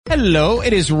Hello,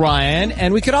 it is Ryan,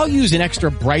 and we could all use an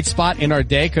extra bright spot in our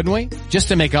day, couldn't we? Just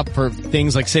to make up for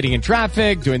things like sitting in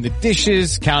traffic, doing the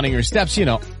dishes, counting your steps, you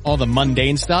know, all the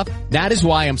mundane stuff. That is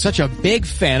why I'm such a big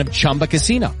fan of Chumba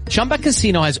Casino. Chumba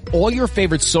Casino has all your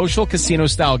favorite social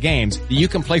casino-style games that you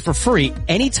can play for free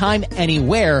anytime,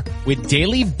 anywhere with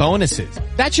daily bonuses.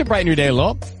 That should brighten your day a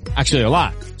little. Actually, a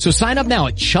lot. So sign up now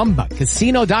at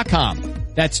ChumbaCasino.com.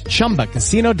 That's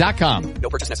ChumbaCasino.com. No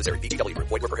purchase necessary. VGW Group.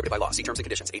 Void where prohibited by law. See terms and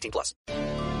conditions. 18+.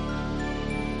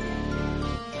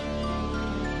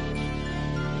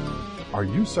 Are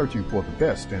you searching for the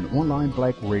best in online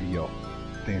black radio?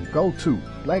 Then go to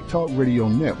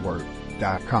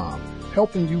blacktalkradionetwork.com,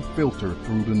 helping you filter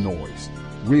through the noise.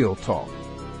 Real talk,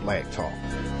 black talk.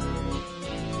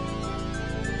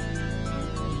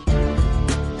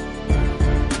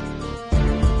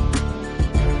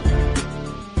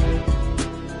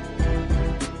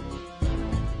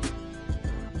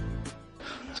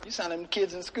 You sound like them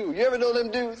kids in school. You ever know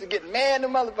them dudes that get mad at the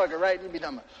motherfucker, right? You be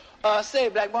talking about, say,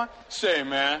 black boy. Say,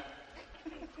 man,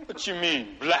 what you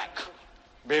mean, black?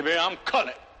 Baby, I'm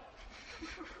colored.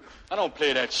 I don't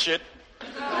play that shit.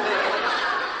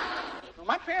 Well,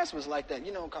 my parents was like that,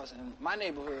 you know, because in my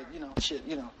neighborhood, you know, shit,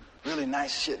 you know, really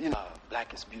nice shit, you know.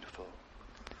 Black is beautiful.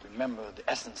 Remember the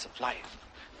essence of life.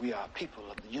 We are people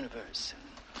of the universe,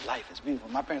 and life is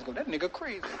beautiful. My parents go, that nigga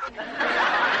crazy.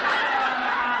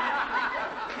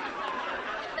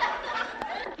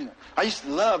 You know, I used to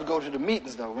love to go to the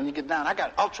meetings, though. When you get down, I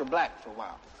got ultra black for a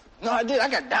while. No, I did. I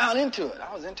got down into it.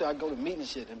 I was into it. I'd go to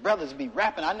meetings shit, and brothers be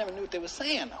rapping. I never knew what they were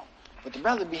saying, though. But the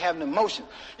brothers be having emotion.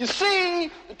 You see,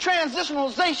 the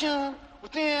transitionalization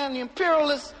within the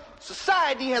imperialist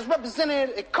society has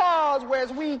represented a cause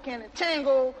whereas we can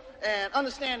entangle and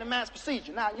understand the mass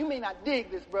procedure. Now, you may not dig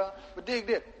this, bro, but dig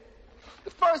this.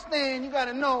 The first thing you got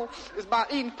to know is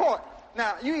about eating pork.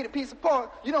 Now, you eat a piece of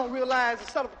pork, you don't realize the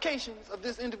subtleties of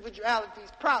this individuality's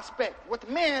prospect. What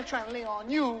the man trying to lay on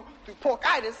you through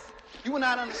porkitis, you will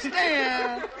not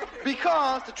understand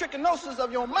because the trichinosis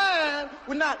of your mind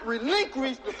will not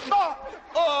relinquish the thought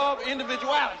of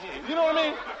individuality. You know what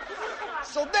I mean?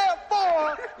 So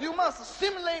therefore, you must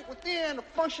assimilate within the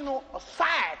functional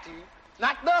society.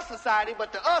 Not the society,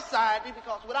 but the us society,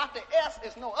 because without the S,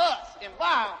 there's no us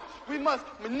involved. We must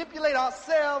manipulate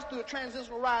ourselves through a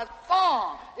transitionalized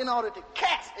form in order to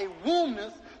cast a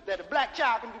wombness that a black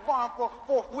child can be born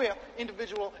forthwith,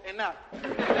 individual and not.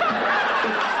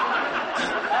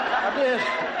 I did.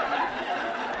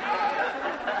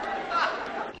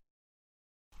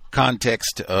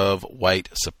 Context of white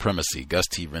supremacy. Gus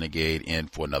T. Renegade in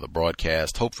for another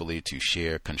broadcast, hopefully to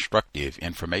share constructive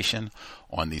information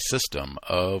on the system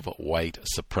of white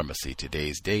supremacy.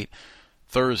 Today's date,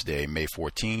 Thursday, May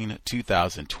 14,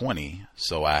 2020.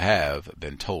 So I have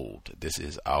been told. This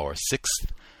is our 6th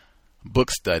book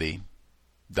study,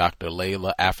 Dr.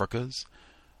 Llaila Afrika's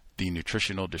The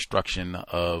Nutritional Destruction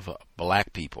of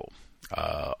Black People.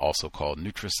 Also called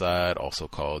Nutricide, also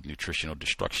called Nutritional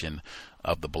Destruction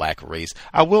of the Black Race.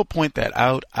 I will point that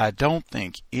out. I don't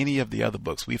think any of the other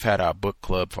books, we've had our book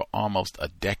club for almost a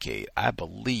decade. I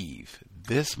believe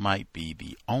this might be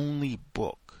the only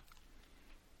book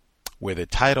where the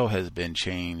title has been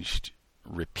changed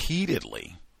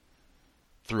repeatedly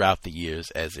throughout the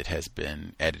years as it has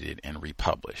been edited and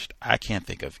republished. I can't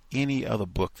think of any other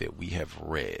book that we have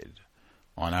read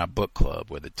on our book club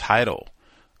where the title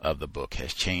of the book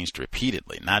has changed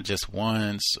repeatedly, not just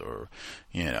once or,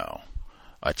 you know,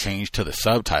 a change to the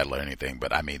subtitle or anything,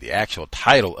 but I mean the actual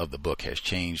title of the book has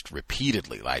changed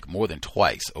repeatedly, like more than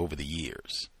twice over the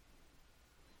years.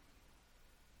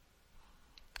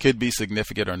 Could be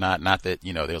significant or not. Not that,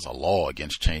 you know, there's a law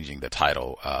against changing the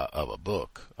title of a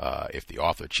book. If the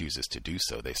author chooses to do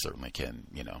so, they certainly can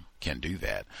do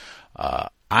that.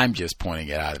 I'm just pointing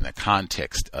it out in the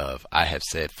context of, I have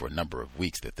said for a number of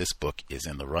weeks that this book is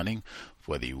in the running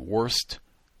for the worst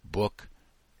book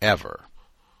ever.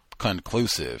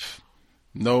 Conclusive.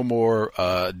 No more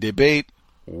debate.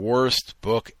 Worst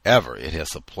book ever. It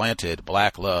has supplanted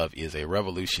Black Love is a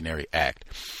Revolutionary Act.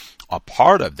 A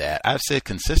part of that, I've said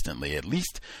consistently, at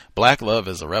least Black Love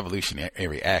as a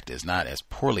Revolutionary Act is not as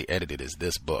poorly edited as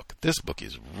this book. This book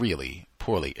is really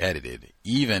poorly edited,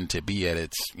 even to be at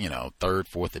its, 3rd,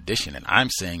 4th edition. And I'm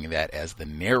saying that as the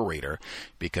narrator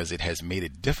because it has made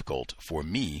it difficult for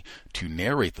me to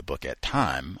narrate the book at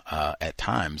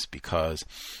times because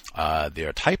there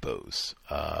are typos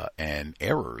and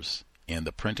errors in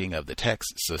the printing of the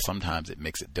text. So sometimes it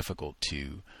makes it difficult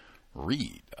to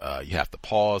read. You have to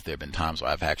pause. There have been times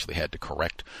where I've actually had to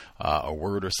correct a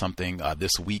word or something.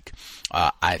 This week,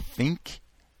 I think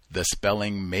the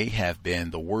spelling may have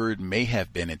been, the word may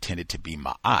have been intended to be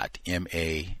ma'at,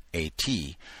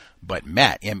 M-A-A-T, but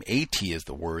mat, M-A-T is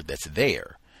the word that's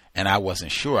there. And I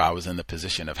wasn't sure. I was in the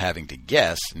position of having to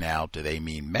guess. Now, do they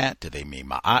mean mat? Do they mean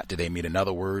ma'at? Do they mean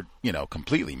another word?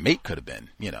 Completely. Mate could have been,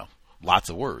 lots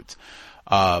of words.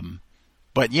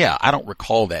 But yeah, I don't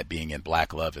recall that being in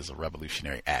Black Love is a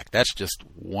Revolutionary Act. That's just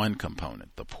one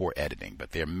component, the poor editing.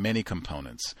 But there are many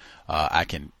components. I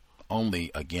can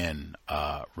only, again,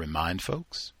 remind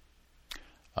folks,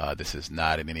 this is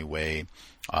not in any way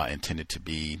intended to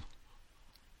be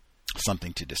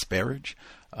something to disparage.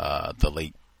 The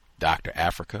late Dr.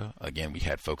 Afrika, again, we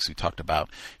had folks who talked about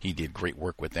he did great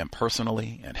work with them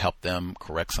personally and helped them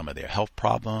correct some of their health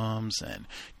problems and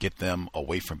get them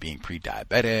away from being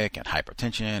pre-diabetic and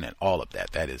hypertension and all of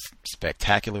that. That is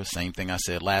spectacular. Same thing I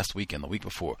said last week and the week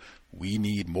before. We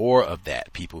need more of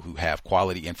that. People who have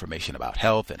quality information about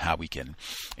health and how we can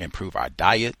improve our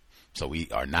diet so we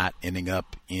are not ending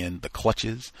up in the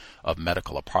clutches of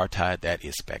medical apartheid. That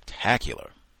is spectacular.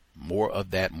 More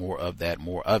of that, more of that,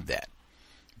 more of that.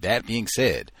 That being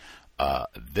said,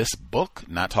 this book,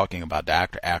 not talking about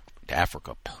Dr.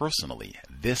 Afrika personally,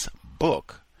 this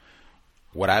book,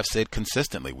 what I've said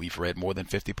consistently, we've read more than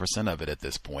 50% of it at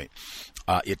this point.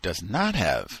 It does not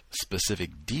have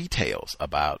specific details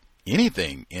about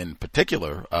anything in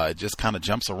particular. It just kind of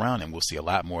jumps around, and we'll see a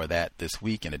lot more of that this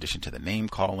week, in addition to the name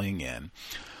calling and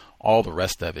all the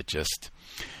rest of it. Just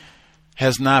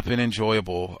has not been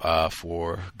enjoyable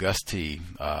for Gus T.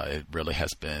 It really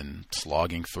has been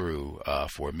slogging through,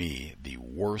 for me, the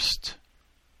worst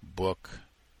book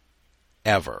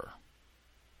ever.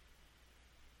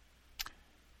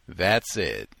 That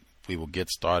said, we will get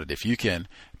started. If you can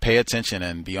pay attention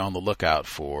and be on the lookout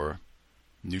for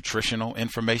nutritional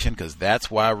information, because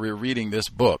that's why we're reading this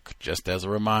book, just as a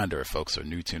reminder, if folks are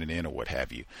new tuning in or what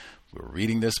have you. We're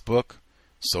reading this book,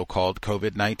 so-called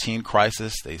COVID-19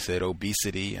 crisis. They said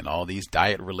obesity and all these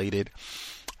diet-related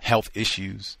health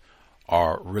issues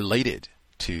are related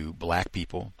to black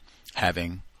people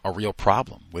having a real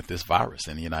problem with this virus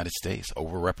in the United States,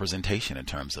 overrepresentation in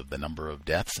terms of the number of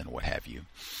deaths and what have you.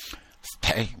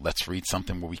 Hey, let's read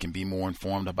something where we can be more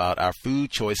informed about our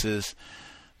food choices.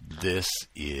 This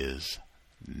is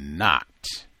not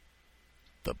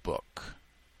the book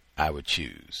I would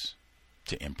choose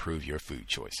to improve your food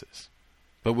choices.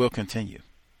 But we'll continue.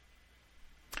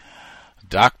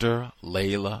 Dr.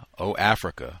 Llaila O.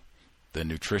 Afrika, The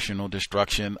Nutritional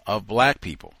Destruction of Black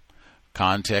People.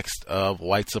 Context of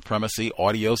White Supremacy,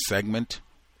 audio segment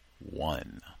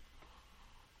 1.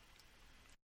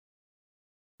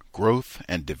 Growth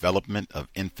and development of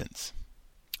infants.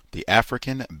 The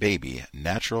African baby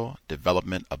natural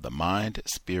development of the mind,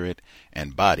 spirit,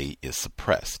 and body is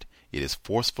suppressed. It is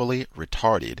forcefully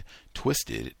retarded,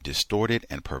 twisted, distorted,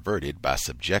 and perverted by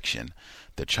subjection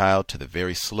the child to the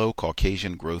very slow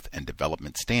Caucasian growth and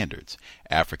development standards.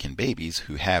 African babies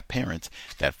who have parents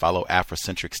that follow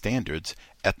Afrocentric standards,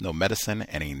 ethnomedicine,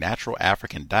 and a natural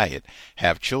African diet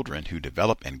have children who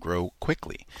develop and grow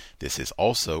quickly. This is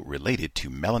also related to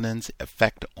melanin's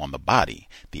effect on the body.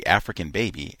 The African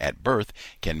baby at birth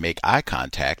can make eye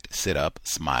contact, sit up,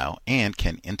 smile, and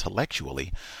can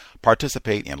intellectually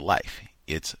participate in life.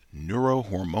 Its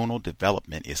neurohormonal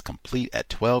development is complete at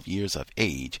 12 years of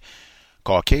age.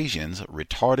 Caucasians'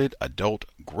 retarded adult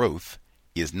growth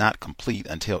is not complete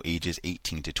until ages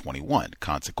 18 to 21.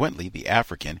 Consequently, the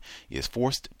African is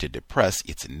forced to depress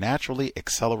its naturally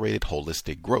accelerated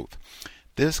holistic growth.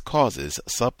 This causes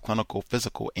subclinical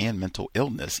physical and mental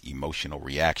illness, emotional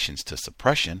reactions to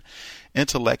suppression,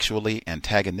 intellectually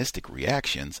antagonistic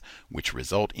reactions, which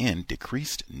result in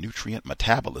decreased nutrient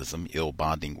metabolism, ill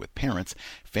bonding with parents,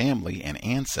 family, and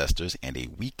ancestors, and a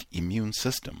weak immune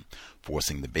system,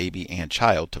 forcing the baby and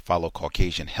child to follow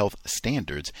Caucasian health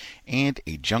standards and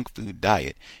a junk food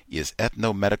diet is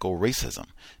ethnomedical racism.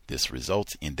 This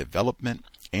results in development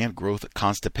and growth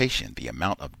constipation. The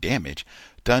amount of damage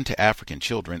done to African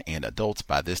children and adults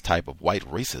by this type of white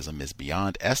racism is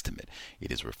beyond estimate.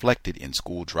 It is reflected in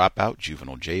school dropout,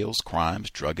 juvenile jails,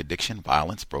 crimes, drug addiction,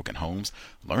 violence, broken homes,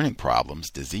 learning problems,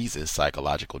 diseases,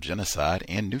 psychological genocide,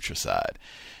 and nutricide.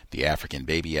 The African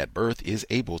baby at birth is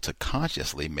able to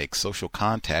consciously make social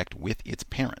contact with its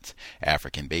parents.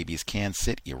 African babies can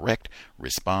sit erect,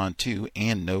 respond to,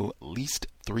 and know least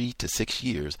 3 to 6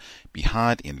 years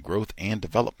behind in growth and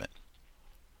development.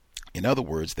 In other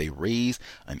words, they raise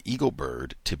an eagle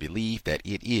bird to believe that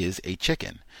it is a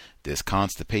chicken. This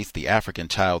constipates the African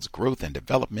child's growth and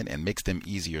development and makes them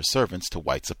easier servants to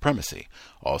white supremacy.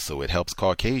 Also, it helps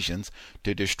Caucasians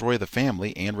to destroy the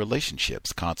family and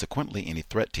relationships. Consequently, any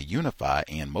threat to unify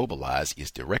and mobilize is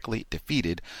directly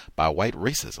defeated by white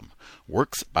racism.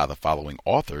 Works by the following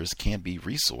authors can be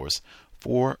resourced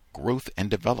for growth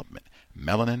and development: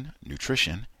 Melanin,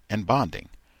 Nutrition, and Bonding.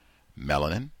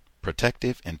 Melanin,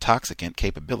 Protective Intoxicant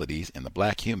Capabilities in the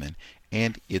Black Human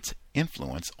and Its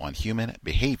Influence on Human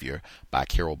Behavior by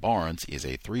Carol Barnes is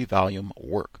a 3-volume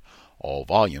work. All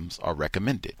volumes are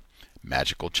recommended.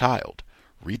 Magical Child,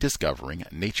 Rediscovering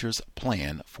Nature's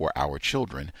Plan for Our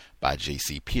Children by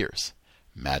J.C. Pierce.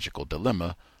 Magical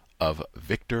Dilemma of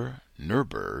Victor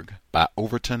Nurburg by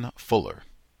Overton Fuller.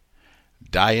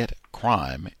 Diet,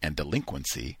 Crime, and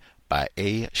Delinquency by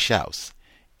A. Schaus.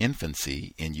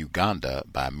 Infancy in Uganda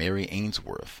by Mary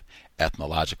Ainsworth.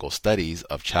 Ethnological Studies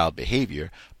of Child Behavior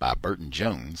by Burton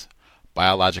Jones.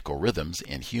 Biological Rhythms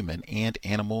in Human and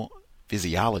Animal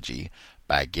Physiology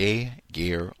by Gay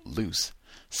Gare Luce.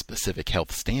 Specific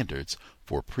Health Standards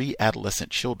for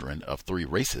Pre-Adolescent Children of Three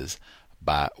Races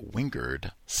by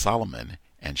Wingard, Solomon,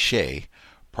 and Shea.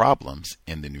 Problems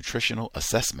in the Nutritional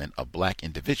Assessment of Black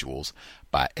Individuals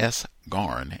by S.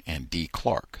 Garn and D.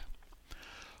 Clark.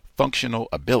 Functional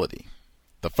ability.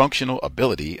 The functional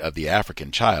ability of the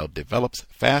African child develops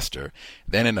faster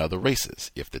than in other races.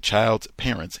 If the child's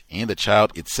parents and the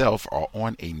child itself are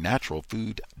on a natural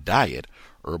food diet,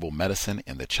 herbal medicine,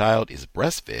 and the child is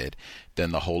breastfed,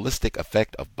 then the holistic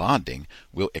effect of bonding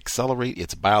will accelerate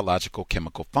its biological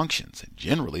chemical functions.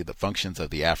 Generally, the functions of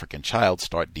the African child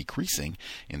start decreasing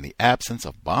in the absence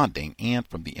of bonding and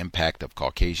from the impact of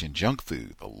Caucasian junk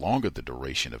food. The longer the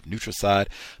duration of nutricide,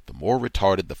 the more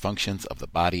retarded the functions of the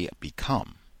body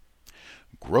become.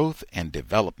 Growth and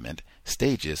development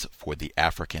stages for the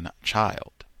African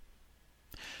child.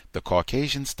 The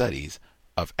Caucasian studies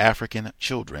of African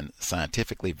children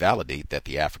scientifically validate that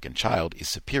the African child is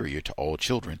superior to all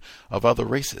children of other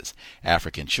races.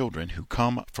 African children who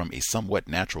come from a somewhat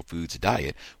natural foods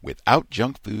diet without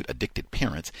junk food addicted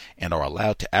parents and are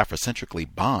allowed to Afrocentrically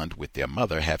bond with their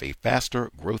mother have a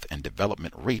faster growth and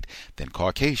development rate than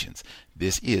Caucasians.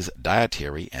 This is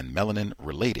dietary and melanin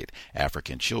related.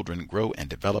 African children grow and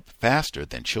develop faster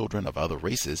than children of other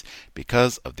races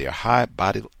because of their high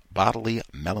bodily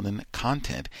melanin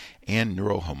content and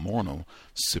neurohormonal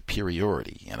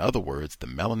superiority. In other words, the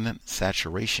melanin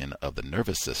saturation of the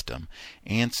nervous system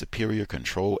and superior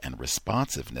control and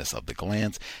responsiveness of the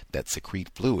glands that secrete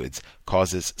fluids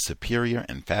causes superior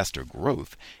and faster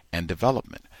growth and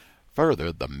development.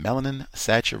 Further, the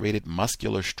melanin-saturated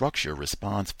muscular structure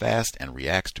responds fast and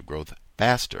reacts to growth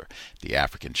faster. The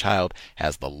African child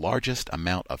has the largest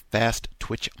amount of fast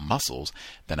twitch muscles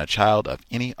than a child of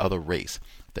any other race.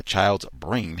 The child's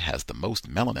brain has the most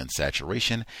melanin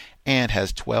saturation and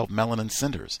has 12 melanin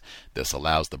centers. This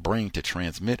allows the brain to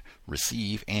transmit,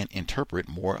 receive, and interpret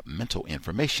more mental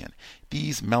information.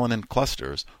 These melanin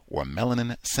clusters or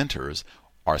melanin centers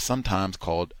are sometimes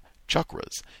called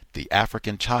chakras. The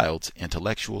African child's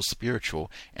intellectual, spiritual,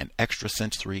 and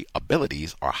extrasensory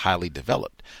abilities are highly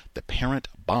developed. The parent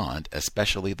bond,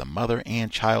 especially the mother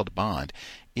and child bond,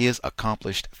 is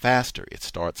accomplished faster. It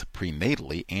starts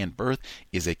prenatally, and birth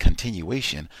is a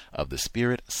continuation of the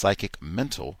spirit, psychic,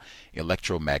 mental,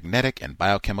 electromagnetic, and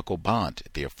biochemical bond.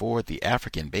 Therefore, the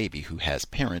African baby who has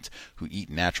parents who eat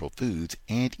natural foods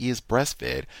and is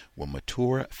breastfed will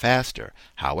mature faster.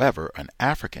 However, an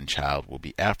African child will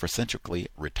be Afrocentrically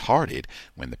retarded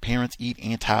when the parents eat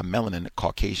anti-melanin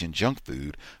Caucasian junk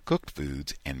food, cooked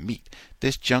foods, and meat.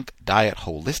 This junk diet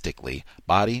holistically,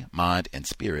 body, mind, and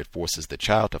spirit, forces the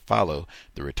child to follow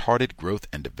the retarded growth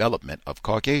and development of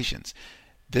Caucasians.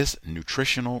 This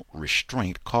nutritional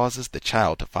restraint causes the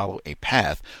child to follow a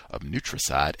path of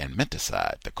nutricide and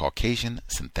menticide. The Caucasian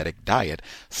synthetic diet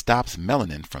stops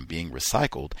melanin from being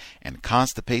recycled and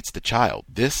constipates the child.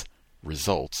 This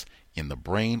results in the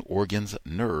brain, organs,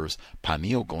 nerves,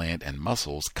 pineal gland, and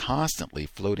muscles constantly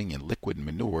floating in liquid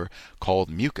manure called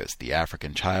mucus. The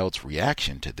African child's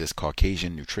reaction to this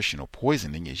Caucasian nutritional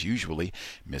poisoning is usually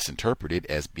misinterpreted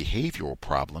as behavioral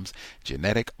problems,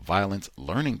 genetic violence,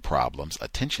 learning problems,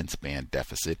 attention span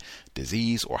deficit,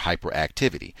 disease, or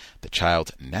hyperactivity. The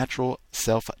child's natural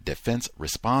self-defense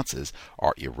responses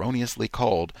are erroneously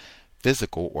called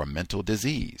physical or mental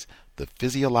disease. The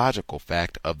physiological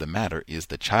fact of the matter is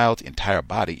the child's entire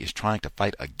body is trying to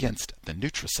fight against the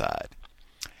nutricide.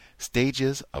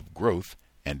 Stages of growth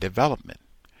and development.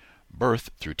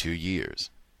 Birth through 2 years.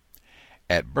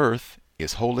 At birth,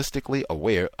 is holistically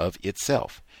aware of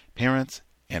itself. Parents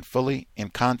and fully in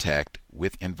contact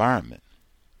with environment.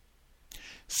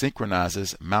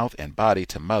 Synchronizes mouth and body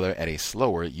to mother at a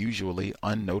slower, usually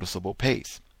unnoticeable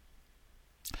pace.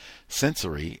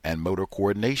 Sensory and motor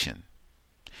coordination.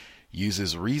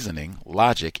 Uses reasoning,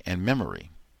 logic, and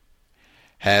memory.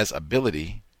 Has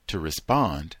ability to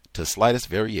respond to slightest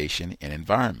variation in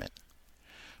environment.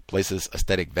 Places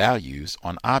aesthetic values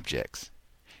on objects.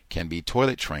 Can be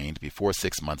toilet trained before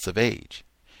 6 months of age.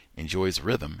 Enjoys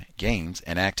rhythm, games,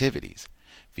 and activities.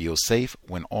 Feels safe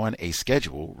when on a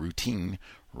schedule, routine,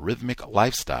 rhythmic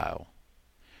lifestyle.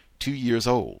 2 years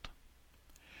old.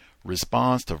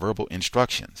 Responds to verbal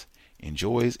instructions.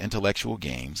 Enjoys intellectual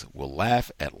games. Will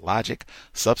laugh at logic,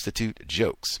 substitute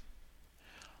jokes.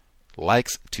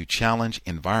 Likes to challenge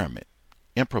environment,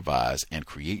 improvise, and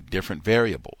create different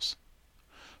variables.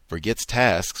 Forgets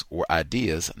tasks or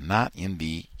ideas not in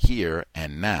the here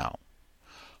and now.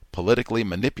 Politically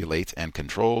manipulates and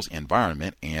controls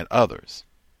environment and others.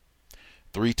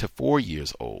 3 to 4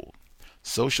 years old.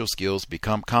 Social skills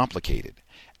become complicated.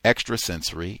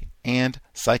 Extrasensory and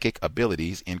psychic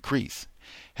abilities increase.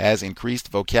 Has increased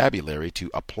vocabulary to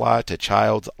apply to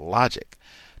child's logic.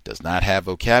 Does not have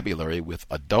vocabulary with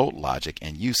adult logic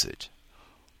and usage.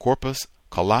 Corpus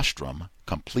colostrum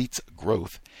completes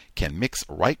growth, can mix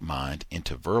right mind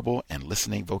into verbal and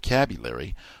listening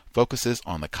vocabulary, focuses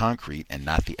on the concrete and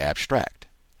not the abstract.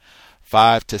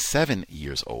 5 to 7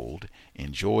 years old,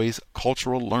 enjoys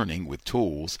cultural learning with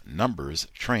tools, numbers,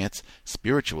 trance,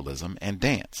 spiritualism, and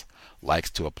dance.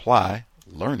 Likes to apply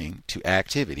learning to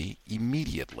activity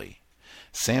immediately.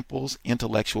 Samples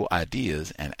intellectual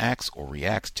ideas and acts or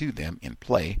reacts to them in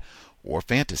play or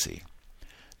fantasy.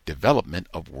 Development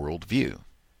of worldview.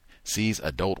 Sees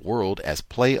adult world as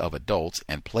play of adults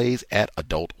and plays at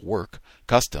adult work,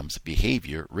 customs,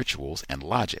 behavior, rituals, and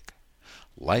logic.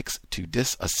 Likes to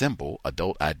disassemble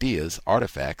adult ideas,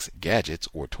 artifacts, gadgets,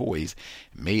 or toys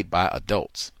made by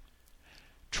adults.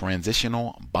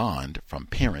 Transitional bond from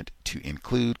parent to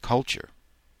include culture.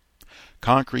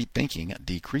 Concrete thinking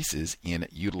decreases in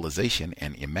utilization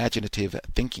and imaginative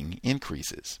thinking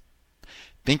increases.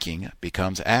 Thinking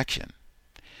becomes action.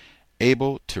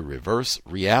 Able to reverse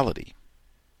reality.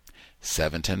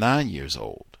 7 to 9 years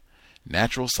old.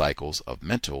 Natural cycles of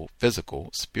mental, physical,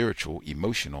 spiritual,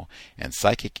 emotional, and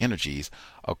psychic energies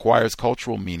acquires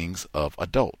cultural meanings of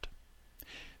adult.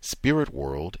 Spirit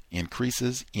world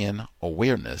increases in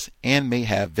awareness and may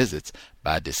have visits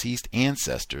by deceased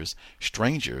ancestors,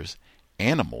 strangers,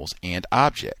 animals, and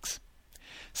objects.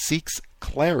 Seeks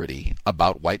clarity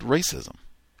about white racism.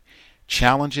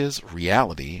 Challenges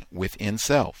reality within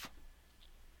self.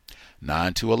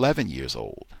 9 to 11 years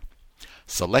old.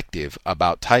 Selective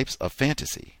about types of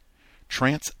fantasy.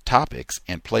 Trance topics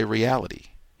and play reality.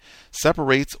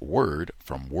 Separates word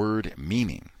from word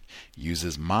meaning.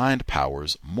 Uses mind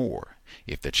powers more.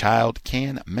 If the child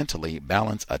can mentally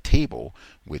balance a table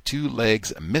with 2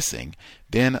 legs missing,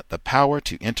 then the power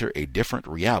to enter a different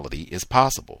reality is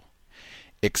possible.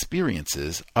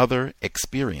 Experiences other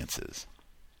experiences.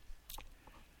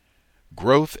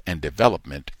 Growth and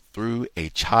development through a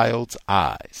child's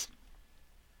eyes.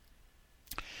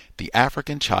 The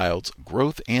African child's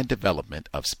growth and development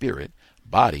of spirit,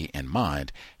 body, and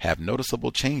mind have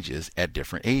noticeable changes at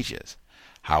different ages.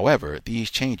 However, these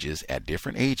changes at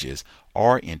different ages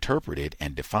are interpreted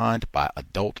and defined by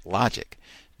adult logic.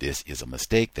 This is a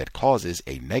mistake that causes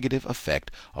a negative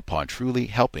effect upon truly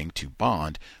helping to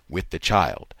bond with the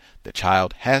child. The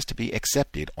child has to be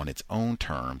accepted on its own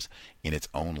terms, in its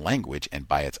own language, and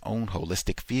by its own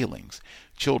holistic feelings.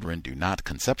 Children do not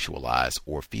conceptualize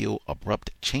or feel abrupt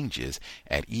changes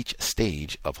at each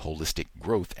stage of holistic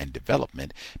growth and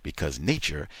development because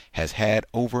nature has had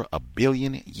over 1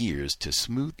 billion years to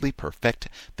smoothly perfect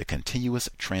the continuous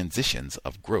transitions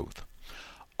of growth.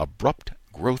 Abrupt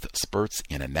growth spurts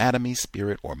in anatomy,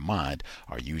 spirit, or mind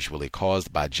are usually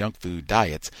caused by junk food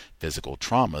diets, physical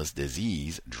traumas,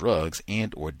 disease, drugs,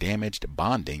 and or damaged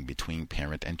bonding between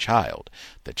parent and child.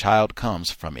 The child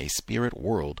comes from a spirit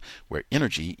world where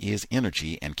energy is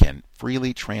energy and can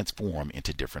freely transform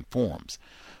into different forms.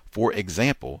 For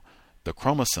example, the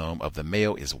chromosome of the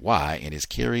male is Y and is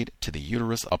carried to the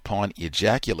uterus upon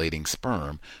ejaculating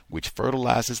sperm, which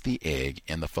fertilizes the egg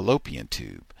in the fallopian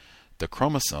tube. The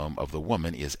chromosome of the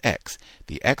woman is X.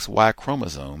 The XY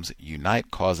chromosomes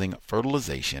unite, causing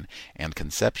fertilization and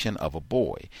conception of a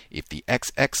boy. If the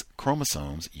XX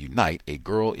chromosomes unite, a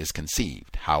girl is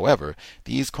conceived. However,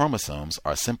 these chromosomes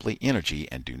are simply energy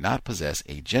and do not possess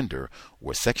a gender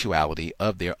or sexuality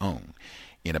of their own.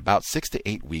 In about 6 to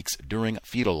 8 weeks during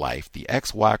fetal life, the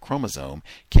XY chromosome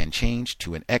can change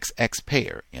to an XX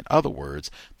pair. In other words,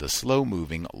 the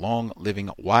slow-moving, long-living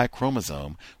Y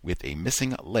chromosome with a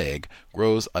missing leg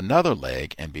grows another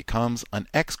leg and becomes an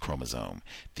X chromosome.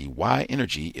 The Y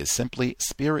energy is simply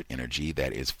spirit energy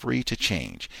that is free to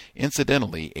change.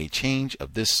 Incidentally, a change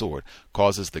of this sort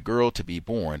causes the girl to be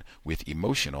born with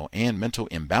emotional and mental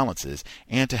imbalances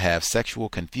and to have sexual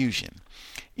confusion.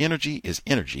 Energy is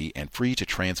energy and free to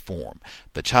transform.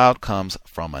 The child comes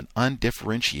from an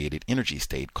undifferentiated energy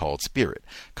state called spirit.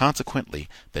 Consequently,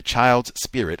 the child's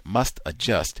spirit must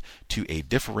adjust to a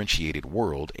differentiated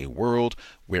world, a world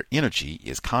where energy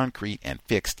is concrete and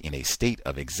fixed in a state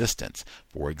of existence.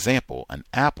 For example, an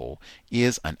apple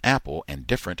is an apple and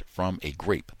different from a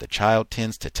grape. The child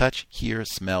tends to touch, hear,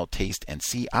 smell, taste, and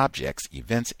see objects,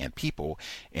 events, and people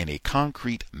in a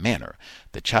concrete manner.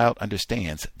 The child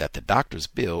understands that the doctor's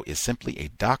bill is simply a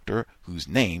doctor whose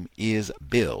name is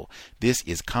Bill. This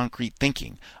is concrete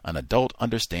thinking. An adult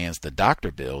understands the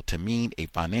doctor bill to mean a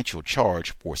financial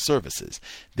charge for services.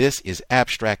 This is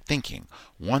abstract thinking.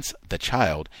 Once the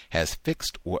child has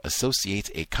fixed or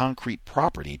associates a concrete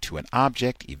property to an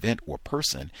object, event, or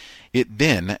person, it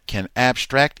then can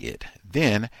abstract it.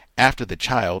 Then, after the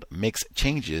child makes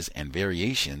changes and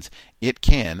variations, it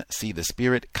can see the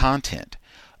spirit content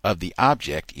of the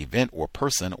object, event, or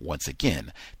person once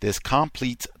again. This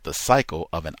completes the cycle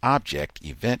of an object,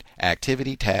 event,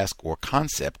 activity, task, or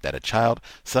concept that a child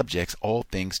subjects all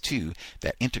things to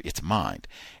that enter its mind.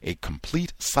 A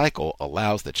complete cycle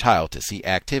allows the child to see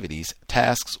activities,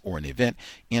 tasks, or an event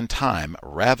in time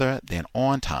rather than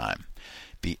on time.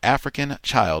 The African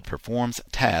child performs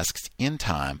tasks in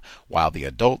time, while the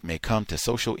adult may come to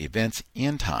social events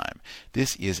in time.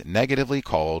 This is negatively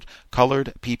called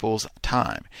colored people's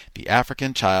time. The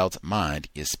African child's mind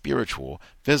is spiritual,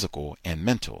 physical, and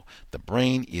mental. The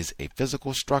brain is a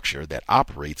physical structure that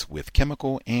operates with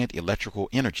chemical and electrical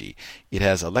energy. It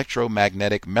has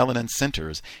electromagnetic melanin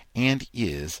centers and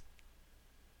is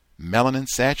melanin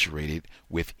saturated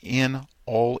within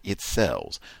all its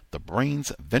cells. The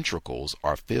brain's ventricles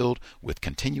are filled with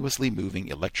continuously moving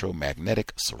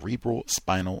electromagnetic cerebral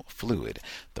spinal fluid.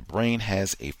 The brain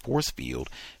has a force field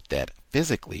that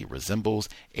physically resembles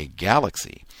a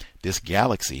galaxy. This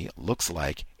galaxy looks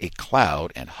like a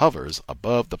cloud and hovers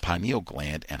above the pineal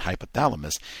gland and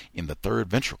hypothalamus in the third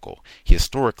ventricle.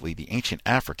 Historically, the ancient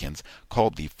Africans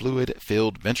called the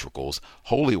fluid-filled ventricles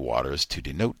holy waters to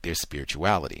denote their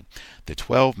spirituality. The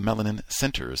 12 melanin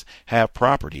centers have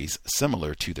properties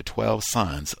similar to the 12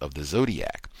 signs of the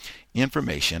zodiac.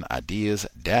 Information, ideas,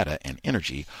 data, and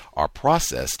energy are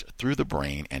processed through the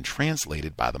brain and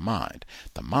translated by the mind.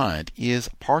 The mind is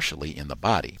partially in the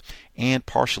body and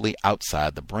partially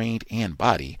outside the brain and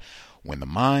body. When the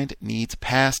mind needs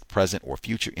past, present, or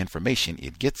future information,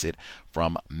 it gets it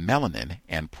from melanin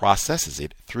and processes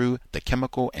it through the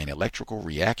chemical and electrical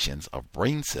reactions of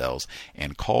brain cells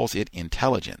and calls it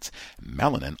intelligence.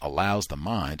 Melanin allows the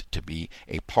mind to be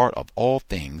a part of all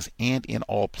things and in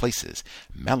all places.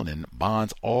 Melanin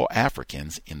bonds all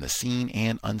Africans in the seen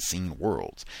and unseen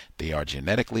worlds. They are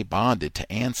genetically bonded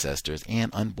to ancestors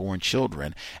and unborn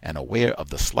children and aware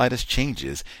of the slightest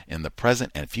changes in the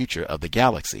present and future of the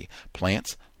galaxy.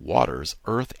 Plants, waters,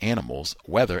 earth, animals,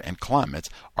 weather, and climates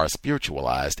are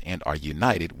spiritualized and are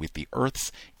united with the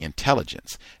earth's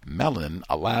intelligence. Melanin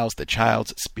allows the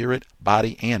child's spirit,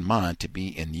 body, and mind to be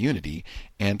in unity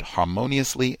and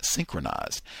harmoniously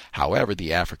synchronized. However,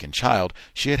 the African child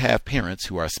should have parents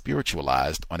who are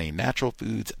spiritualized on a natural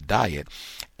foods diet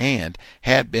and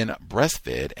had been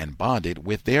breastfed and bonded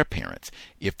with their parents.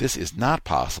 If this is not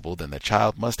possible, then the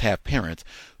child must have parents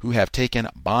who have taken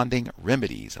bonding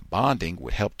remedies. Bonding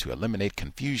would help to eliminate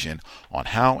confusion on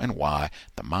how and why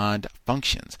the mind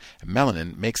functions.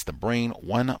 Melanin makes the brain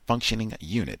one functioning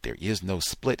unit. There is no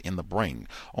split in the brain,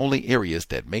 only areas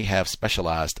that may have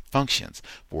specialized functions.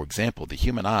 For example, the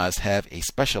human eyes have a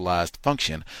specialized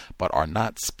function but are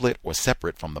not split or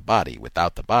separate from the body.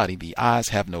 Without the body, the eyes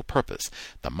have no purpose.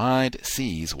 The mind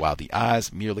sees while the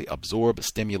eyes merely absorb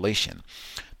stimulation.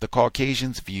 The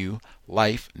Caucasians view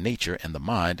life, nature, and the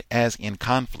mind as in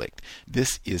conflict.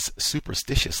 This is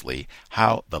superstitiously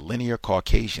how the linear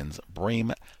Caucasian's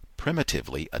brain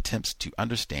primitively attempts to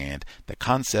understand the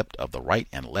concept of the right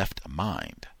and left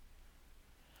mind.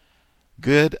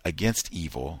 Good against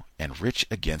evil and rich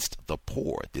against the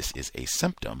poor. This is a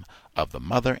symptom of the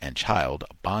mother and child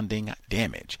bonding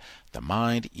damage. The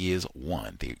mind is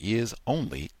one. There is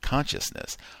only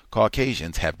consciousness.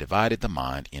 Caucasians have divided the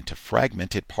mind into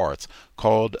fragmented parts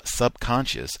called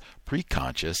subconscious,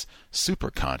 preconscious,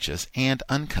 superconscious, and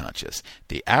unconscious.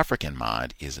 The African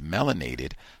mind is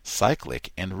melanated,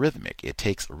 cyclic, and rhythmic. It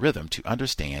takes rhythm to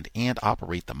understand and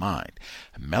operate the mind.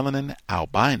 Melanin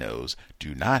albinos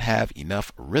do not have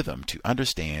enough rhythm to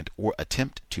understand or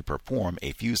attempt to perform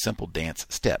a few simple dance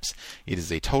steps. It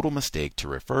is a total mistake to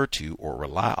refer to or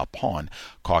rely upon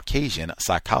Caucasian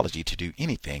psychology to do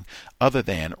anything other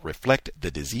than reflect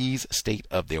the disease state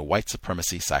of their white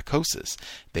supremacy psychosis.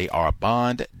 They are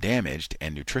bond damaged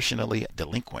and nutritionally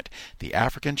delinquent. The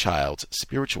African child's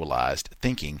spiritualized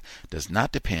thinking does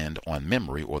not depend on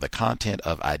memory or the content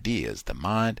of ideas. The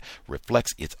mind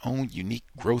reflects its own unique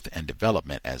growth and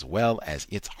development as well as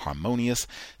its harmonious,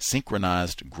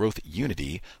 synchronized growth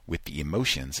unity with the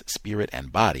emotions, spirit,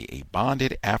 and body. A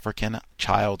bonded African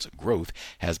child's growth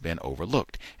has been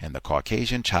overlooked, and the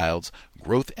Caucasian child's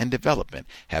growth and development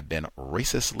have been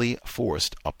racistly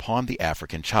forced upon the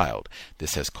African child.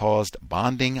 This has caused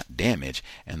bonding damage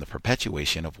and the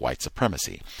perpetuation of white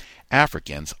supremacy.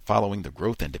 Africans, following the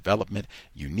growth and development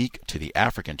unique to the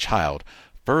African child,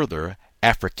 further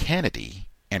Africanity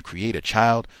and create a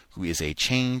child who is a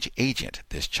change agent.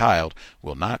 This child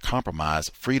will not compromise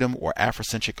freedom or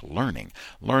Afrocentric learning.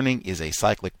 Learning is a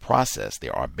cyclic process.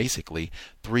 There are basically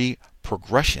 3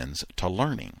 progressions to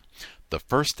learning. The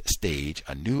first stage,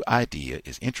 a new idea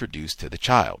is introduced to the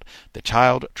child. The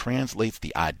child translates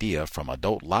the idea from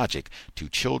adult logic to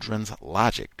children's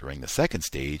logic. During the second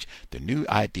stage, the new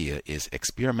idea is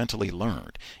experimentally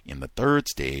learned. In the third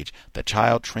stage, the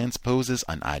child transposes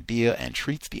an idea and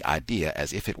treats the idea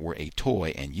as if it were a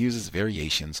toy and uses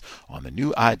variations on the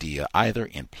new idea either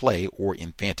in play or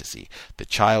in fantasy. The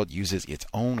child uses its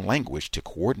own language to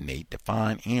coordinate,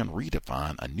 define, and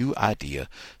redefine a new idea,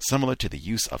 similar to the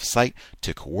use of sight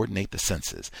to coordinate the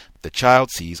senses. The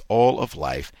child sees all of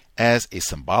life as a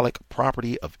symbolic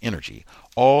property of energy.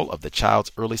 All of the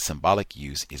child's early symbolic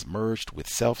use is merged with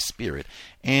self-spirit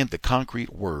and the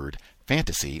concrete word,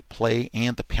 fantasy, play,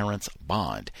 and the parent's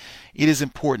bond. It is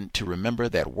important to remember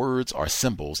that words are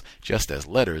symbols, just as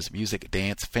letters, music,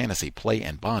 dance, fantasy, play,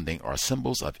 and bonding are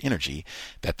symbols of energy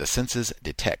that the senses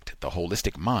detect. The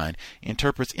holistic mind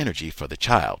interprets energy for the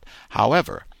child.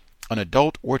 However, an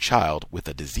adult or child with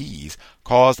a disease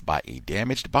caused by a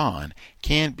damaged bond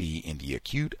can be in the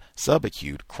acute,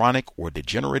 subacute, chronic, or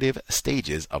degenerative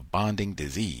stages of bonding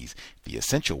disease. The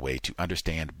essential way to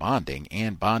understand bonding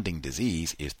and bonding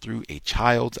disease is through a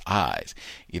child's eyes.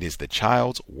 It is the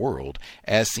child's world,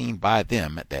 as seen by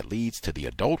them, that leads to the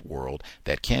adult world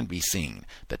that can be seen.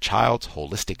 The child's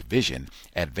holistic vision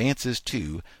advances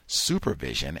to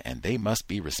supervision, and they must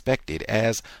be respected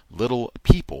as little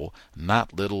people,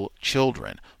 not little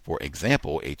children. For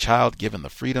example, a child given the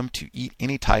freedom to eat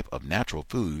any type of natural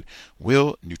food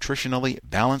will nutritionally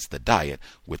balance the diet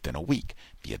within a week.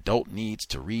 The adult needs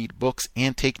to read books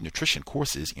and take nutrition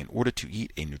courses in order to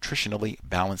eat a nutritionally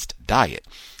balanced diet.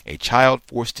 A child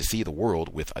forced to see the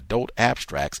world with adult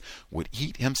abstracts would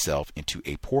eat himself into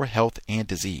a poor health and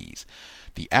disease.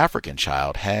 The African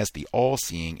child has the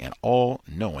all-seeing and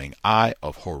all-knowing eye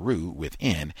of Horu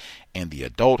within, and the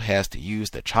adult has to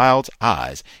use the child's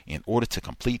eyes in order to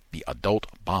complete the adult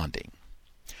bonding.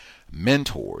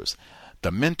 Mentors.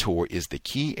 The mentor is the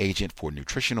key agent for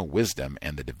nutritional wisdom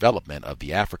and the development of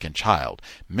the African child.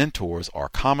 Mentors are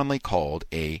commonly called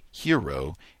a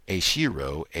hero, a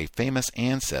shiro, a famous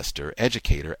ancestor,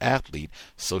 educator, athlete,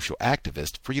 social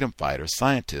activist, freedom fighter,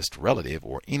 scientist, relative,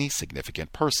 or any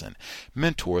significant person.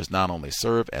 Mentors not only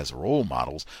serve as role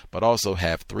models, but also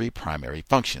have 3 primary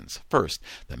functions. First,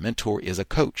 the mentor is a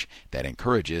coach that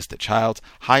encourages the child's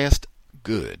highest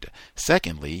good.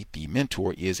 Secondly, the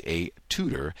mentor is a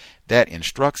tutor that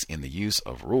instructs in the use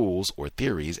of rules or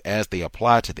theories as they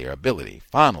apply to their ability.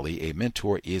 Finally, a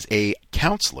mentor is a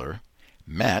counselor.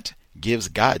 Matt gives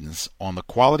guidance on the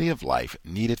quality of life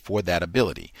needed for that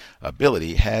ability.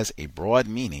 Ability has a broad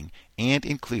meaning and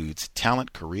includes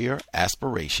talent, career,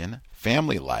 aspiration,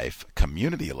 family life,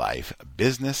 community life,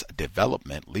 business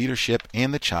development, leadership,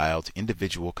 and the child's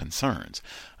individual concerns.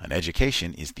 An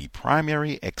education is the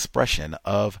primary expression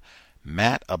of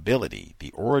Mat ability.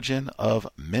 The origin of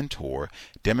mentor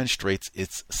demonstrates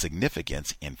its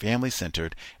significance in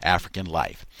family-centered African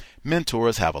life.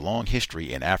 Mentors have a long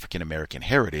history in African American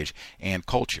heritage and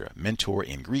culture. Mentor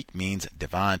in Greek means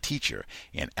divine teacher.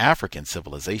 In African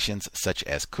civilizations such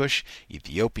as Kush,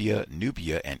 Ethiopia,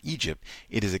 Nubia, and Egypt,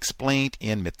 it is explained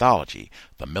in mythology.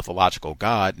 The mythological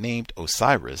god named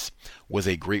Osiris was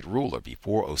a great ruler.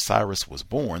 Before Osiris was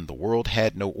born, the world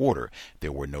had no order.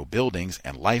 There were no buildings,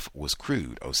 and life was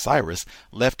crude. Osiris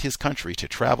left his country to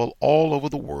travel all over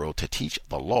the world to teach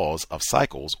the laws of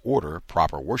cycles, order,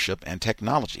 proper worship, and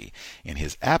technology. In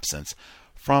his absence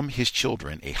from his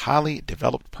children, a highly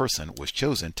developed person was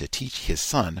chosen to teach his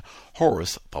son,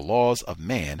 Horus, the laws of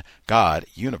man, God,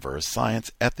 universe,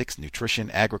 science, ethics, nutrition,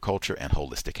 agriculture, and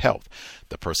holistic health.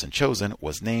 The person chosen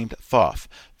was named Thoth.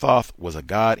 Thoth was a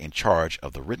god in charge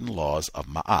of the written laws of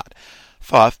Ma'at.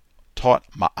 Thoth taught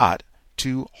Ma'at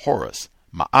to Horus.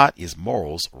 Ma'at is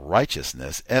morals,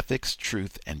 righteousness, ethics,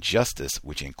 truth, and justice,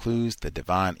 which includes the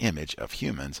divine image of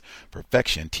humans,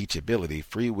 perfection, teachability,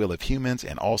 free will of humans,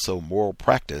 and also moral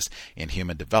practice in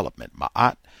human development.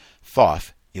 Ma'at,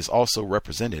 Thoth, is also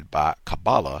represented by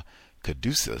Kabbalah,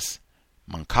 Caduceus,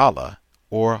 Mancala,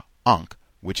 or Ankh,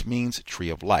 which means tree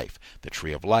of life. The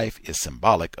tree of life is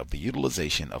symbolic of the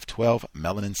utilization of 12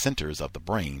 melanin centers of the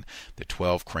brain, the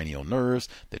 12 cranial nerves,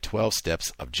 the 12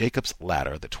 steps of Jacob's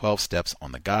ladder, the 12 steps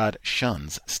on the god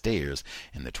Shun's stairs,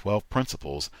 and the 12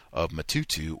 principles of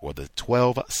Matutu, or the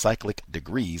 12 cyclic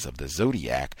degrees of the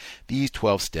zodiac. These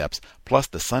 12 steps plus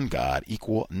the sun god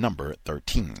equal number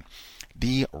 13.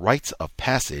 The rites of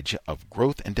passage of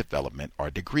growth and development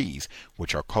are degrees,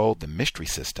 which are called the mystery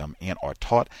system and are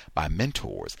taught by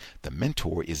mentors. The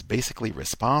mentor is basically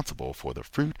responsible for the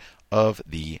fruit of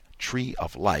the tree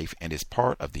of life and is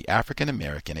part of the African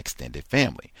American extended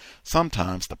family.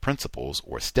 Sometimes the principles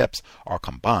or steps are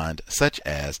combined, such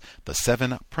as the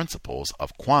 7 principles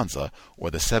of Kwanzaa or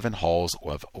the 7 halls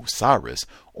of Osiris,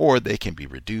 or they can be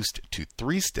reduced to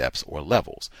 3 steps or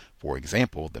levels. For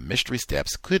example, the mystery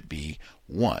steps could be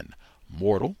 1.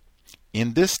 Mortal.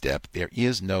 In this step, there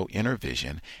is no inner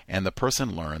vision, and the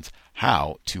person learns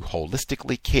how to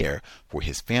holistically care for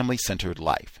his family-centered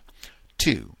life.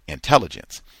 2.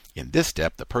 Intelligence. In this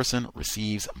step, the person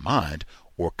receives mind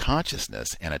or consciousness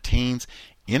and attains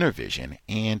inner vision.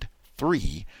 And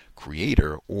 3.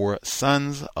 Creator or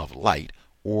sons of light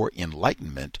or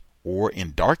enlightenment or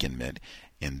endarkenment.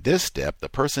 In this step, the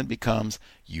person becomes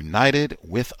united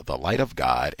with the light of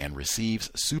God and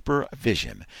receives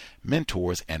supervision.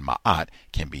 Mentors and Ma'at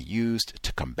can be used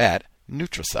to combat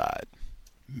nutricide.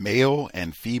 Male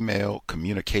and female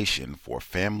communication for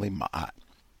family Ma'at.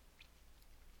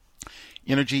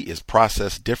 Energy is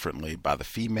processed differently by the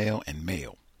female and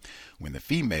male. When the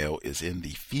female is in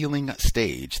the feeling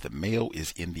stage, the male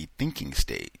is in the thinking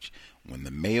stage. When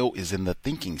the male is in the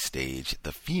thinking stage,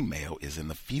 the female is in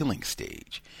the feeling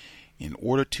stage. In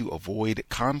order to avoid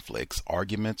conflicts,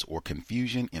 arguments, or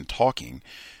confusion in talking,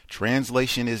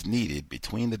 translation is needed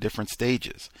between the different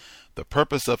stages. The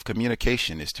purpose of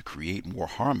communication is to create more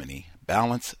harmony,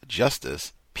 balance,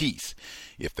 justice, peace.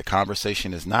 If the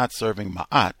conversation is not serving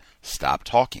Ma'at, stop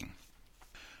talking.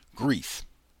 Grease.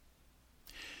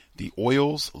 The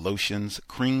oils, lotions,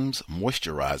 creams,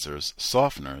 moisturizers,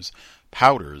 softeners,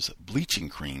 powders, bleaching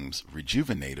creams,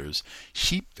 rejuvenators,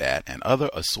 sheep fat, and other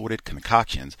assorted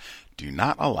concoctions do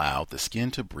not allow the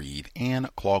skin to breathe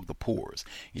and clog the pores.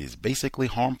 It is basically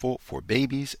harmful for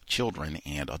babies, children,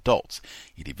 and adults.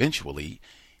 It eventually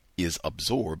is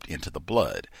absorbed into the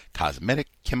blood. Cosmetic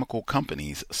chemical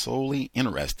companies solely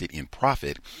interested in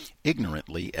profit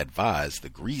ignorantly advise the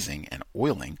greasing and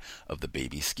oiling of the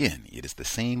baby's skin. It is the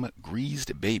same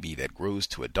greased baby that grows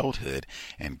to adulthood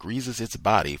and greases its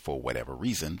body for whatever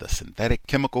reason. The synthetic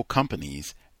chemical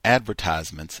companies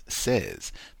advertisements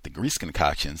says the grease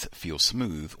concoctions feel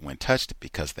smooth when touched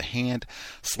because the hand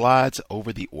slides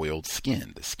over the oiled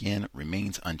skin. The skin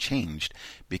remains unchanged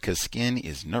because skin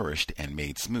is nourished and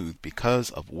made smooth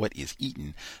because of what is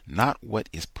eaten, not what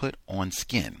is put on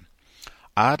skin.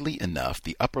 Oddly enough,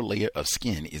 the upper layer of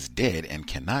skin is dead and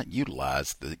cannot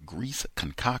utilize the grease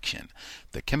concoction.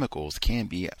 The chemicals can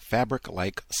be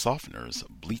fabric-like softeners,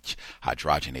 bleach,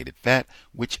 hydrogenated fat,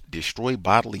 which destroy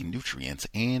bodily nutrients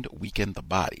and weaken the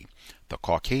body. The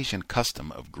Caucasian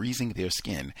custom of greasing their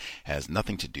skin has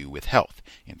nothing to do with health.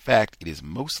 In fact, it is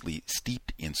mostly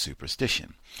steeped in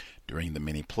superstition. During the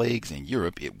many plagues in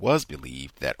Europe, it was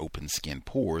believed that open skin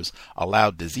pores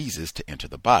allowed diseases to enter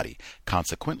the body.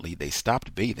 Consequently, they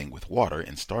stopped bathing with water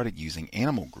and started using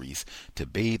animal grease to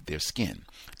bathe their skin.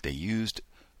 They used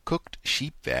cooked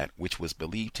sheep fat, which was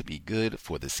believed to be good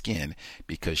for the skin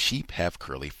because sheep have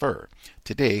curly fur.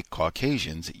 Today,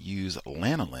 Caucasians use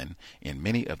lanolin in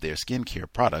many of their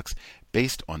skincare products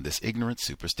based on this ignorant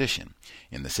superstition.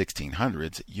 In the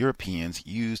 1600s, Europeans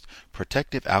used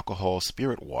protective alcohol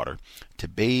spirit water to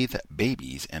bathe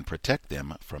babies and protect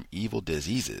them from evil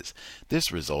diseases.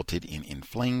 This resulted in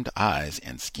inflamed eyes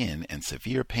and skin and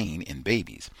severe pain in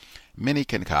babies. Many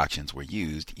concoctions were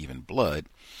used, even blood,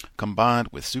 combined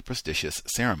with superstitious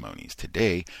ceremonies.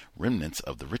 Today, remnants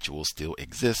of the ritual still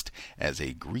exist, as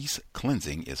a grease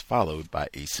cleansing is followed by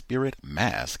a spirit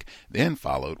mask, then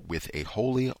followed with a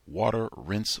holy water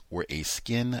rinse or a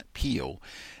skin peel,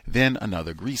 then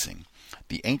another greasing.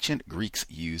 The ancient Greeks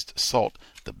used salt,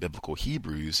 the biblical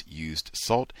Hebrews used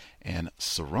salt, and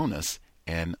Coronis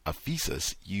and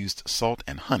Ephesus used salt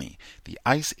and honey. The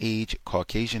Ice Age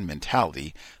Caucasian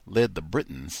mentality led the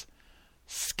Britons,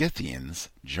 Scythians,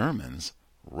 Germans,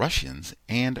 Russians,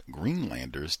 and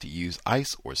Greenlanders to use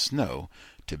ice or snow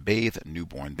to bathe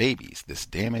newborn babies. This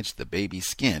damaged the baby's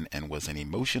skin and was an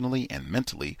emotionally and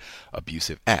mentally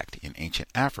abusive act. In ancient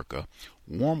Africa,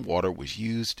 warm water was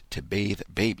used to bathe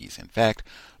babies. In fact,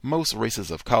 most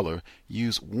races of color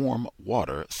use warm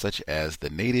water, such as the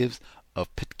natives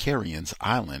of Pitcairn's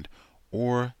Island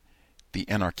or the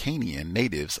Araucanian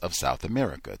natives of South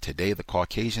America. Today, the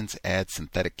Caucasians add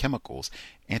synthetic chemicals,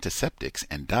 antiseptics,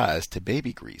 and dyes to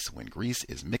baby grease. When grease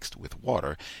is mixed with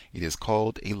water, it is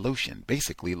called a lotion.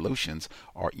 Basically, lotions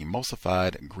are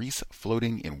emulsified grease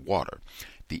floating in water.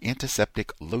 The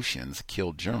antiseptic lotions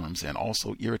kill germs and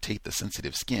also irritate the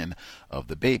sensitive skin of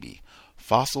the baby.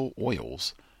 Fossil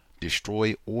oils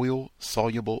destroy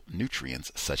oil-soluble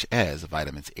nutrients such as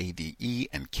vitamins A, D, E,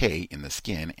 and K in the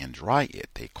skin and dry it.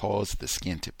 They cause the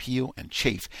skin to peel and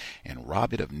chafe and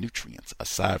rob it of nutrients.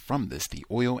 Aside from this, the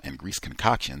oil and grease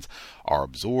concoctions are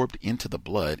absorbed into the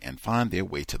blood and find their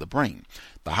way to the brain.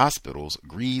 The hospitals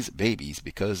grease babies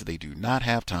because they do not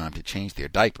have time to change their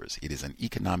diapers. It is an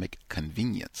economic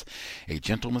convenience. A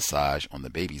gentle massage on the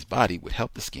baby's body would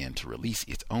help the skin to release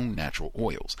its own natural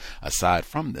oils. Aside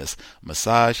from this,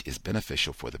 massage is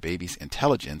beneficial for the baby's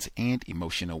intelligence and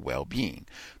emotional well-being.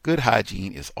 Good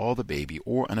hygiene is all the baby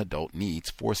or an adult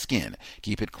needs for skin.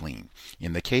 Keep it clean.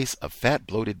 In the case of fat,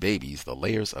 bloated babies, the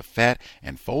layers of fat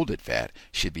and folded fat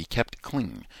should be kept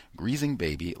clean. Greasing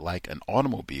baby like an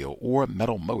automobile or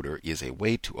metal motor is a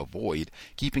way to avoid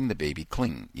keeping the baby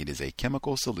clean. It is a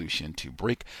chemical solution to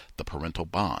break the parental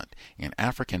bond. In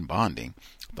African bonding,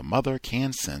 the mother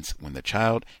can sense when the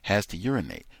child has to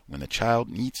urinate. When the child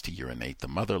needs to urinate, the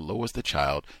mother lowers the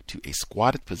child to a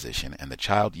squatted position and the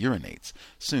child urinates.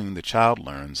 Soon the child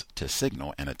learns to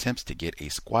signal and attempts to get a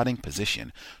squatting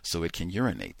position so it can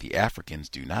urinate. The Africans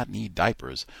do not need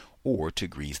diapers or to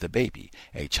grease the baby.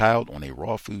 A child on a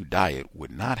raw food diet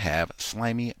would not have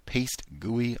slimy, paste,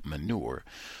 gooey manure,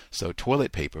 so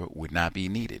toilet paper would not be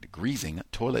needed. Greasing,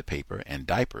 toilet paper, and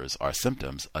diapers are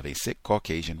symptoms of a sick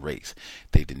Caucasian race.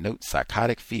 They denote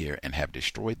psychotic fear and have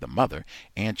destroyed the mother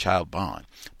and child bond.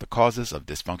 The causes of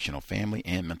dysfunctional family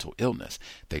and mental illness.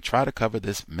 They try to cover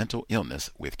this mental illness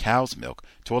with cow's milk,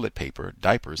 toilet paper,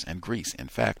 diapers, and grease. In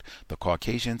fact, the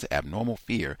Caucasians' abnormal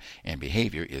fear and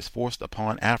behavior is forced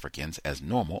upon Africans as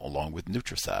normal along with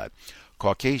nutricide.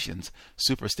 Caucasians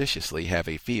superstitiously have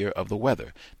a fear of the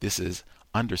weather. This is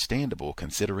understandable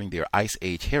considering their Ice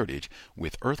Age heritage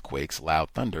with earthquakes, loud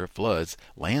thunder, floods,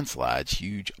 landslides,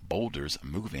 huge boulders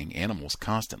moving, animals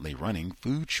constantly running,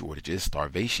 food shortages,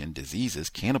 starvation, diseases,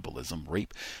 cannibalism,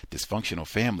 rape, dysfunctional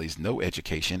families, no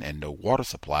education, and no water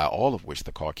supply, all of which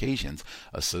the Caucasians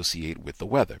associate with the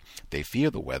weather. They fear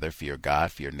the weather, fear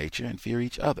God, fear nature, and fear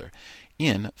each other.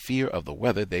 In fear of the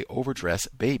weather, they overdress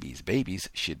babies. Babies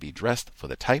should be dressed for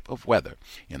the type of weather.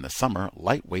 In the summer,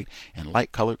 lightweight and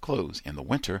light-colored clothes. In the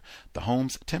winter, the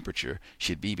home's temperature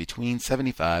should be between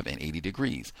 75 and 80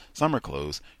 degrees. Summer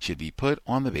clothes should be put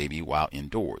on the baby while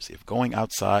indoors. If going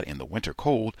outside in the winter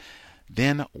cold,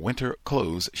 then winter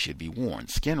clothes should be worn.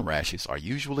 Skin rashes are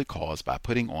usually caused by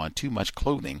putting on too much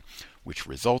clothing, which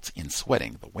results in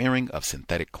sweating. The wearing of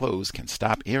synthetic clothes can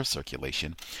stop air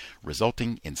circulation,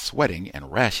 resulting in sweating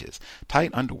and rashes.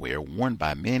 Tight underwear worn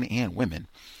by men and women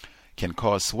can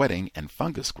cause sweating and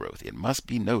fungus growth. It must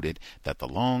be noted that the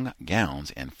long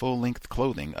gowns and full-length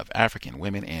clothing of African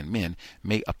women and men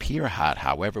may appear hot.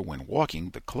 However, when walking,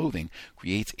 the clothing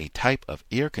creates a type of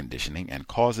air conditioning and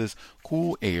causes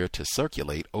cool air to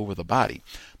circulate over the body.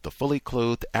 The fully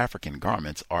clothed African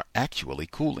garments are actually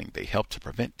cooling. They help to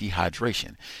prevent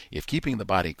dehydration. If keeping the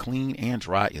body clean and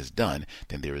dry is done,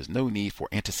 then there is no need for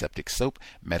antiseptic soap,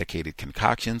 medicated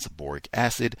concoctions, boric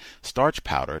acid, starch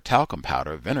powder, talcum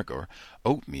powder, vinegar,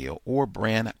 oatmeal, or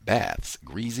bran baths.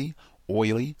 Greasy,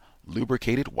 oily,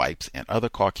 lubricated wipes, and other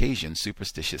Caucasian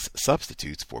superstitious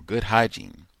substitutes for good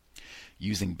hygiene.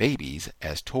 using babies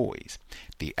as toys.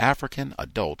 The African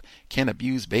adult can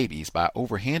abuse babies by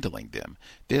overhandling them.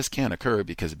 This can occur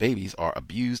because babies are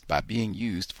abused by being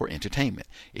used for entertainment.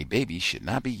 A baby should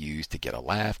not be used to get a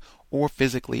laugh or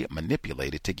physically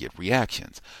manipulated to get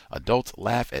reactions. Adults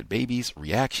laugh at babies'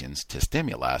 reactions to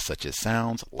stimuli such as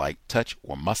sounds, light, touch,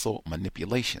 or muscle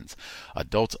manipulations.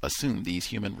 Adults assume these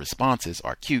human responses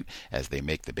are cute as they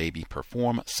make the baby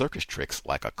perform circus tricks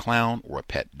like a clown or a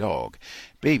pet dog.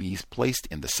 Babies placed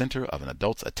in the center of an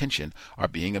adult's attention are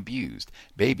being abused.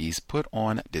 Babies put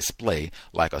on display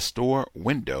like a store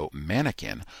window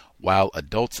mannequin while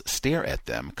adults stare at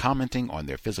them, commenting on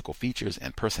their physical features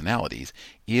and personalities,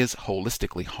 is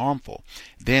holistically harmful.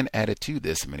 Then added to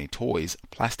this, many toys,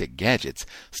 plastic gadgets,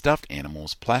 stuffed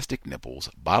animals, plastic nipples,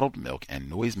 bottled milk, and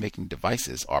noise-making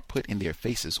devices are put in their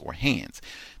faces or hands.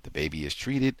 The baby is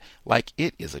treated like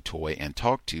it is a toy and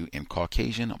talked to in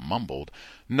Caucasian mumbled,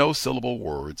 no-syllable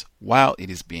words while it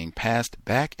is being passed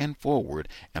back and forward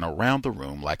and around the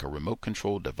room like a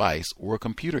remote-controlled device or a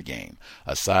computer game.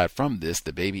 Aside from this,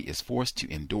 the baby is forced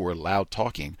to endure loud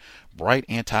talking, bright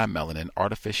anti-melanin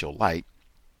artificial light,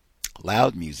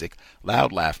 loud music,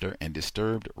 loud laughter, and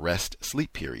disturbed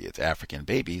rest-sleep periods. African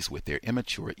babies with their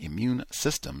immature immune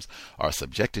systems are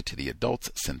subjected to the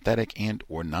adult's synthetic and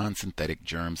or non-synthetic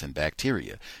germs and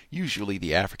bacteria. Usually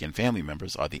the African family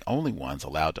members are the only ones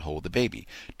allowed to hold the baby.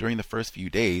 During the first few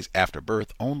days after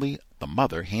birth, only the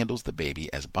mother handles the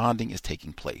baby as bonding is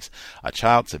taking place. A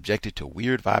child subjected to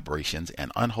weird vibrations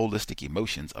and unholistic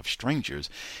emotions of strangers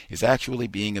is actually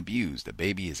being abused. The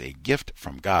baby is a gift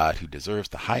from God who deserves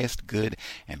the highest good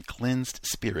and cleansed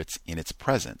spirits in its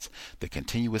presence. The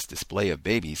continuous display of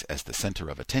babies as the center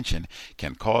of attention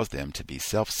can cause them to be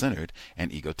self-centered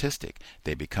and egotistic.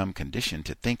 They become conditioned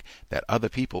to think that other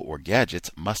people or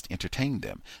gadgets must entertain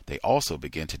them. They also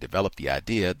begin to develop the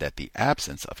idea that the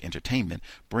absence of entertainment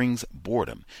brings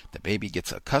boredom. The baby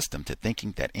gets accustomed to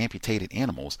thinking that amputated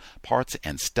animals, parts,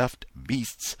 and stuffed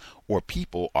beasts or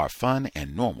people are fun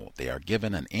and normal. They are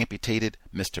given an amputated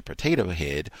Mr. Potato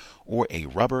Head or a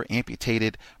rubber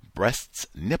amputated breast's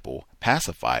nipple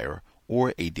pacifier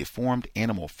or a deformed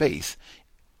animal face,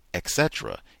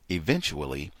 etc.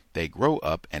 Eventually, they grow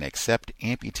up and accept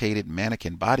amputated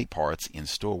mannequin body parts in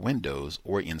store windows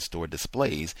or in store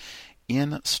displays.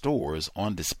 In stores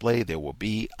on display, there will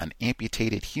be an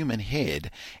amputated human head,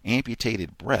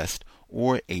 amputated breast,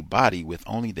 or a body with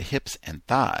only the hips and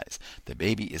thighs. The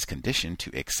baby is conditioned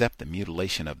to accept the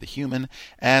mutilation of the human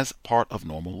as part of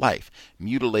normal life.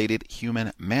 Mutilated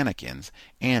human mannequins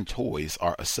and toys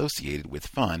are associated with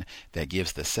fun that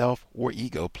gives the self or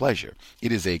ego pleasure.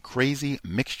 It is a crazy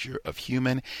mixture of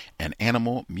human and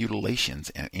animal mutilations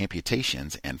and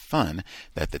amputations and fun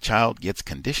that the child gets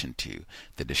conditioned to.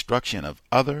 The destruction of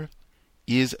other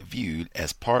is viewed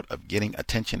as part of getting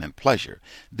attention and pleasure.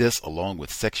 This, along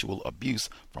with sexual abuse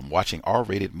from watching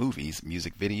R-rated movies,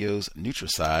 music videos,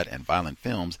 nutricide, and violent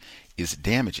films, is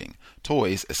damaging.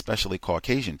 Toys, especially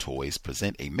Caucasian toys,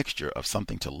 present a mixture of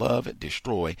something to love,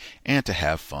 destroy, and to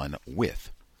have fun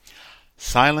with.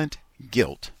 Silent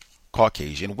guilt.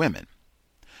 Caucasian women.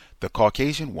 The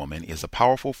Caucasian woman is a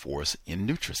powerful force in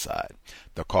nutricide.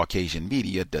 The Caucasian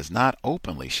media does not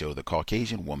openly show the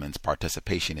Caucasian woman's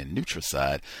participation in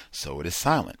nutricide, so it is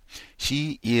silent.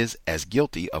 She is as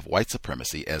guilty of white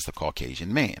supremacy as the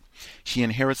Caucasian man. She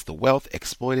inherits the wealth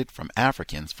exploited from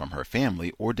Africans from her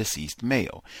family or deceased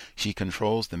male. She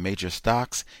controls the major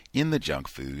stocks in the junk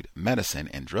food, medicine,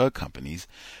 and drug companies.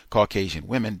 Caucasian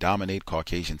women dominate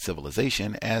Caucasian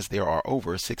civilization as there are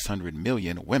over 600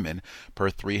 million women per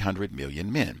 300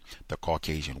 million men. The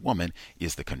Caucasian woman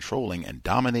is the controlling and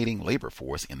dominating labor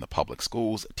force in the public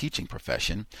schools, teaching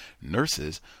profession,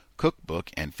 nurses, cookbook,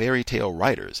 and fairy tale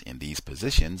writers. In these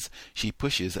positions, she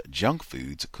pushes junk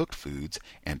foods, cooked foods,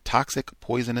 and toxic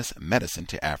poisonous medicine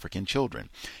to African children.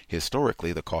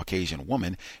 Historically, the Caucasian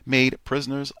woman made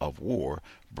prisoners of war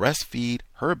breastfeed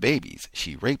her babies.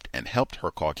 She raped and helped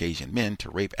her Caucasian men to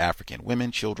rape African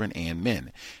women, children, and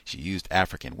men. She used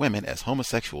African women as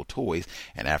homosexual toys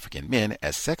and African men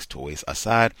as sex toys,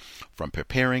 aside from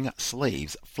preparing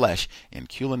slaves' flesh in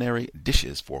culinary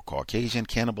dishes for Caucasian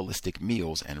cannibalistic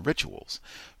meals and rituals.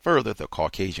 Further, the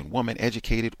Caucasian woman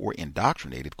educated or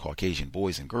indoctrinated Caucasian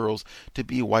boys and girls to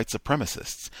be white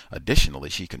supremacists. Additionally,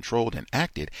 she controlled and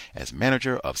acted as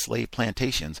manager of slave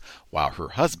plantations while her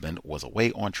husband was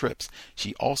away on trips.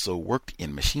 She also worked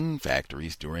in machine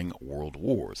factories during world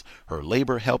wars. Her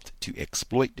labor helped to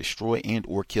exploit, destroy, and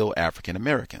or kill African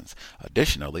Americans.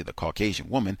 Additionally, the Caucasian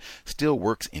woman still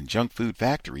works in junk food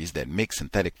factories that make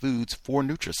synthetic foods for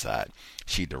nutricide.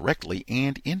 She directly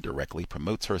and indirectly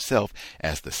promotes herself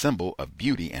as the the symbol of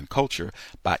beauty and culture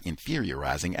by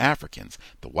inferiorizing Africans.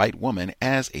 The white woman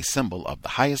as a symbol of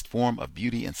the highest form of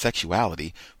beauty and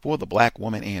sexuality for the black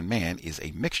woman and man is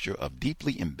a mixture of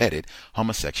deeply embedded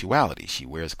homosexuality. She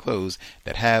wears clothes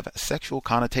that have sexual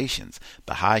connotations.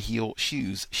 The high heel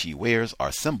shoes she wears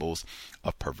are symbols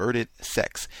of perverted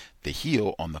sex. The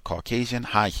heel on the Caucasian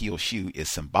high heel shoe is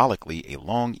symbolically a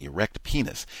long erect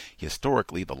penis.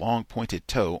 Historically, the long pointed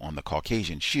toe on the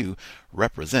Caucasian shoe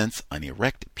represents an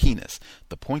erect penis.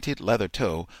 The pointed leather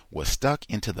toe was stuck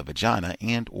into the vagina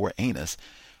and or anus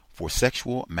for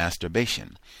sexual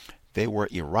masturbation. They were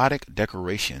erotic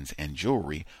decorations and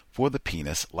jewelry for the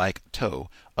penis-like toe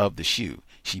of the shoe.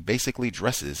 She basically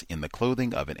dresses in the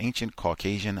clothing of an ancient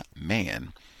Caucasian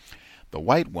man. The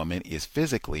white woman is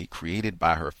physically created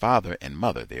by her father and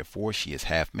mother. Therefore, she is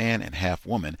half man and half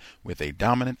woman with a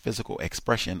dominant physical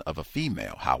expression of a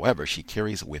female. However, she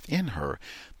carries within her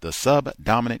the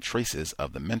subdominant traces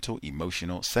of the mental,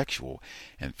 emotional, sexual,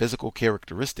 and physical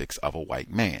characteristics of a white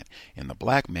man. In the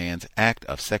black man's act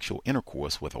of sexual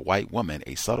intercourse with a white woman,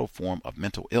 a subtle form of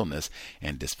mental illness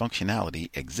and dysfunctionality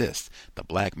exists. The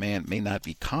black man may not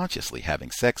be consciously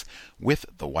having sex with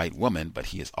the white woman, but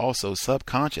he is also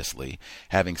subconsciously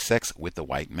having sex with the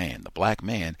white man. The black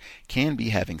man can be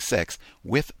having sex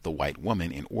with the white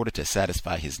woman in order to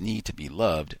satisfy his need to be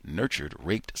loved, nurtured,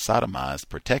 raped, sodomized,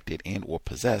 protected, and or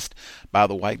possessed by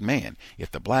the white man.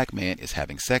 If the black man is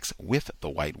having sex with the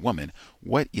white woman,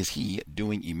 what is he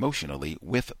doing emotionally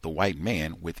with the white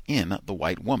man within the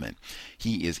white woman?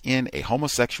 He is in a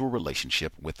homosexual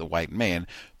relationship with the white man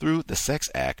through the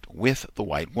sex act with the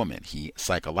white woman. He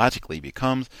psychologically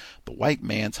becomes the white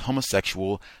man's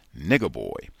homosexual nigger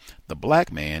boy. The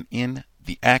black man in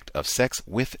the act of sex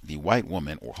with the white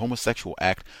woman or homosexual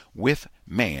act with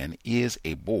man is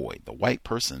a boy. The white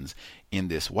persons in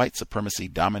this white supremacy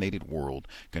dominated world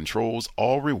controls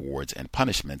all rewards and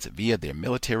punishments via their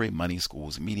military, money,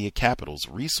 schools, media, capitals,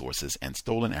 resources, and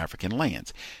stolen African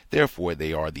lands. Therefore,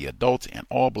 they are the adults and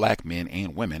all black men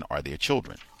and women are their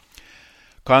children.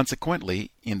 Consequently,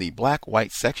 in the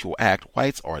black-white sexual act,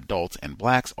 whites are adults and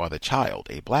blacks are the child.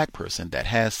 A black person that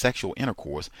has sexual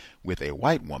intercourse with a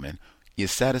white woman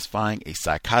is satisfying a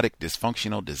psychotic,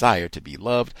 dysfunctional desire to be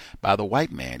loved by the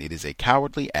white man. It is a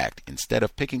cowardly act. Instead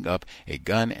of picking up a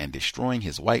gun and destroying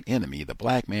his white enemy, the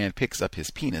black man picks up his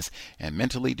penis and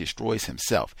mentally destroys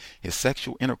himself. His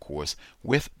sexual intercourse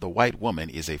with the white woman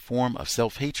is a form of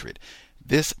self-hatred.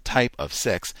 This type of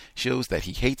sex shows that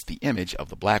he hates the image of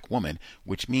the black woman,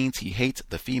 which means he hates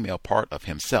the female part of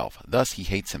himself. Thus, he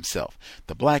hates himself.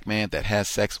 The black man that has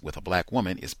sex with a black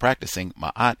woman is practicing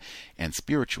ma'at and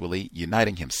spiritually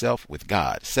uniting himself with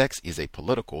God. Sex is a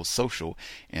political, social,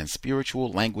 and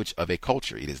spiritual language of a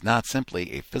culture. It is not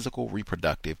simply a physical,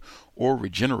 reproductive, or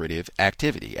regenerative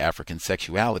activity. African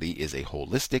sexuality is a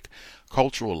holistic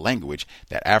cultural language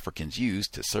that Africans use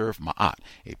to serve ma'at.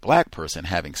 A black person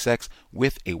having sex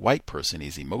with a white person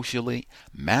is emotionally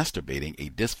masturbating a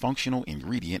dysfunctional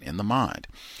ingredient in the mind.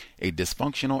 A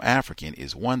dysfunctional African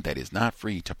is one that is not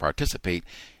free to participate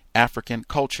African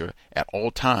culture at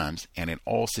all times and in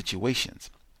all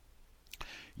situations.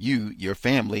 You, your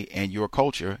family, and your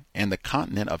culture, and the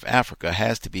continent of Africa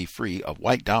has to be free of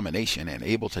white domination and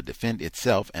able to defend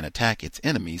itself and attack its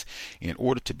enemies in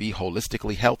order to be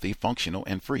holistically healthy, functional,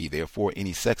 and free. Therefore,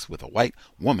 any sex with a white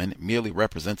woman merely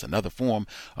represents another form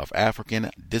of African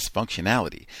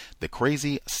dysfunctionality. The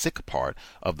crazy, sick part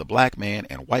of the black man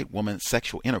and white woman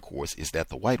sexual intercourse is that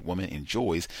the white woman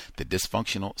enjoys the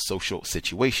dysfunctional social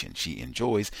situation. She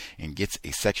enjoys and gets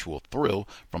a sexual thrill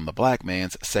from the black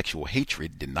man's sexual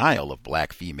hatred, denial of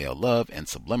black female love, and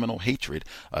subliminal hatred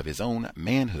of his own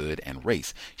manhood and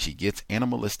race. She gets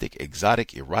animalistic,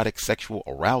 exotic, erotic sexual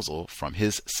arousal from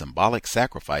his symbolic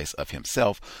sacrifice of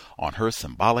himself on her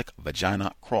symbolic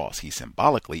vagina cross. He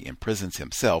symbolically imprisons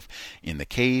himself in the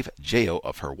cave jail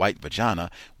of her white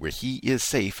vagina, where he is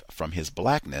safe from his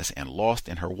blackness and lost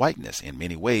in her whiteness. In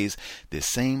many ways, this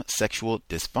same sexual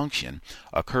dysfunction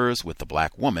occurs with the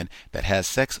black woman that has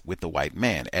sex with the white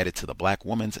man. Added to the black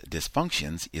woman's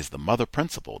dysfunctions is the mother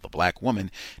principle. The black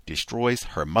woman destroys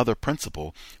her mother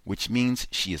principle, which means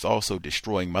she is also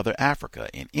destroying Mother Africa.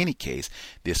 In any case,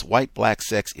 this white-black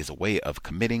sex is a way of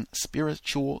committing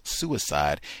spiritual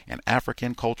suicide and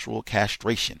African cultural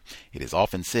castration. It is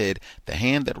often said the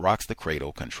hand that rocks the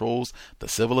cradle controls the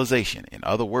civilization. In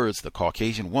other words, the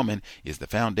Caucasian woman is the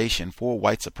foundation for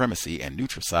white supremacy and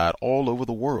nutricide all over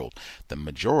the world. The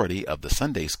majority of the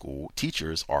Sunday school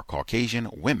teachers are Caucasian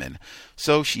women,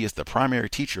 so she is the primary primary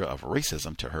teacher of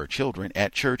racism to her children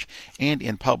at church and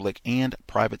in public and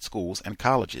private schools and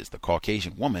colleges. The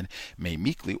Caucasian woman may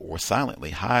meekly or silently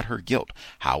hide her guilt.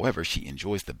 However, she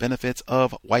enjoys the benefits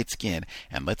of white skin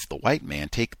and lets the white man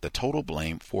take the total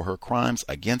blame for her crimes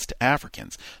against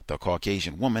Africans. The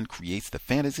Caucasian woman creates the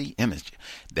fantasy image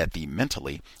that the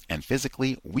mentally and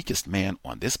physically weakest man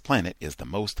on this planet is the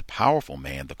most powerful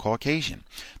man, the Caucasian.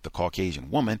 The Caucasian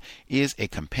woman is a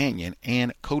companion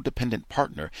and codependent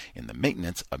partner in the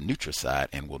maintenance of nutricide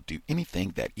and will do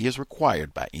anything that is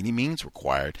required by any means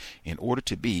required in order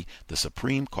to be the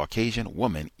supreme Caucasian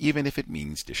woman, even if it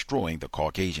means destroying the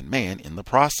Caucasian man in the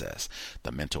process.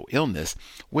 The mental illness,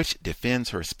 which defends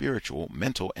her spiritual,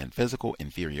 mental, and physical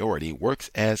inferiority, works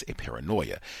as a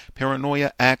paranoia.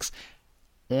 Paranoia acts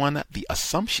on the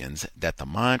assumptions that the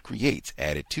mind creates.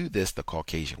 Added to this, the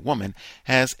Caucasian woman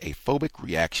has a phobic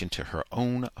reaction to her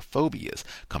own phobias,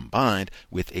 combined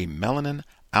with a melanin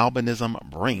albinism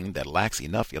brain that lacks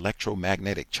enough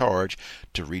electromagnetic charge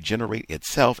to regenerate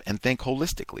itself and think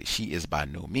holistically. She is by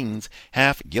no means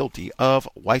half guilty of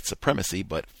white supremacy,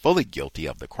 but fully guilty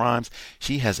of the crimes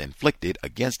she has inflicted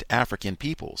against African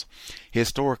peoples.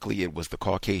 Historically, it was the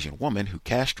Caucasian woman who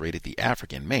castrated the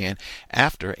African man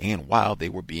after and while they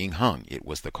were being hung. It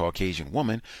was the Caucasian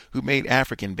woman who made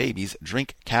African babies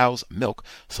drink cow's milk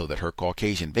so that her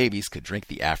Caucasian babies could drink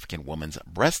the African woman's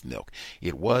breast milk.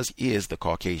 It is the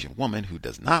Caucasian woman who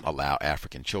does not allow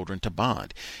African children to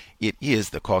bond. It is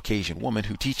the Caucasian woman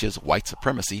who teaches white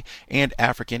supremacy and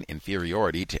African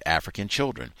inferiority to African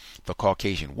children. The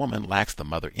Caucasian woman lacks the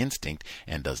mother instinct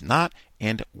and does not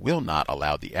and will not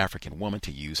allow the African woman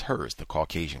to use hers. The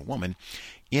Caucasian woman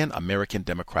in American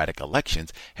democratic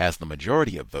elections has the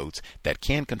majority of votes that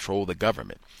can control the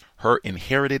government. Her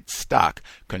inherited stock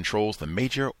controls the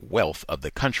major wealth of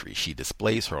the country. She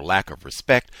displays her lack of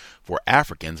respect for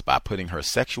Africans by putting her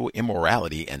sexual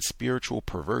immorality and spiritual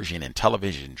perversion in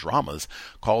television dramas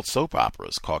called soap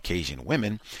operas. Caucasian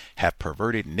women have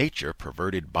perverted nature,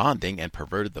 perverted bonding, and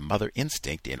perverted the mother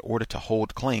instinct in order to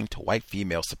hold claim to white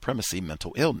female supremacy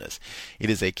mental illness.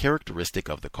 It is a characteristic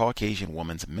of the Caucasian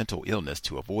woman's mental illness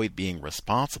to avoid being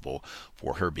responsible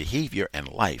for her behavior and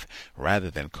life rather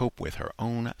than cope with her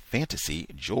own fantasy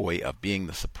joy of being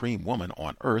the supreme woman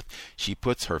on earth. She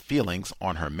puts her feelings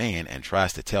on her man and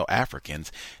tries to tell Africans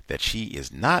that she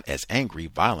is not as angry,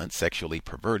 violent, sexually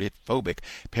perverted, phobic,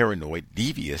 paranoid,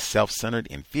 devious, self-centered,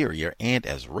 inferior, and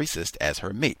as racist as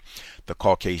her mate. The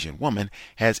Caucasian woman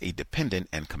has a dependent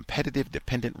and competitive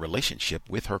dependent relationship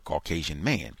with her Caucasian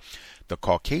man. The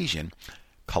Caucasian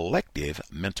collective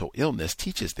mental illness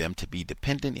teaches them to be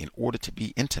dependent in order to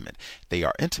be intimate. They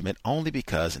are intimate only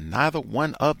because neither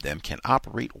one of them can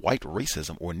operate white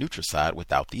racism or nutricide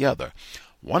without the other.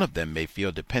 One of them may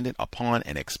feel dependent upon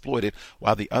and exploited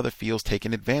while the other feels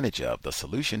taken advantage of. The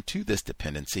solution to this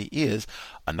dependency is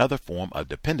another form of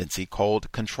dependency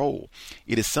called control.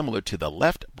 It is similar to the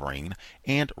left brain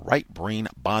and right brain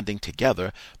bonding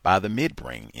together by the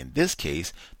midbrain. In this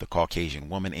case, the Caucasian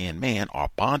woman and man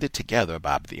are bonded together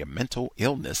by their mental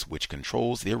illness, which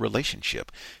controls their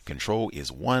relationship. Control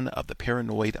is one of the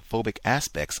paranoid phobic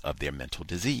aspects of their mental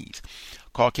disease.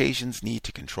 Caucasians need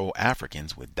to control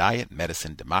Africans with diet,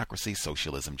 medicine, democracy,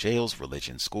 socialism, jails,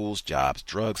 religion, schools, jobs,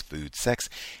 drugs, food, sex,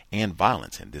 and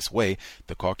violence. In this way,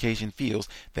 the Caucasian feels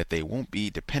that they won't be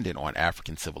dependent on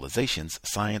African civilizations,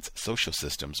 science, social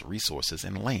systems, resources,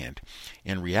 and land.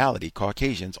 In reality,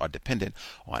 Caucasians are dependent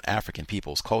on African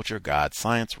people's culture, God,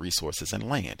 science, resources, and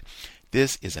land.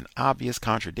 This is an obvious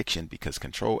contradiction because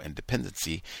control and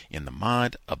dependency in the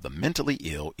mind of the mentally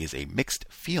ill is a mixed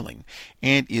feeling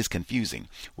and is confusing.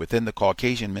 Within the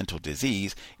Caucasian mental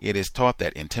disease, it is taught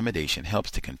that intimidation helps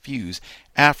to confuse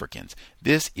Africans.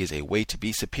 This is a way to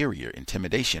be superior.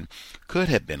 Intimidation could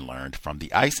have been learned from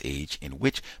the Ice Age, in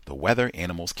which the weather,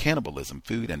 animals, cannibalism,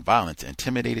 food, and violence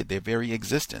intimidated their very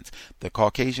existence. The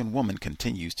Caucasian woman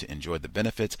continues to enjoy the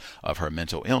benefits of her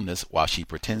mental illness while she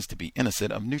pretends to be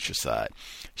innocent of nutricide.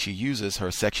 She uses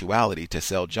her sexuality to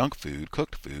sell junk food,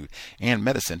 cooked food, and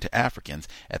medicine to Africans,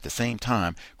 at the same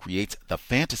time creates the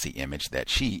fantasy image that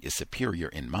she is superior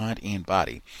in mind and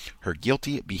body. Her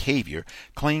guilty behavior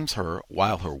claims her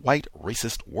while her white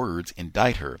racist words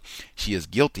indict her. She is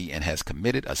guilty and has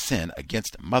committed a sin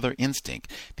against mother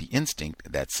instinct, the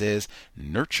instinct that says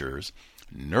nurtures,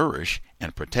 nourish,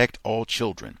 and protect all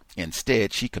children.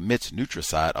 Instead, she commits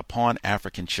nutricide upon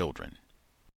African children.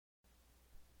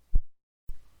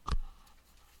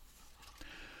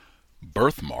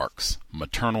 Birthmarks,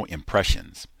 maternal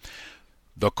impressions.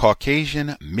 The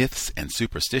Caucasian myths and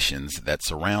superstitions that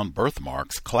surround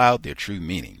birthmarks cloud their true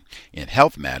meaning. In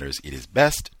health matters, it is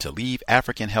best to leave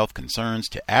African health concerns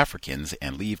to Africans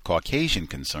and leave Caucasian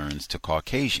concerns to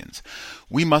Caucasians.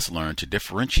 We must learn to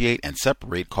differentiate and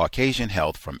separate Caucasian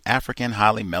health from African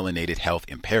highly melanated health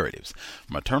imperatives.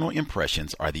 Maternal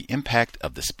impressions are the impact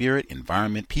of the spirit,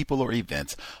 environment, people, or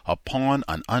events upon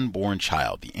an unborn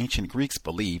child. The ancient Greeks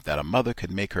believed that a mother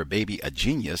could make her baby a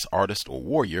genius, artist, or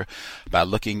warrior by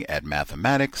looking at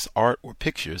mathematics, art, or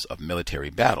pictures of military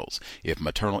battles. If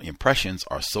maternal impressions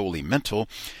are solely mental,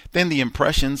 then the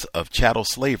impressions of chattel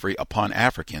slavery upon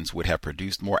Africans would have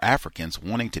produced more Africans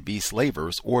wanting to be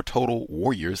slavers or total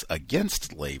warriors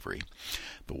against slavery.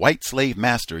 The white slave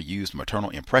master used maternal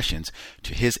impressions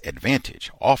to his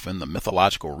advantage. Often the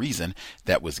mythological reason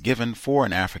that was given for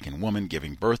an African woman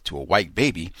giving birth to a white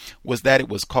baby was that it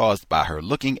was caused by her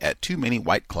looking at too many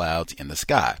white clouds in the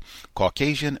sky.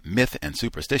 Caucasian myth and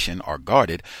superstition are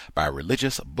guarded by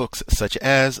religious books such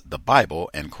as the Bible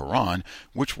and Quran,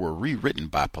 which were rewritten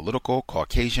by political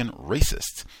Caucasian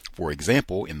racists. For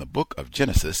example, in the book of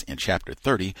Genesis in chapter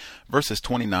 30, verses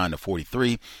 29 to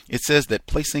 43, it says that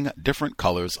placing different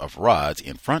colors of rods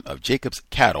in front of Jacob's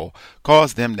cattle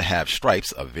caused them to have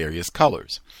stripes of various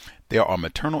colors. There are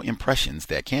maternal impressions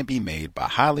that can be made by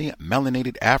highly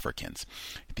melanated Africans.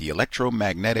 The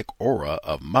electromagnetic aura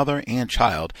of mother and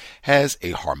child has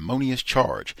a harmonious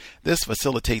charge. This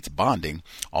facilitates bonding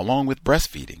along with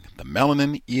breastfeeding. The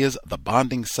melanin is the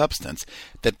bonding substance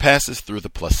that passes through the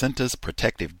placenta's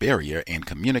protective barrier and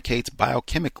communicates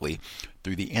biochemically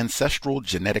through the ancestral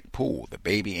genetic pool. The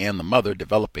baby and the mother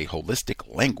develop a holistic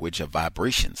language of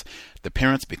vibrations. The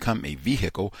parents become a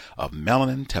vehicle of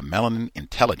melanin to melanin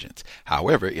intelligence.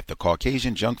 However, if the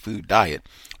Caucasian junk food diet,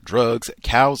 drugs,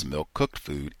 cow's milk, cooked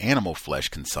food, animal flesh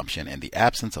consumption, and the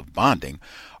absence of bonding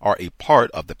are a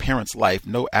part of the parent's life,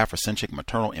 no Afrocentric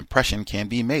maternal impression can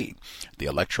be made. The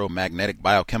electromagnetic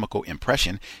biochemical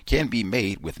impression can be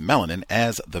made with melanin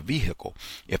as the vehicle.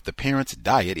 If the parent's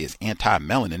diet is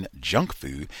anti-melanin junk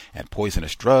food and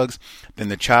poisonous drugs, then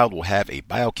the child will have a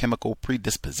biochemical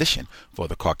predisposition for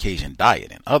the Caucasian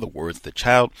diet. In other words, the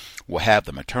child will have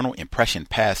the maternal impression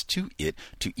passed to it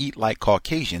to eat like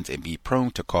Caucasians and be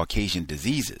prone to Caucasian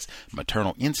diseases.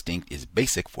 Maternal instinct is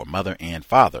basic for mother and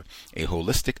father. A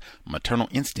holistic maternal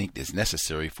instinct is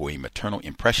necessary for a maternal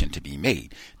impression to be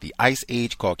made. The Ice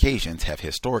Age Caucasians have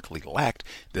historically lacked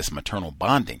this maternal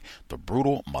bonding. The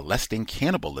brutal, molesting,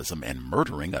 cannibalism, and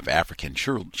murdering of African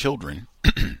children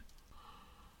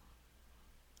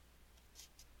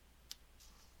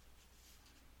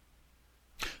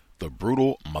The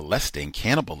brutal molesting,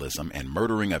 cannibalism, and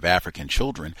murdering of African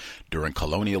children during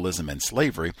colonialism and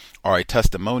slavery are a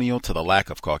testimonial to the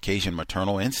lack of Caucasian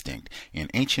maternal instinct. In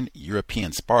ancient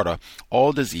European Sparta,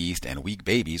 all diseased and weak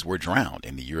babies were drowned.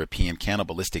 In the European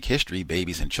cannibalistic history,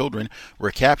 babies and children were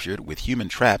captured with human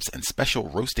traps and special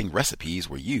roasting recipes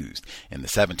were used. In the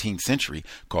 17th century,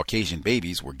 Caucasian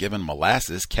babies were given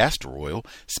molasses, castor oil,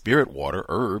 spirit water,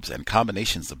 herbs, and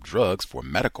combinations of drugs for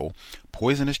medical,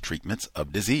 poisonous treatments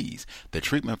of disease. The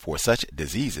treatment for such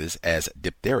diseases as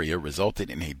diphtheria resulted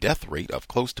in a death rate of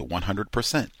close to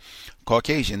 100%.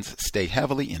 Caucasians stay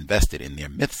heavily invested in their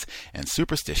myths and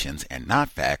superstitions and not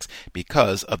facts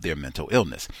because of their mental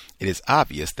illness. It is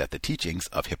obvious that the teachings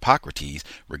of Hippocrates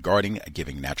regarding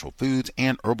giving natural foods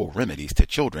and herbal remedies to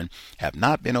children have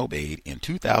not been obeyed in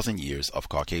 2,000 years of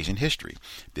Caucasian history.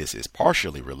 This is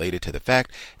partially related to the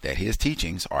fact that his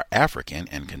teachings are African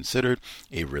and considered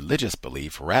a religious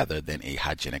belief rather than a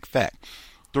hygienic fact.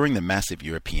 During the massive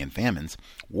European famines,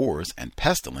 wars, and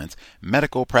pestilence,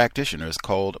 medical practitioners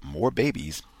killed more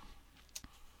babies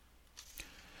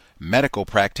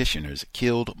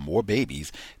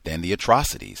than the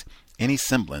atrocities. Any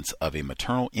semblance of a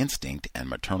maternal instinct and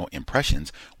maternal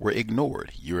impressions were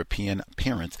ignored. European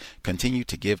parents continued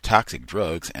to give toxic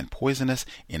drugs and poisonous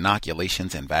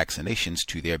inoculations and vaccinations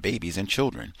to their babies and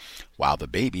children. While the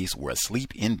babies were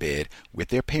asleep in bed with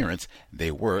their parents, they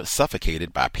were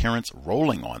suffocated by parents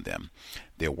rolling on them.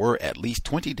 There were at least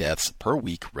 20 deaths per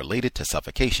week related to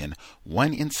suffocation.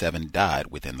 1 in 7 died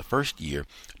within the first year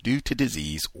due to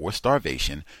disease or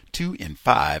starvation. 2 in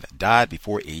 5 died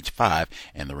before age 5,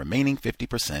 and the remaining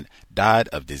 50% died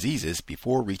of diseases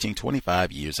before reaching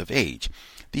 25 years of age.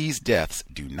 These deaths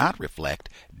do not reflect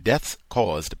deaths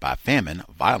caused by famine,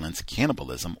 violence,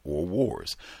 cannibalism, or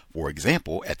wars. For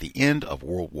example, at the end of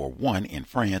World War I in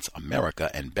France,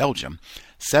 America, and Belgium,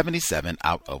 77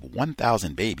 out of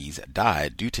 1,000 babies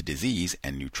died due to disease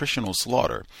and nutritional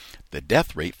slaughter. The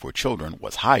death rate for children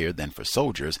was higher than for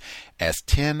soldiers, as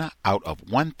 10 out of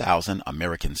 1,000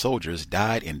 American soldiers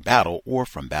died in battle or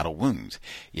from battle wounds.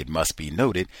 It must be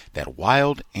noted that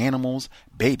wild animals'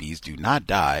 babies do not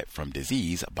die from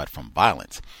disease but from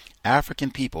violence. African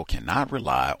people cannot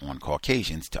rely on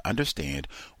Caucasians to understand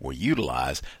or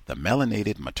utilize the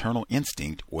melanated maternal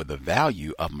instinct or the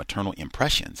value of maternal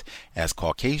impressions, as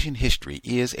Caucasian history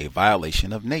is a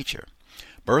violation of nature.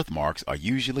 Birthmarks are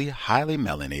usually highly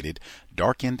melanated,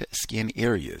 darkened skin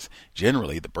areas.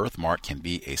 Generally, the birthmark can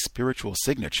be a spiritual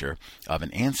signature of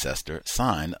an ancestor,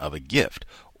 sign of a gift,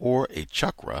 or a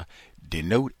chakra,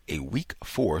 denote a weak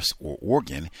force or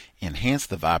organ, enhance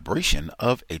the vibration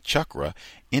of a chakra,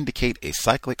 indicate a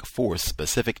cyclic force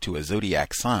specific to a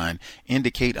zodiac sign,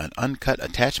 indicate an uncut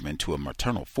attachment to a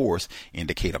maternal force,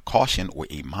 indicate a caution or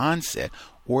a mindset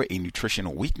or a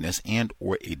nutritional weakness and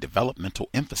or a developmental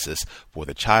emphasis for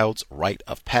the child's rite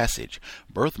of passage.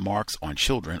 Birthmarks on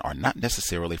children are not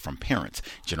necessarily from parents.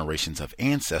 Generations of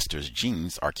ancestors'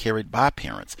 genes are carried by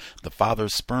parents. The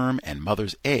father's sperm and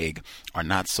mother's egg are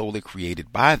not solely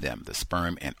created by them. The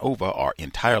sperm and ova are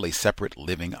entirely separate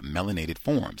living melanated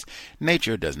forms.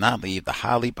 Nature does not leave the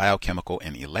highly biochemical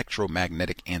and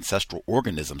electromagnetic ancestral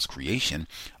organism's creation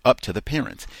up to the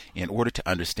parents. In order to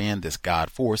understand this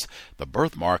God force, the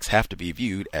birthmarks have to be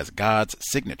viewed as God's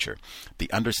signature.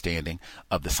 The understanding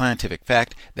of the scientific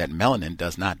fact that melanin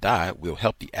does not die will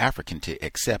help the African to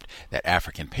accept that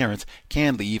African parents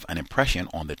can leave an impression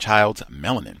on the child's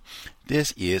melanin.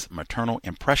 This is maternal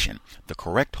impression. The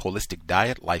correct holistic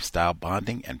diet, lifestyle,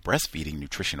 bonding, and breastfeeding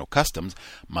nutritional customs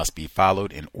must be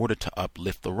followed in order to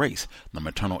uplift the race. The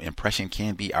maternal impression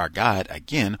can be our guide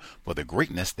again for the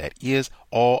greatness that is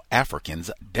all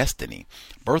Africans' destiny.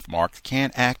 Birthmarks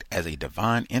can act as a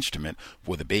divine instrument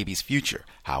for the baby's future.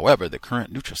 However, the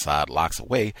current nutricide locks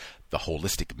away the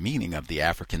holistic meaning of the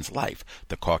African's life.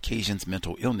 The Caucasian's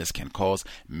mental illness can cause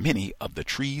many of the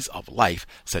trees of life,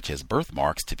 such as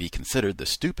birthmarks, to be considered the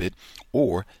stupid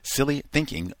or silly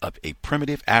thinking of a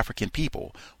primitive African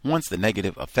people. Once the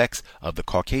negative effects of the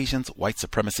Caucasian's white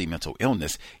supremacy mental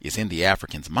illness is in the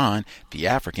African's mind, the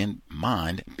African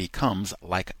mind becomes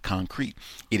like concrete.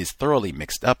 It is thoroughly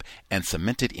mixed up and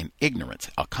cemented in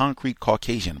ignorance. A concrete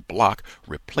Caucasian block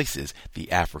replaces the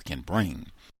African brain.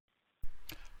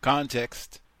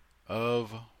 Context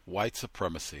of white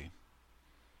supremacy.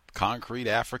 Concrete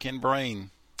African brain.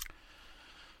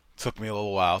 Took me a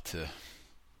little while to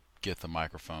get the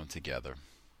microphone together.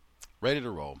 Ready to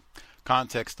roll.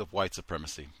 Context of white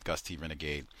supremacy. Gus T.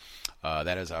 Renegade.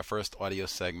 That is our first audio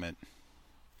segment.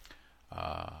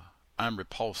 I'm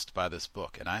repulsed by this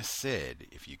book. And I said,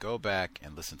 if you go back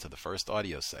and listen to the first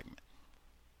audio segment,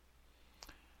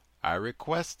 I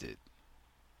requested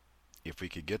if we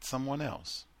could get someone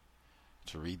else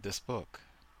to read this book,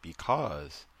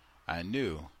 because I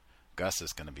knew Gus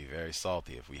is going to be very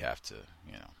salty if we have to,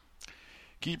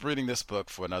 keep reading this book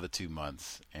for another 2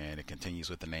 months, and it continues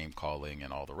with the name calling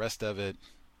and all the rest of it.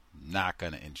 Not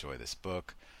going to enjoy this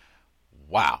book.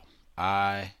 Wow,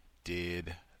 I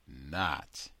did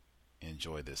not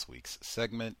enjoy this week's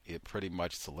segment. It pretty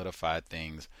much solidified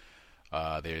things.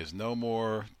 There's no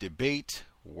more debate.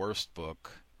 Worst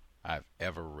book I've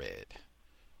ever read.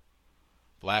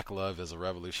 Black Love is a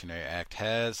Revolutionary Act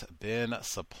has been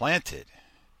supplanted.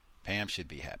 Pam should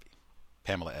be happy.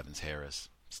 Pamela Evans Harris,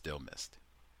 still missed.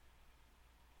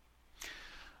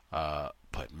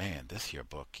 But man, this here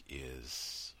book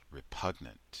is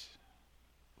repugnant,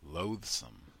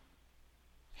 loathsome,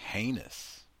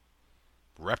 heinous,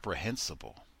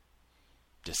 reprehensible,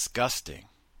 disgusting.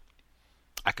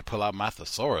 I could pull out my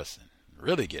thesaurus and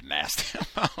really get nasty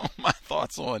about my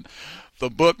thoughts on the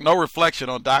book. No reflection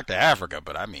on Dr. Afrika,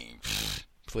 but I mean,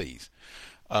 please.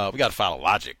 We got to follow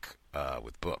logic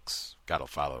with books. Got to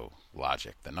follow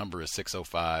logic. The number is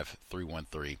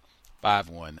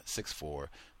 605-313-5164.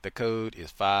 The code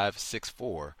is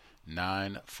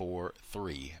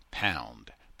 564943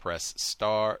 pound. Press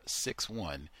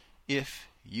 *61 if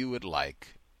you would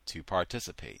like to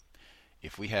participate.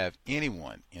 If we have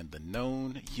anyone in the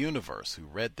known universe who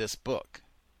read this book,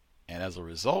 and as a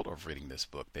result of reading this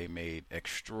book, they made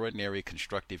extraordinary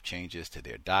constructive changes to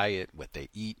their diet, what they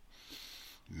eat,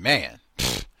 man,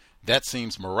 that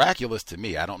seems miraculous to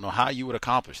me. I don't know how you would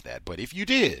accomplish that, but if you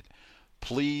did,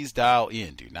 please dial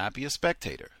in. Do not be a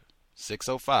spectator.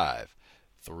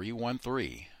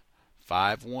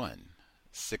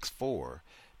 605-313-5164.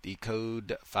 The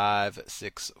code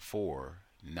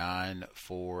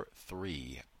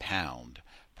 564943 pound.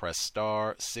 press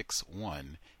star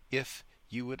 61 if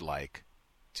you would like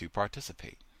to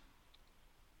participate.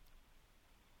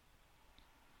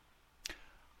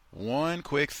 One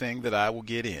quick thing that I will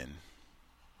get in.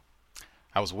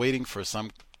 I was waiting for some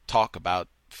talk about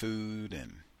food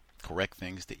and correct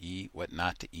things to eat, what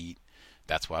not to eat.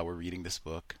 That's why we're reading this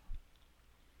book.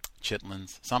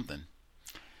 Chitlins, something.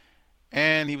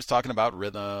 And he was talking about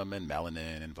rhythm and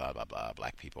melanin and blah, blah, blah.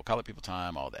 Black people, colored people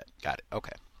time, all that. Got it.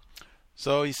 Okay.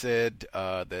 So he said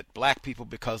that black people,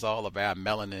 because all of our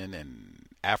melanin and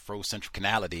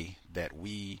Afrocentricality, that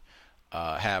we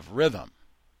have rhythm.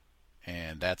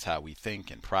 And that's how we think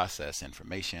and process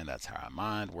information. That's how our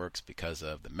mind works because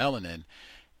of the melanin.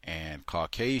 And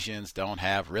Caucasians don't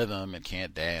have rhythm and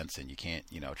can't dance, and you can't,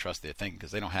 trust their thinking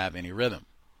because they don't have any rhythm.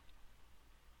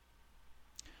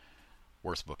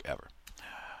 Worst book ever.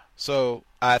 So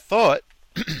I thought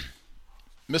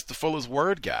Mr. Fuller's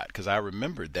Word Guide, because I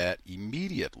remembered that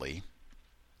immediately.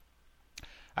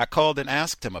 I called and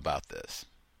asked him about this.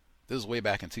 This was way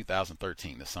back in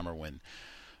 2013, the summer when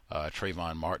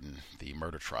Trayvon Martin, the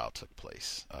murder trial, took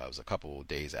place. It was a couple of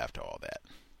days after all that.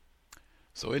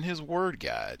 So in his word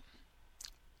guide,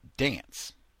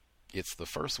 dance, it's the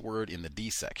first word in the D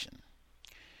section.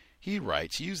 He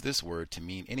writes, use this word to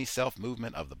mean any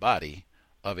self-movement of the body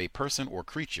of a person or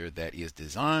creature that is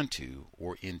designed to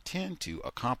or intend to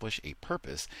accomplish a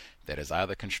purpose that is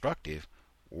either constructive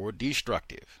or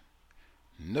destructive.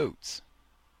 Notes.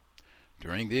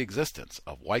 During the existence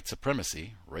of white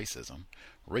supremacy, racism,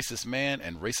 racist man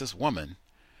and racist woman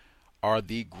are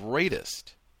the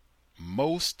greatest,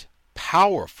 most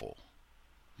powerful,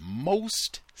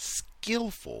 most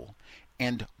skillful,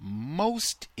 and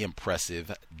most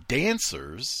impressive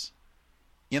dancers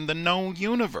in the known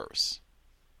universe.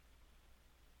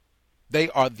 They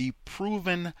are the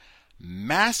proven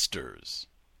masters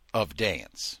of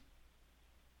dance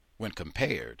when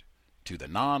compared to the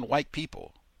non-white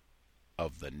people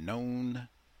of the known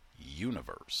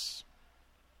universe.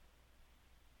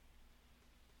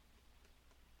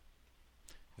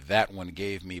 That one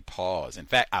gave me pause. In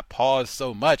fact, I paused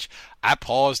so much, I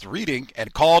paused reading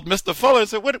and called Mr. Fuller and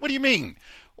said, what do you mean?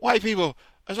 White people?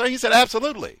 He said,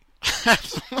 absolutely.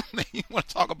 Absolutely. You want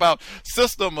to talk about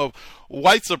system of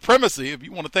white supremacy. If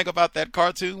you want to think about that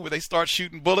cartoon where they start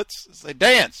shooting bullets, say,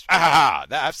 dance.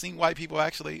 I've seen white people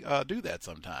actually do that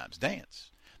sometimes.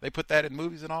 Dance. They put that in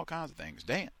movies and all kinds of things.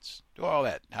 Dance. Do all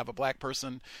that. Have a black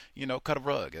person, cut a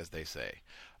rug, as they say.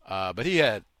 But he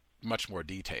had much more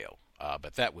detail.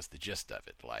 But that was the gist of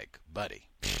it. Like, buddy,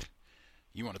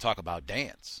 you want to talk about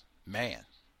dance? Man.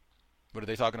 What are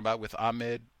they talking about with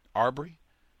Ahmed Arbery?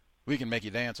 We can make you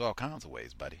dance all kinds of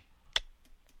ways, buddy.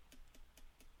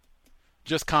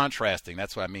 Just contrasting.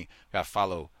 That's what I mean. We got to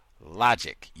follow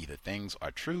logic. Either things are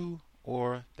true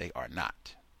or they are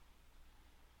not.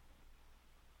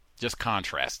 Just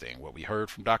contrasting what we heard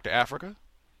from Dr. Afrika,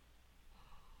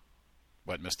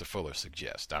 what Mr. Fuller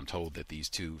suggests. I'm told that these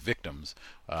two victims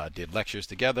did lectures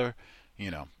together.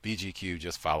 BGQ,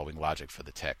 just following logic for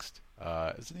the text.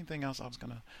 Is there anything else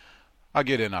I'll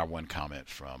get in our one comment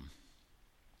from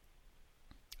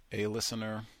a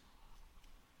listener.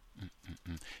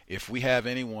 If we have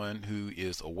anyone who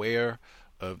is aware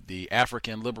of the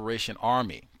African Liberation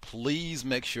Army, please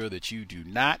make sure that you do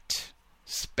not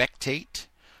spectate.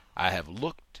 I have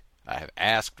looked, I have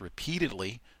asked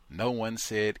repeatedly. No one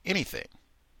said anything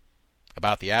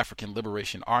about the African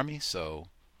Liberation Army. So,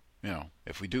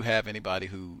 if we do have anybody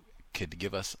who could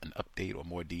give us an update or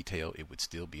more detail, it would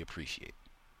still be appreciated.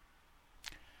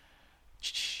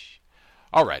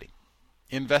 Alrighty.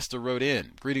 Investor wrote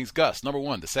in, greetings Gus. Number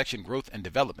 1, the section Growth and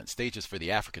Development Stages for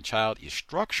the African Child is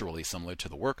structurally similar to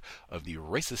the work of the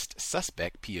racist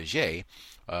suspect Piaget,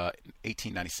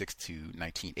 1896 to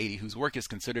 1980, whose work is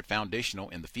considered foundational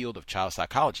in the field of child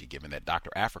psychology. Given that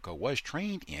Dr. Afrika was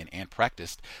trained in and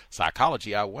practiced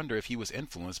psychology, I wonder if he was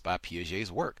influenced by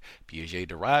Piaget's work. Piaget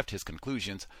derived his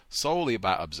conclusions solely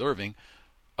by observing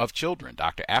of children.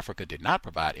 Dr. Afrika did not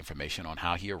provide information on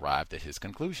how he arrived at his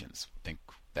conclusions. I think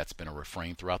that's been a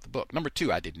refrain throughout the book. Number 2,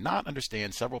 I did not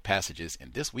understand several passages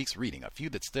in this week's reading, a few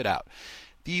that stood out.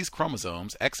 These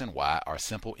chromosomes, X and Y, are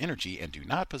simple energy and do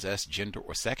not possess gender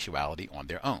or sexuality on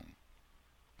their own.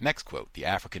 Next quote, the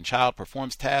African child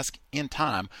performs tasks in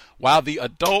time, while the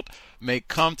adult may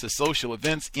come to social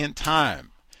events in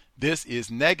time. This is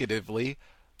negatively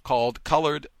called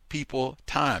colored people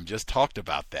time. Just talked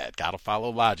about that. Gotta follow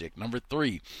logic. Number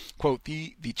 3, quote,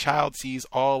 the child sees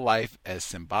all life as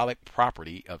symbolic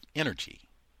property of energy,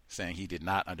 saying he did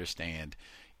not understand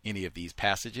any of these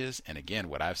passages. And again,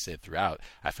 what I've said throughout,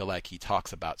 I feel like he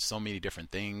talks about so many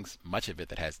different things, much of it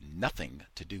that has nothing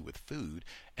to do with food,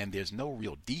 and there's no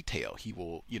real detail. He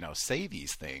will, say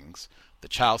these things. The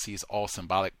child sees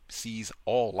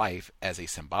all life as a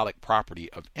symbolic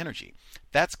property of energy.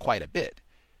 That's quite a bit.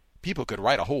 People could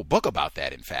write a whole book about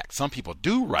that, in fact. Some people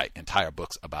do write entire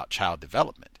books about child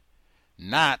development.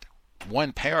 Not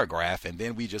one paragraph, and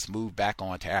then we just move back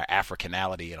on to our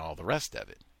Africanality and all the rest of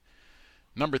it.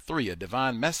 Number 3, a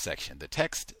divine mess section. The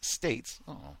text states,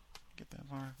 get that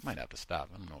far? Might have to stop.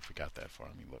 I don't know if we got that far.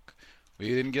 Let me look. We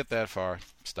didn't get that far.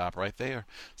 Stop right there.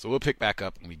 So we'll pick back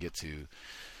up when we get to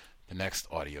the next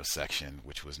audio section,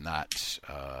 which was not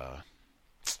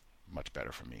much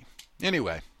better for me.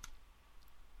 Anyway,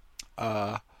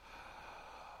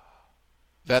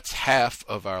 that's half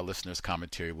of our listeners'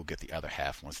 commentary. We'll get the other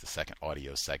half once the second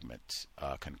audio segment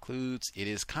concludes. It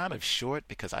is kind of short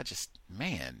because it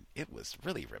was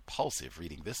really repulsive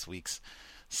reading this week's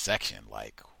section.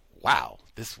 Like, wow,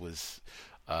 this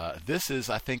is,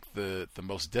 I think, the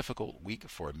most difficult week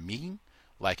for me.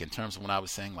 Like, in terms of when I was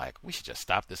saying, like, we should just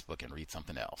stop this book and read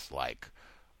something else. Like,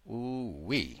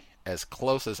 ooh-wee. As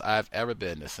close as I've ever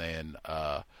been to saying,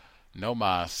 no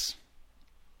mas,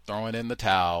 throwing in the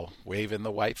towel, waving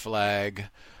the white flag,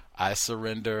 I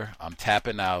surrender, I'm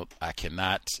tapping out, I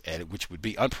cannot, which would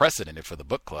be unprecedented for the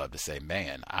book club to say,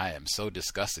 man, I am so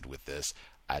disgusted with this,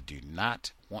 I do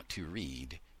not want to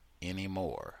read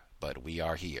anymore. But we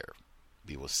are here.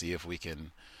 We will see if we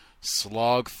can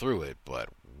slog through it, but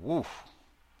woo,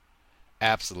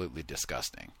 absolutely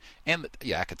disgusting. And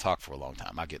I could talk for a long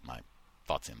time. I'll get my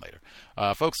thoughts in later.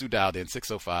 Folks who dialed in,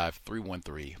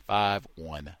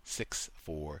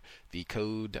 605-313-5164, the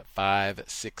code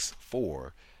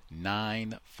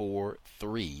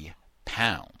 564-943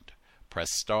 pound.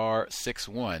 Press star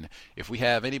 61 if we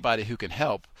have anybody who can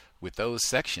help with those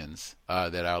sections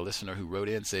that our listener who wrote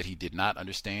in said he did not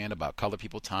understand about color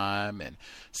people time and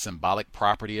symbolic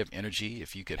property of energy.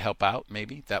 If you could help out,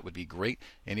 maybe that would be great.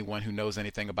 Anyone who knows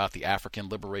anything about the African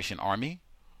Liberation Army,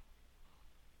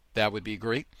 that would be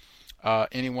great.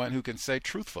 Anyone who can say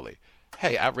truthfully,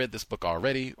 hey, I read this book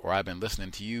already, or I've been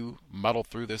listening to you muddle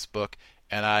through this book,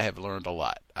 and I have learned a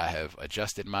lot. I have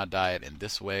adjusted my diet in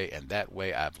this way and that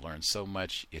way. I've learned so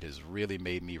much. It has really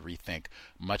made me rethink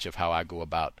much of how I go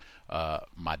about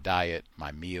my diet,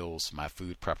 my meals, my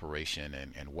food preparation,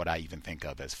 and what I even think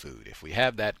of as food. If we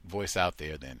have that voice out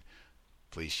there, then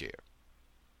please share.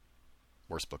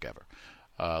 Worst book ever.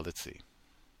 Let's see.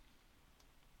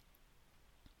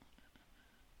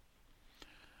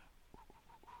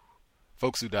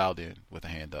 Folks who dialed in with a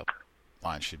hand up,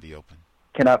 line should be open.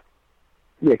 Can I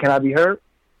be heard?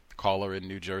 Caller in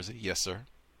New Jersey, yes, sir.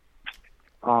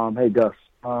 Hey, Gus.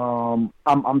 I'm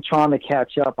trying to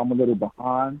catch up. I'm a little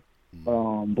behind,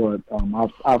 but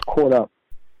I've caught up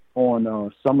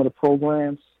on some of the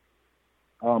programs.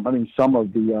 Some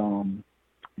of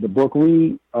the book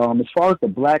read. As far as the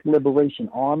Black Liberation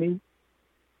Army,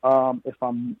 if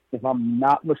I'm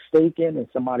not mistaken, and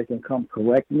somebody can come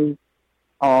correct me,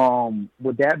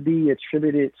 would that be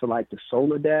attributed to like the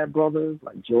Soledad brothers,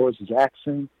 like George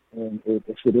Jackson? And if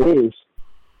it is,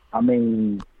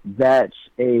 that's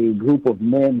a group of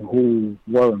men who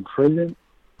were in prison.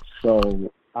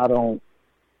 So I'm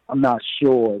not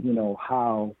sure,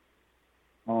 how,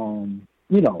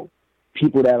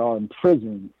 people that are in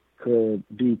prison could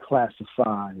be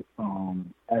classified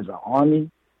as an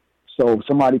army. So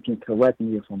somebody can correct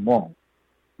me if I'm wrong,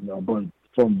 but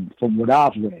from what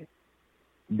I've read,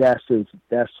 that's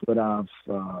what I've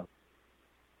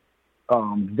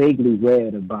vaguely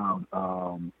read about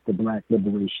the Black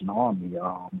Liberation Army.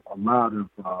 A lot of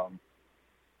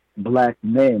black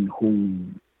men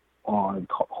who are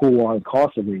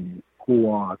incarcerated, who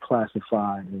are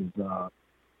classified as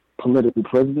political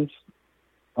prisoners.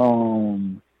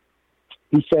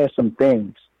 He says some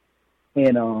things,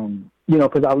 and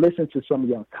because I listened to some of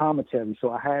your commentary,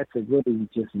 so I had to really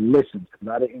just listen because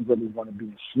I didn't really want to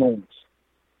be influenced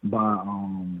by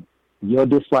your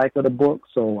dislike of the book,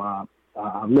 so I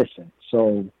listened.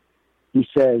 So he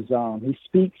says he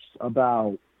speaks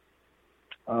about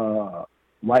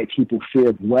white people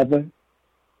fear weather,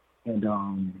 and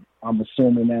I'm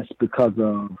assuming that's because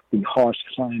of the harsh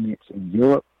climates in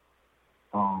Europe.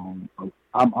 I'm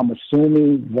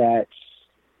assuming that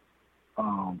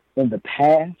in the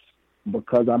past,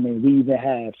 because we even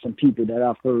have some people that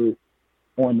I've heard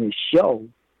on this show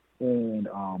and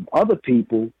other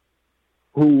people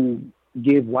who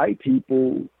give white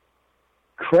people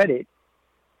credit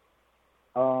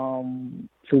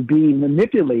to be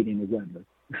manipulating the weather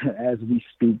as we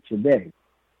speak today.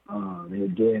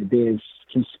 There's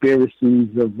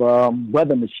conspiracies of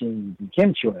weather machines and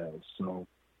chemtrails. So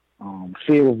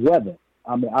fear of weather.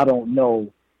 I mean, I don't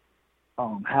know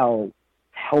how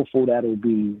helpful that'll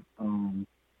be,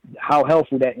 how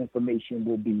helpful that information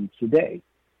will be today.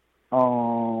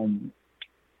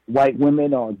 White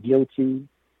women are guilty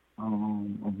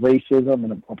of racism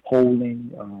and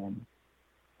upholding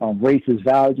racist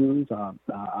values.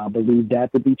 I believe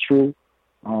that to be true.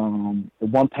 The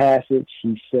one passage,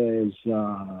 he says,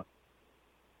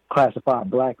 classify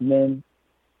black men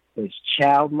as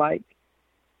childlike.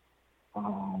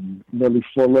 Millie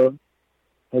Fuller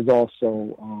has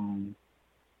also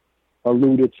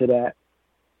alluded to that.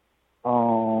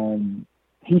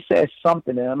 He says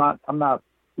something, and I'm not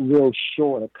real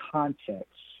sure the context,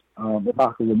 if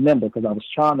I can remember, because I was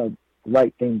trying to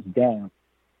write things down.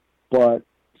 But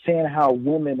saying how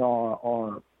women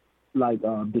are like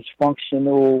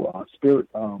dysfunctional,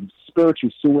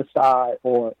 spiritual suicide,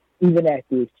 or even at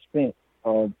the expense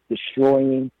of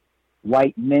destroying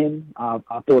white men. I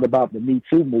thought about the Me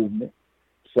Too movement.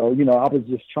 So, I was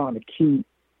just trying to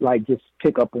just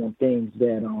pick up on things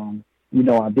that,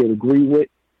 I did agree with.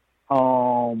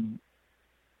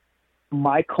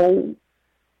 My code,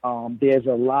 there's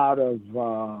a lot of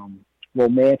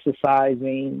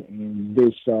romanticizing and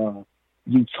this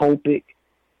utopic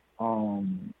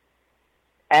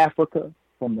Africa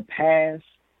from the past.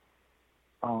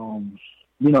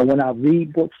 When I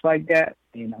read books like that,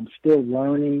 and I'm still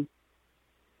learning,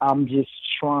 I'm just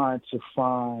trying to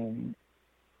find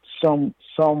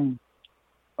something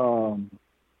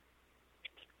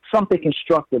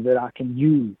constructive that I can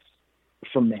use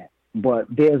from that. But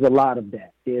there's a lot of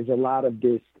that. There's a lot of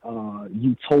this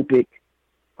utopic,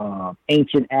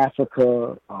 ancient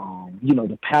Africa,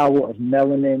 the power of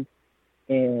melanin.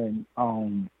 And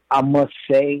I must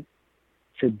say,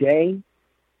 today,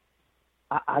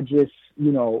 I just,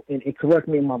 and correct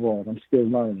me if I'm wrong, I'm still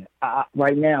learning.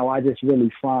 Right now, I just really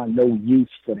find no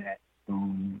use for that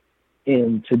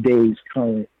in today's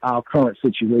our current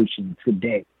situation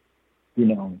today,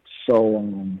 So,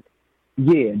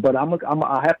 yeah, but I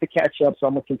have to catch up, so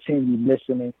I'm gonna continue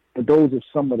listening. But those are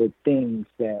some of the things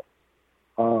that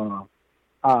I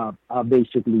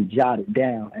basically jotted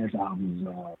down as I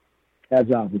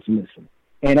was listening.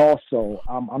 And also,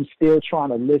 I'm still trying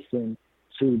to listen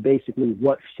to basically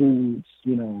what foods,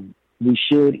 we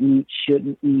should eat,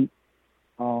 shouldn't eat.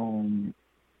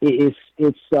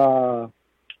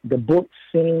 The book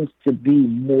seems to be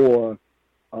more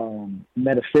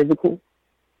metaphysical,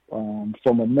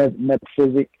 from a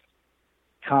metaphysics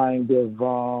kind of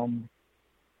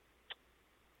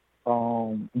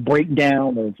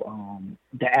breakdown of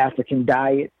the African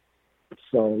diet.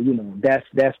 So,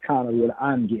 that's kind of what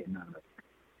I'm getting out of it.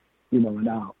 And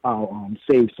I'll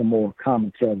save some more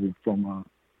commentary for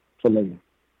later.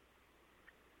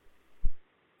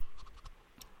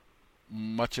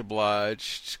 Much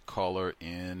obliged, caller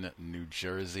in New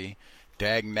Jersey.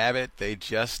 Dag nabbit, they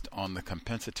just on the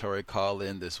compensatory call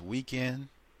in this weekend.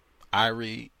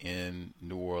 Irie in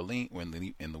New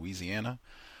Orleans, in Louisiana,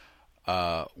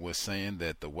 was saying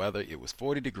that the weather, it was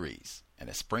 40 degrees, and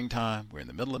it's springtime. We're in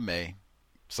the middle of May.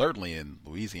 Certainly in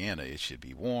Louisiana, it should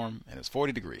be warm, and it's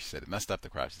 40 degrees. She said it messed up the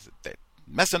crowd. She said they're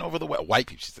messing over the weather. White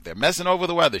people, she said they're messing over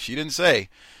the weather. She didn't say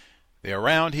they're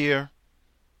around here.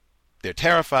 They're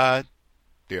terrified.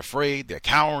 They're afraid. They're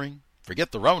cowering.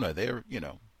 Forget the Rona. They're,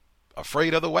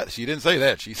 afraid of the weather. She didn't say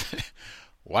that. She said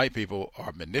white people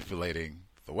are manipulating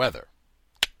the weather.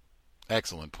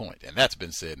 Excellent point. And that's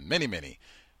been said many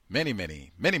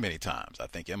times. I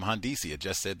think M. Handisi had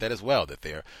just said that as well, that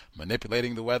they're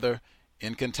manipulating the weather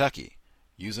in Kentucky,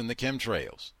 using the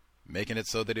chemtrails, making it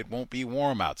so that it won't be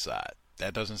warm outside.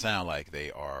 That doesn't sound like they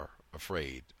are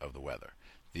afraid of the weather.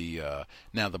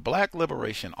 Now, the Black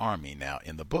Liberation Army, now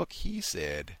in the book, he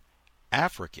said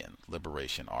African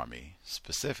Liberation Army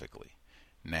specifically.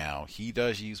 Now, he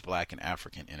does use black and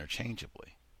African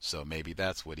interchangeably, so maybe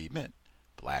that's what he meant,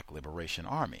 Black Liberation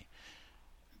Army.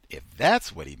 If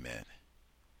that's what he meant,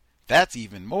 that's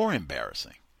even more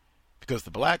embarrassing, because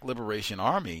the Black Liberation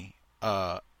Army,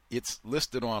 it's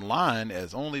listed online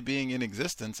as only being in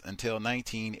existence until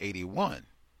 1981.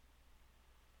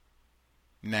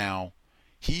 Now,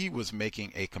 he was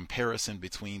making a comparison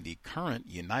between the current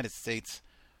United States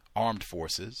Armed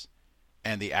Forces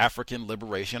and the African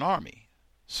Liberation Army.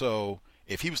 So,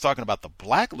 if he was talking about the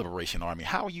Black Liberation Army,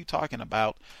 how are you talking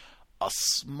about a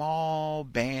small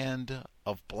band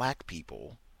of black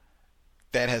people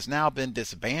that has now been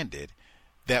disbanded,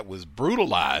 that was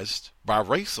brutalized by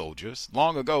race soldiers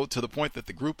long ago to the point that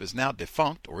the group is now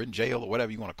defunct or in jail or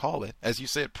whatever you want to call it, as you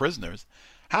said, prisoners?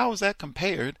 How is that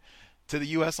compared to the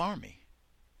U.S. Army.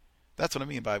 That's what I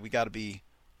mean by we got to be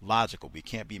logical. We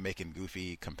can't be making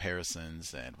goofy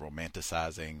comparisons and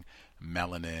romanticizing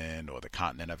melanin or the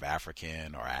continent of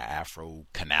African or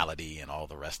Afro-canality and all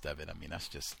the rest of it. I mean, that's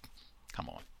just, come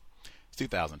on. It's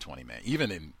 2020, man. Even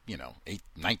in,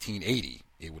 1980,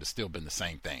 it would have still been the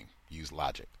same thing. Use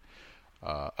logic.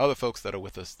 Other folks that are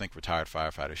with us think retired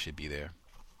firefighters should be there.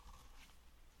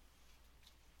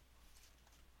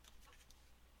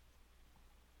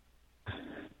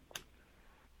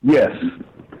 Yes.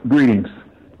 Greetings.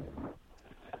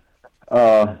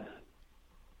 I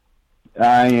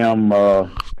am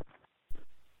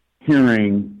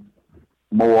hearing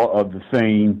more of the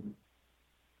same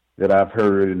that I've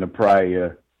heard in the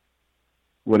prior,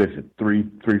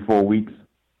 3-4 weeks.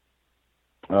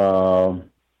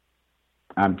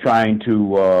 I'm trying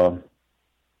to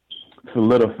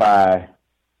solidify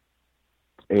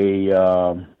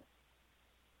a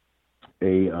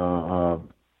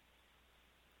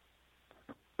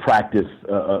practice,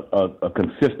 a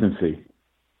consistency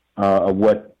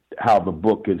of how the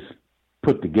book is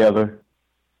put together.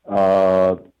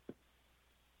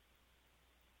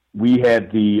 We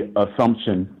had the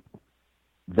assumption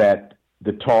that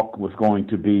the talk was going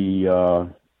to be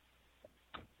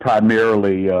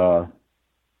primarily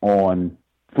on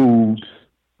foods,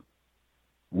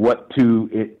 what to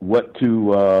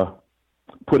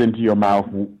put into your mouth,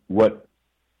 what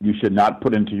you should not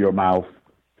put into your mouth,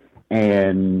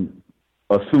 and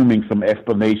assuming some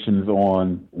explanations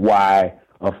on why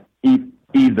of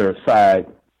either side.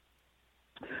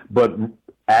 But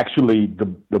actually,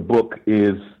 the book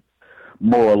is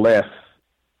more or less.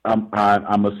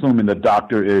 I'm assuming the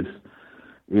doctor is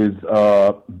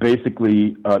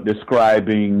basically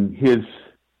describing his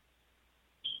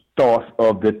thoughts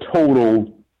of the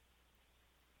total.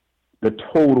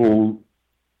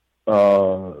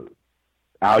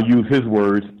 I'll use his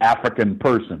words, African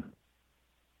person.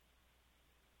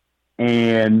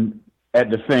 And at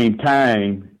the same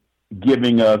time,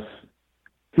 giving us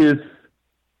his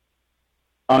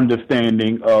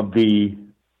understanding of the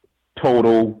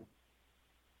total,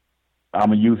 I'm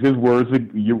going to use his words,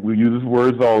 we use his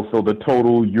words also, the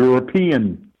total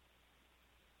European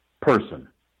person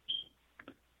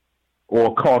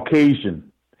or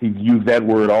Caucasian. He's used that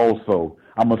word also.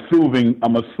 I'm assuming,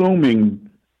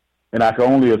 and I can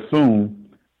only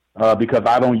assume because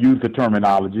I don't use the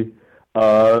terminology,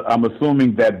 I'm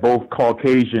assuming that both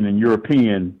Caucasian and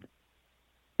European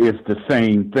is the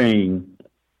same thing,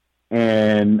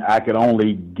 and I can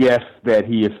only guess that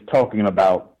he is talking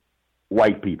about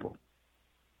white people.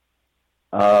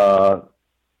 And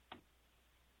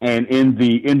in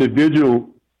the individual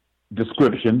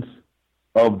descriptions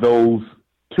of those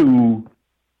two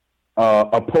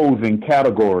opposing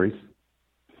categories,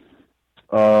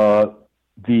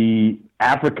 the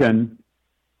African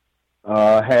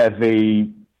has a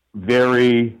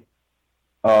very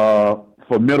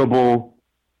formidable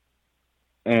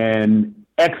and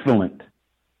excellent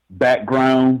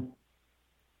background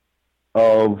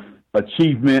of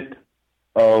achievement,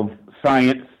 of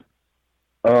science,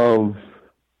 of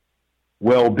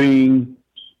well-being,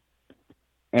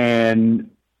 and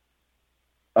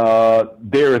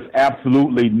there is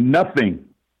absolutely nothing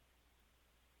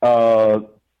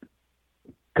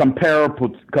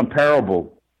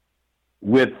comparable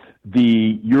with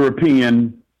the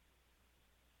European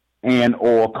and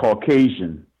or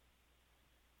Caucasian.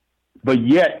 But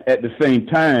yet, at the same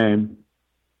time,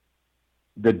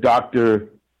 the doctor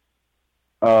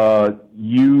has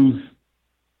used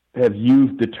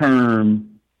the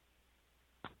term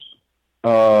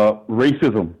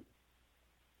racism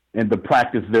and the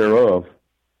practice thereof.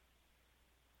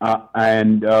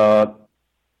 And I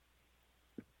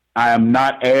am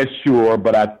not as sure,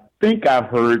 but I think I've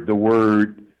heard the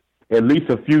word at least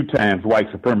a few times,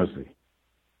 white supremacy.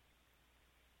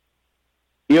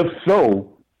 If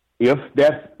so, if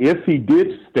he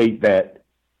did state that,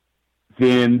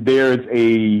 then there's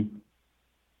a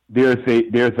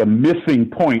missing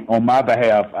point on my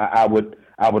behalf. I would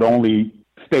only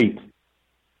state,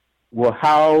 well,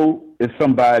 how if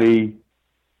somebody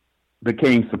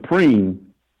became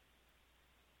supreme,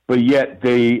 but yet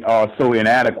they are so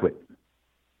inadequate?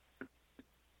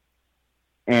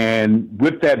 And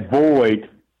with that void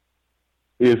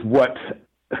is what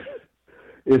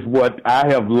I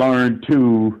have learned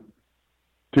to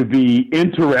be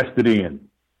interested in.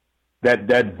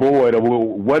 That void of, well,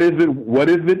 what is it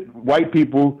white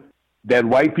people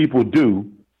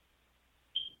do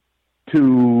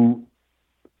to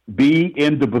be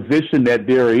in the position that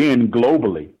they're in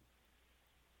globally,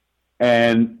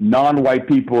 and non-white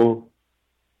people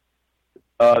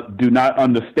do not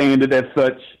understand it as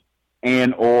such,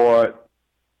 and or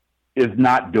is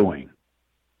not doing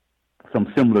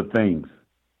some similar things.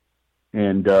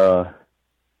 And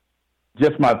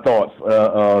just my thoughts.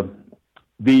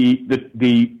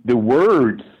 The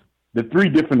words, the three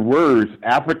different words,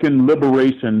 African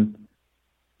Liberation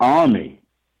Army.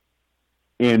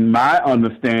 In my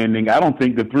understanding, I don't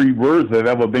think the three words have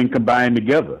ever been combined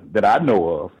together that I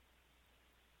know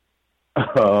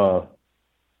of.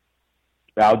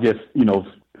 I'll just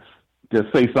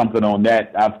say something on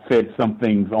that. I've said some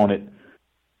things on it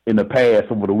in the past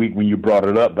over the week when you brought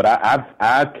it up, but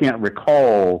I can't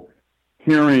recall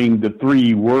hearing the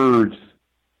three words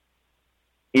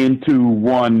into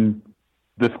one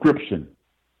description.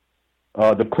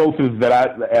 The closest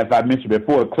as I mentioned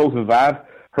before, the closest I've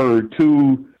heard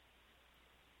to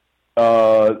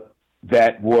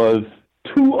that was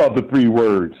two of the three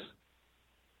words,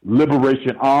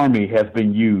 Liberation Army, has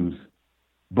been used.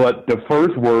 But the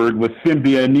first word was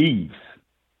Symbionese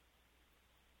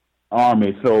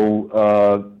Army.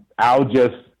 So I'll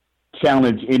just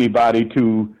challenge anybody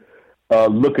to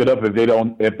look it up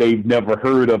if they've never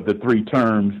heard of the three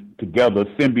terms together,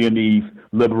 Symbionese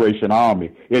Liberation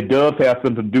Army. It does have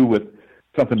something to do with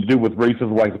racist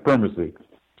white supremacy.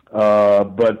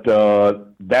 But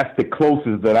that's the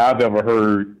closest that I've ever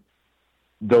heard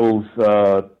those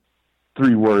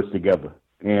three words together.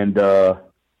 And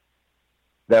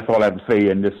that's all I have to say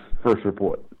in this first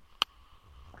report.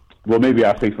 Well, maybe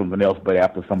I'll say something else, but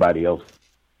after somebody else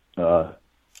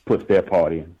puts their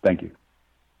part in. Thank you.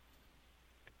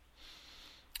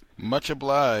 Much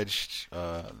obliged.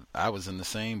 I was in the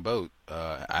same boat.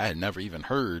 I had never even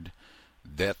heard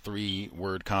that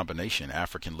three-word combination,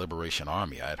 African Liberation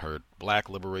Army. I had heard Black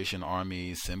Liberation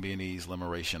Army, Symbionese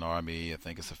Liberation Army. I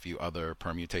think it's a few other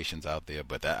permutations out there,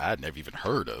 but that I'd never even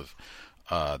heard of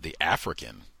the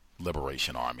African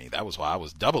Liberation Army. That was why I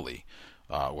was doubly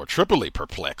or triply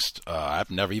perplexed. I've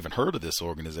never even heard of this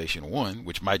organization, one,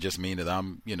 which might just mean that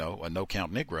I'm, a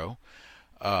no-count Negro.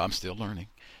 I'm still learning.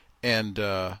 And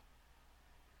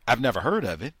I've never heard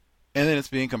of it. And then it's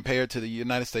being compared to the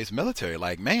United States military.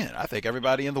 Like, man, I think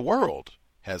everybody in the world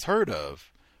has heard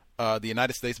of the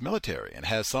United States military and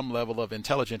has some level of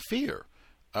intelligent fear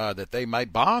that they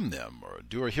might bomb them or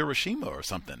do a Hiroshima or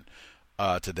something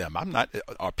to them.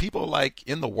 Are people like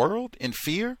in the world in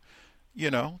fear?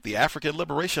 The African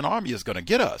Liberation Army is going to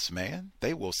get us, man.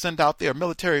 They will send out their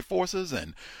military forces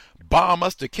and bomb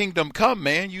us to kingdom come,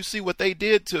 man. You see what they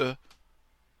did to,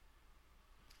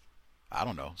 I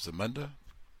don't know, Zamunda?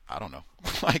 I don't know.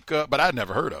 But I'd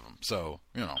never heard of them. So,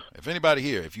 if anybody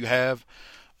here, if you have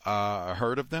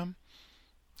heard of them,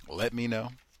 let me know.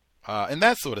 And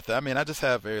that sort of thing. I mean, I just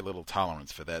have very little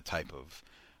tolerance for that type of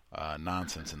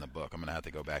nonsense in the book. I'm going to have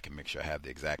to go back and make sure I have the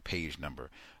exact page number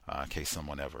in case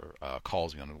someone ever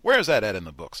calls me on it. Where is that at in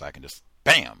the book? So I can just,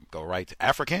 bam, go right to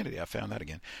Africanity. I found that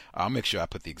again. I'll make sure I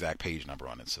put the exact page number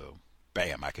on it. So,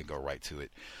 bam, I can go right to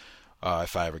it.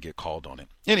 If I ever get called on it.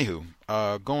 Anywho,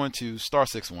 going to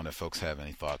 *61 if folks have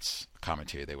any thoughts,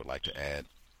 commentary they would like to add.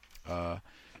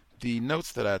 The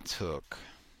notes that I took,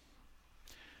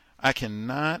 I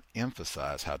cannot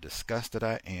emphasize how disgusted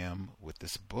I am with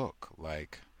this book.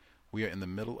 Like, we are in the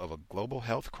middle of a global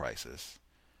health crisis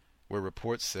where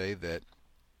reports say that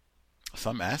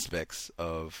some aspects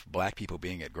of black people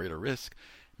being at greater risk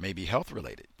may be health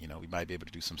related. We might be able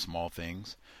to do some small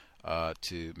things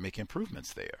to make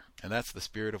improvements there. And that's the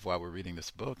spirit of why we're reading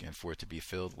this book, and for it to be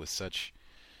filled with such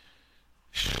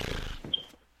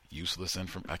useless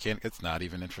information. It's not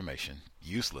even information.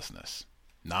 Uselessness.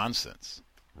 Nonsense.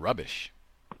 Rubbish.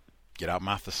 Get out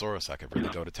my thesaurus. I could really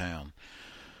go to town.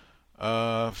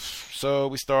 So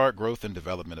we start growth and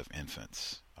development of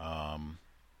infants.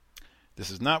 This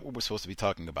is not what we're supposed to be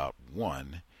talking about,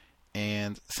 one.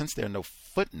 And since there are no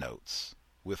footnotes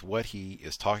with what he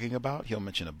is talking about, he'll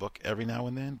mention a book every now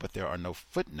and then, but there are no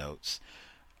footnotes.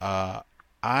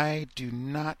 I do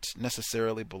not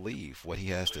necessarily believe what he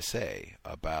has to say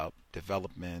about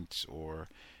development or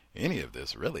any of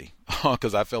this, really,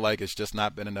 because I feel like it's just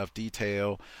not been enough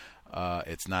detail.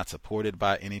 It's not supported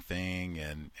by anything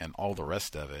and all the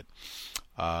rest of it.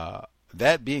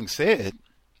 That being said,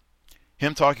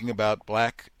 him talking about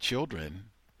black children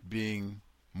being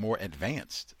more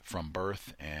advanced from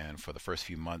birth and for the first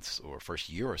few months or first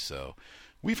year or so,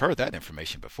 we've heard that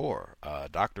information before.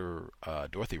 Dr.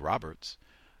 Dorothy Roberts,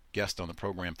 guest on the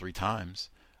program 3 times,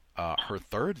 her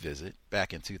third visit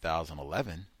back in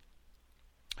 2011,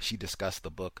 she discussed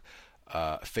the book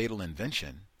Fatal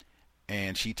Invention,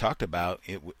 and she talked about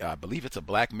it. I believe it's a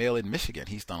black male in Michigan.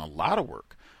 He's done a lot of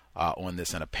work on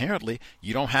this. And apparently,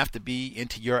 you don't have to be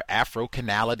into your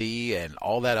Afro-canality and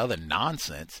all that other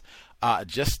nonsense.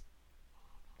 Just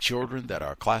children that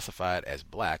are classified as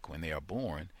black when they are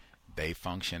born, they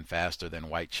function faster than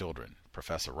white children.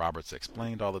 Professor Roberts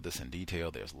explained all of this in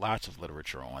detail. There's lots of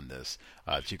literature on this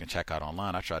that you can check out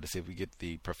online. I tried to see if we get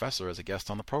the professor as a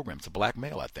guest on the program. It's a black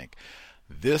male, I think.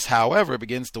 This, however,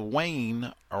 begins to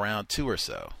wane around 2 or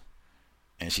so.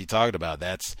 And she talked about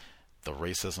that's the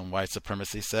racism, white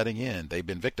supremacy setting in. They've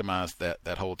been victimized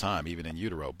that whole time, even in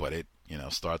utero, but it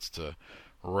starts to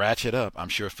ratchet up. I'm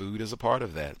sure food is a part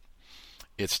of that.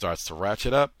 It starts to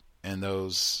ratchet up, and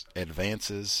those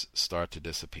advances start to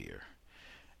disappear.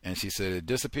 And she said it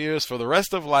disappears for the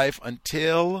rest of life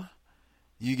until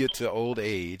you get to old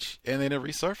age, and then it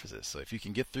resurfaces. So if you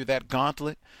can get through that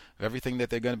gauntlet of everything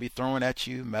that they're going to be throwing at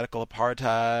you, medical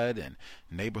apartheid and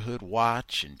neighborhood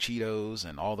watch and Cheetos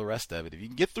and all the rest of it, if you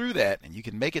can get through that and you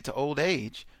can make it to old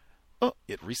age,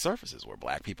 it resurfaces where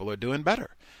black people are doing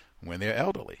better when they're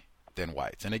elderly than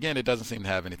whites. And again, it doesn't seem to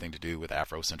have anything to do with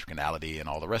Afrocentricality and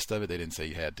all the rest of it. They didn't say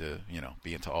you had to,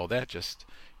 be into all that, just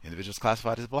individuals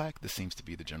classified as black. This seems to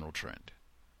be the general trend.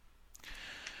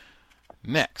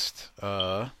 Next,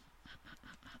 a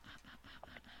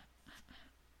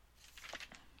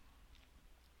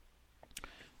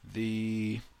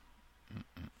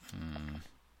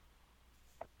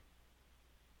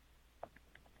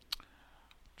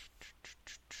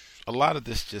lot of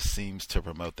this just seems to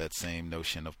promote that same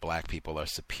notion of black people are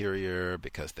superior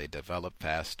because they develop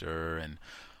faster and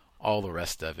all the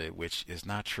rest of it, which is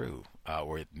not true.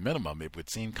 Or at minimum, it would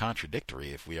seem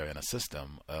contradictory if we are in a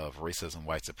system of racism,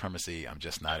 white supremacy. I'm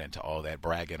just not into all that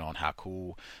bragging on how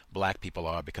cool black people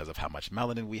are because of how much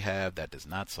melanin we have. That does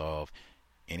not solve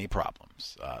any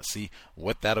problems. See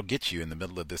what that'll get you in the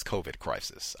middle of this COVID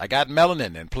crisis. I got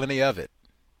melanin and plenty of it.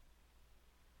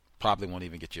 Probably won't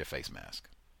even get you a face mask.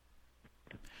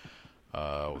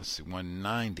 Let's see,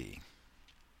 190.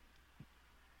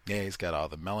 Yeah, he's got all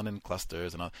the melanin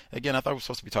clusters and all. Again, I thought we were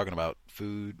supposed to be talking about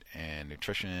food and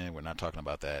nutrition. We're not talking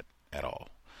about that at all.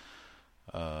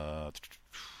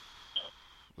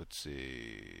 Let's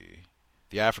see.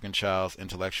 The African child's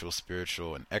intellectual,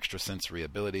 spiritual, and extrasensory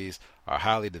abilities are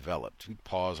highly developed. We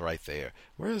pause right there.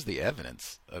 Where is the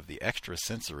evidence of the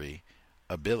extrasensory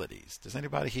abilities? Does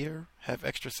anybody here have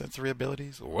extrasensory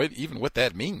abilities, or even what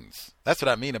that means? That's what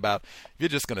I mean about if you're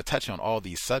just going to touch on all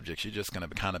these subjects, you're just going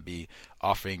to kind of be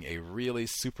offering a really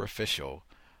superficial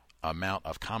amount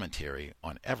of commentary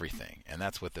on everything, and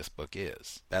that's what this book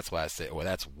is. That's why I said, well,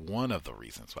 that's one of the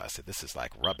reasons why I said this is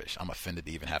like rubbish. I'm offended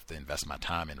to even have to invest my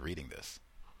time in reading this.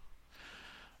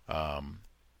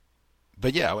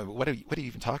 But yeah, what are you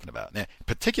even talking about? Now,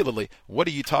 particularly, what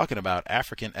are you talking about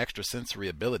African extrasensory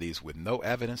abilities with no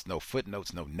evidence, no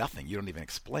footnotes, no nothing? You don't even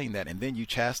explain that, and then you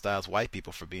chastise white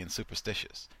people for being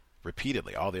superstitious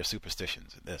repeatedly, all their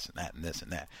superstitions and this and that and this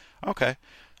and that. Okay,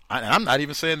 and I'm not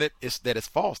even saying that it's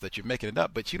false, that you're making it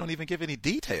up, but you don't even give any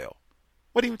detail.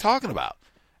 What are you talking about?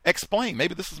 Explain.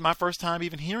 Maybe this is my first time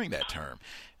even hearing that term.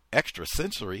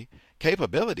 Extrasensory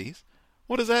capabilities.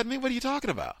 What does that mean? What are you talking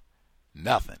about?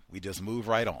 Nothing. We just move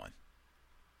right on.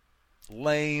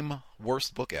 Lame.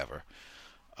 Worst book ever.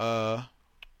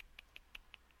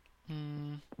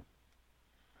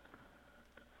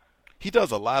 He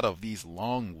does a lot of these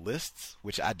long lists,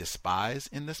 which I despise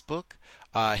in this book.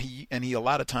 He a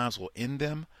lot of times will end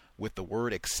them with the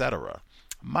word etc.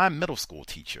 My middle school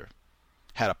teacher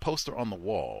had a poster on the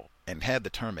wall and had the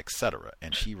term etc.,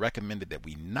 and she recommended that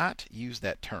we not use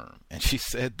that term. And she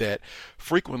said that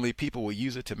frequently people will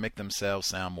use it to make themselves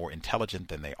sound more intelligent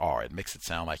than they are. It makes it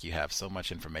sound like you have so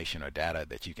much information or data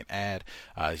that you can add,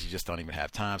 you just don't even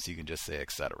have time, so you can just say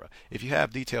etc. If you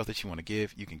have details that you want to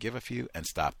give, you can give a few and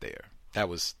stop there. That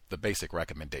was the basic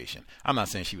recommendation. I'm not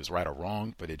saying she was right or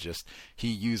wrong, but he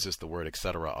uses the word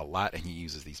etc. a lot, and he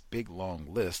uses these big long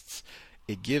lists.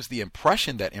 It gives the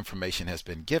impression that information has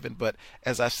been given, but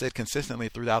as I've said consistently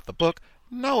throughout the book,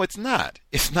 no, it's not.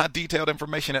 It's not detailed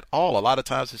information at all. A lot of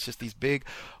times it's just these big,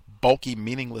 bulky,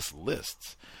 meaningless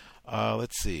lists.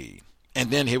 Let's see.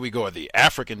 And then here we go. The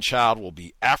African child will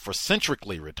be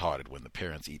Afrocentrically retarded when the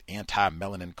parents eat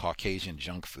anti-melanin Caucasian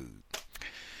junk food.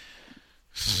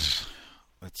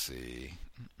 Let's see.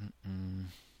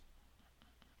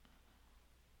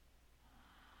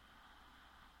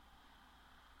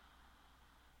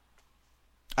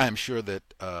 I am sure that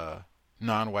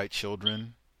non-white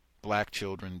children black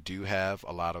children do have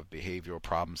a lot of behavioral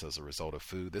problems as a result of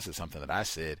food. This is something that I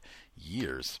said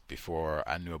years before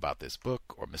I knew about this book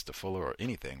or Mr. Fuller or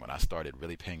anything. When I started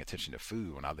really paying attention to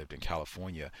food when I lived in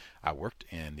California, I worked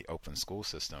in the Oakland school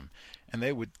system, and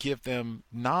they would give them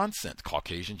nonsense,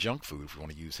 Caucasian junk food, if you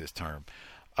want to use his term,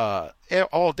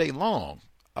 all day long.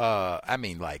 I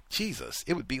mean, like, Jesus,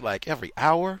 it would be like every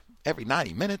hour, every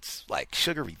 90 minutes, like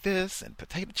sugary this and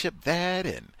potato chip that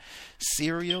and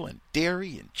cereal and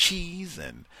dairy and cheese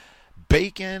and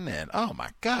bacon and oh my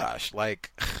gosh,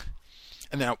 like.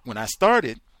 And now when I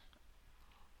started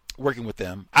working with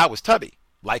them, I was tubby,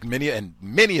 like many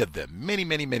of them,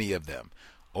 many of them,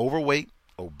 overweight,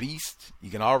 obese.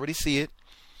 You can already see it.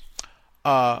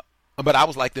 But I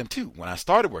was like them too when I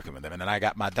started working with them, and then I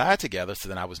got my diet together, so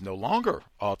then I was no longer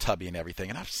all tubby and everything,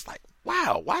 and I was just like,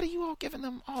 wow, why do you all giving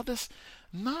them all this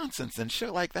nonsense and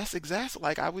shit? Like, that's exactly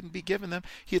like I wouldn't be giving them.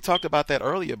 He had talked about that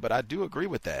earlier, but I do agree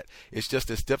with that. It's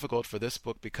just it's difficult for this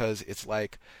book because it's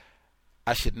like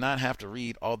I should not have to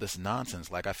read all this nonsense.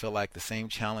 Like, I feel like the same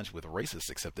challenge with racists,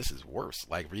 except this is worse.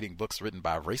 Like reading books written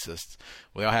by racists,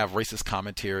 we all have racist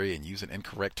commentary and using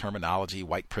incorrect terminology,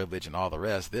 white privilege and all the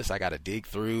rest. This, I got to dig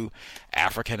through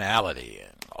Africanality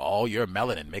and all your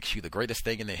melanin makes you the greatest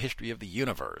thing in the history of the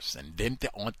universe. And then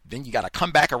you got to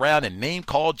come back around and name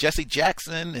call Jesse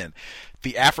Jackson and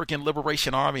the African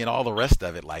Liberation Army and all the rest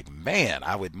of it. Like, man,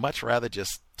 I would much rather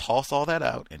just toss all that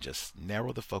out and just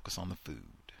narrow the focus on the food.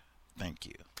 Thank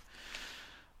you.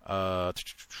 Let's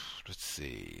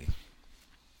see.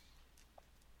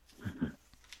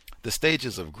 The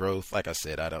stages of growth, like I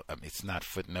said, it's not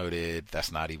footnoted.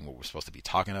 That's not even what we're supposed to be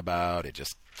talking about. It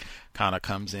just kind of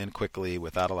comes in quickly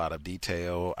without a lot of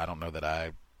detail. I don't know that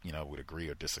I, would agree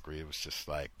or disagree. It was just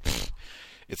like,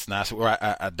 it's not. Or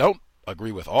I don't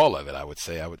agree with all of it. I would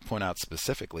say I would point out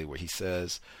specifically where he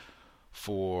says,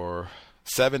 for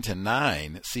 7 to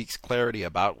 9 seeks clarity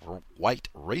about white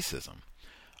racism.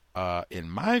 In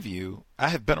my view, I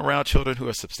have been around children who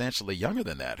are substantially younger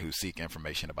than that who seek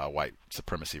information about white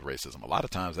supremacy racism. A lot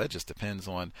of times that just depends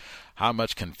on how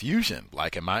much confusion.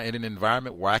 Like, am I in an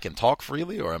environment where I can talk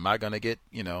freely, or am I going to get,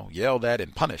 yelled at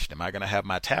and punished? Am I going to have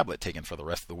my tablet taken for the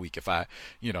rest of the week if I,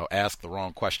 ask the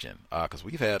wrong question? Because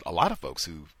we've had a lot of folks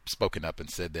who've spoken up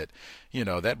and said that,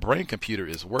 that brain computer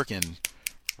is working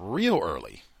real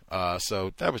early.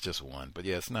 So that was just one, but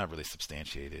yeah, it's not really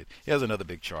substantiated. He has another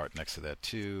big chart next to that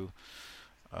too.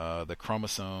 The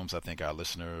chromosomes, I think our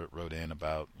listener wrote in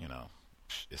about,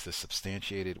 is this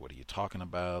substantiated? What are you talking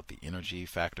about? The energy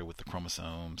factor with the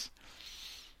chromosomes.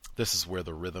 This is where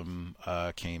the rhythm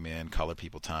came in, color,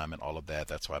 people, time, and all of that.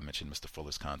 That's why I mentioned Mr.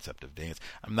 Fuller's concept of dance.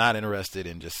 I'm not interested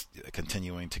in just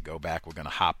continuing to go back. We're going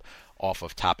to hop off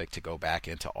of topic to go back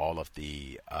into all of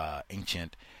the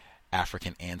ancient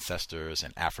African ancestors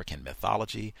and African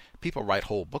mythology. People write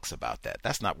whole books about that.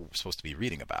 That's not what we're supposed to be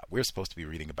reading about. We're supposed to be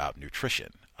reading about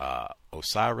nutrition.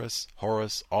 Osiris,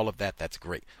 Horus, all of that, that's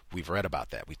great. We've read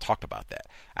about that. We talked about that.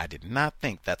 I did not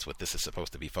think that's what this is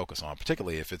supposed to be focused on,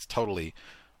 particularly if it's totally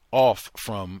off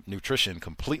from nutrition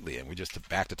completely and we're just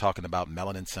back to talking about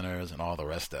melanin centers and all the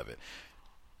rest of it.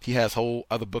 He has whole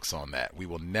other books on that. We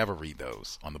will never read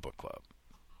those on the book club.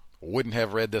 Wouldn't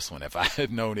have read this one if I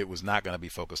had known it was not going to be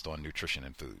focused on nutrition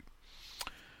and food.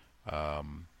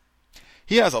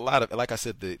 He has a lot of, like I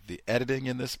said, the editing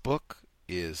in this book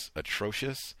is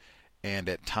atrocious, and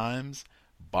at times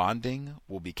bonding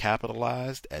will be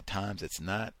capitalized, at times it's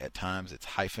not, at times it's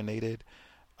hyphenated,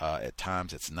 at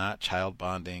times it's not child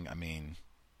bonding. I mean,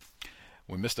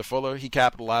 when Mr. Fuller, he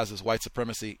capitalizes white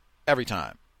supremacy every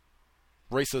time,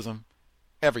 racism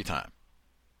every time,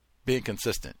 being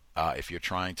consistent. If you're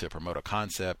trying to promote a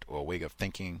concept or a way of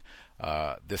thinking,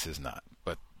 this is not.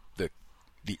 But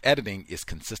the editing is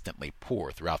consistently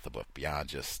poor throughout the book, beyond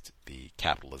just the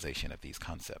capitalization of these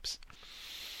concepts.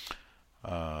 He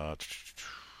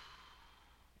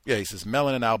says,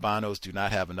 melanin albinos do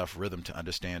not have enough rhythm to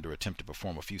understand or attempt to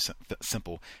perform a few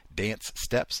simple dance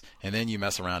steps, and then you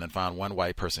mess around and find one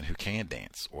white person who can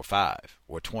dance, or 5,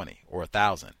 or 20, or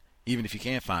 1,000. Even if you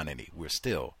can't find any, we're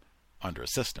still under a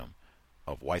system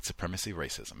of white supremacy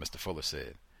racism. Mr. Fuller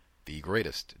said, the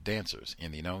greatest dancers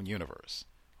in the known universe: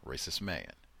 racist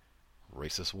man,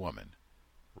 racist woman,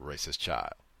 racist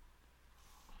child.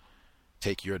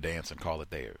 Take your dance and call it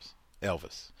theirs.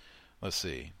 Elvis. Let's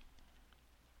see.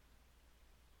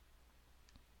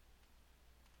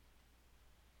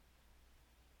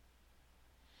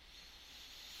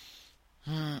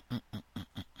 This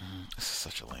is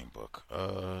such a lame book.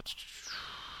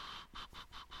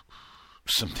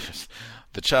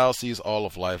 The child sees all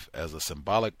of life as a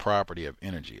symbolic property of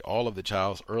energy. All of the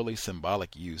child's early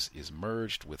symbolic use is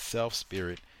merged with self,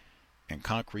 spirit, and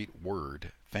concrete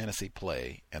word, fantasy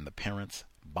play, and the parents'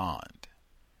 bond.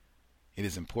 It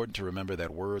is important to remember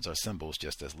that words are symbols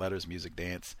just as letters, music,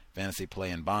 dance, fantasy play,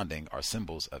 and bonding are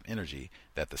symbols of energy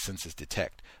that the senses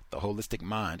detect. The holistic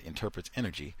mind interprets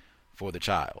energy for the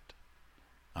child.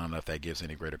 I don't know if that gives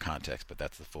any greater context, but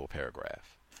that's the full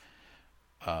paragraph.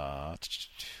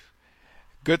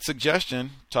 Good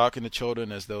suggestion, talking to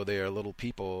children as though they are little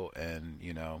people and,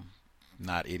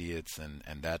 not idiots and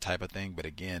that type of thing. But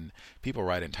again, people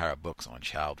write entire books on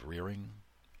child rearing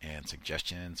and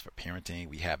suggestions for parenting.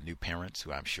 We have new parents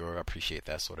who I'm sure appreciate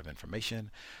that sort of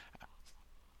information.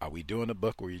 Are we doing a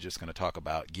book where you're just going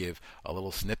to give a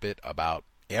little snippet about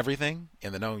everything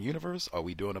in the known universe? Or are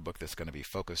we doing a book that's going to be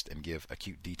focused and give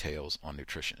acute details on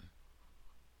nutrition?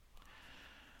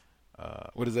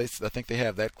 What is I think they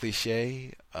have that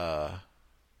cliche,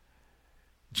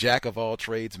 jack of all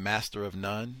trades, master of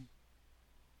none.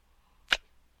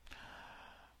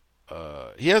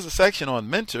 He has a section on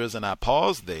mentors, and I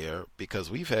paused there because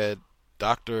we've had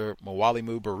Dr.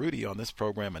 Mawalimu Barudi on this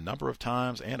program a number of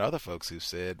times, and other folks who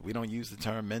said we don't use the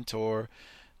term mentor.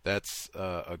 That's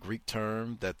a Greek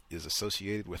term that is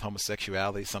associated with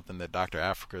homosexuality, something that Dr.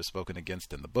 Afrika has spoken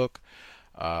against in the book.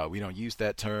 We don't use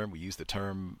that term. We use the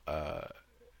term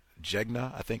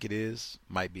Jegna, I think it is.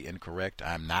 Might be incorrect.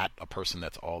 I'm not a person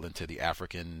that's all into the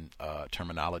African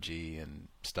terminology and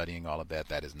studying all of that.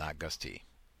 That is not Gus T.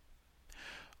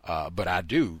 But I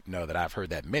do know that I've heard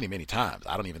that many, many times.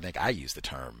 I don't even think I use the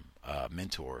term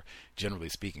mentor, generally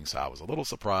speaking. So I was a little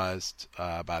surprised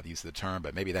by the use of the term,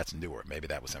 but maybe that's newer. Maybe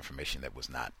that was information that was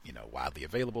not, widely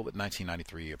available in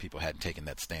 1993, or people hadn't taken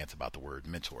that stance about the word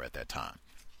mentor at that time.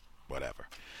 Whatever.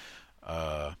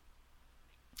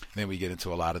 Then we get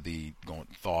into a lot of the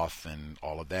Thoth and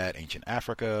all of that. Ancient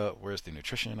Africa. Where's the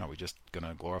nutrition? Are we just going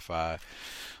to glorify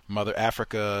Mother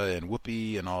Africa and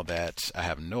Whoopi and all that? I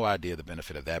have no idea the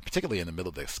benefit of that, particularly in the middle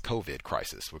of this COVID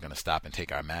crisis. We're going to stop and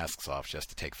take our masks off just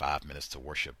to take 5 minutes to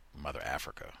worship Mother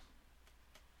Africa.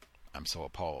 I'm so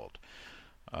appalled.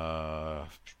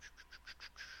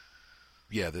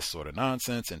 This sort of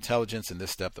nonsense. Intelligence. In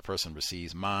this step, the person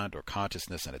receives mind or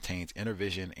consciousness and attains inner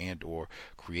vision and or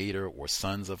creator or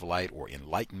sons of light or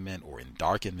enlightenment or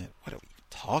endarkenment. What are we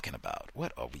talking about?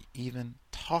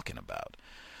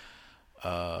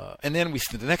 And then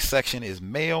the next section is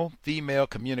male-female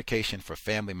communication for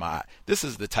family mind. This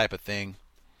is the type of thing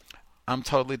I'm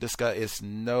totally disgusted. It's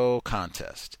no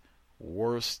contest.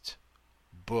 Worst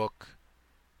book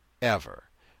ever.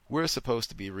 We're supposed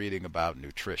to be reading about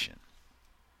nutrition.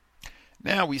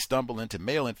 Now we stumble into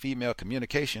male and female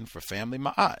communication for family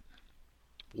ma'at.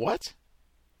 What?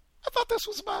 I thought this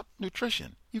was about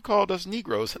nutrition. You called us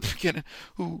Negroes at the beginning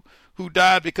who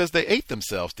died because they ate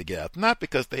themselves to death, not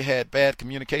because they had bad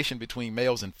communication between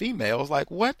males and females.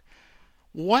 Like, what?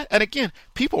 What? And again,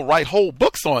 people write whole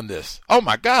books on this. Oh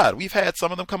my God, we've had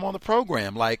some of them come on the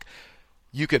program. Like,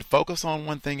 you could focus on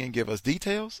one thing and give us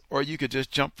details, or you could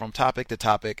just jump from topic to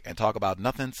topic and talk about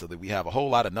nothing so that we have a whole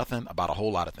lot of nothing about a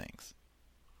whole lot of things.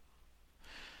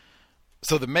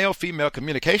 So the male-female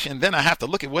communication, then I have to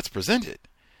look at what's presented.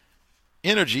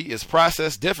 Energy is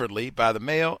processed differently by the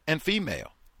male and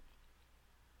female.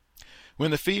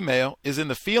 When the female is in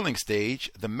the feeling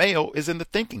stage, the male is in the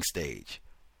thinking stage.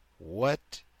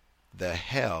 What the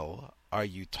hell are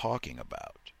you talking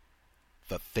about?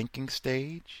 The thinking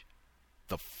stage?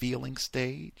 The feeling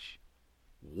stage?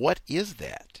 What is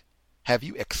that? Have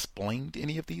you explained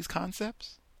any of these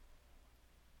concepts?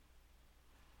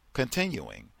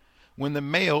 Continuing. When the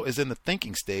male is in the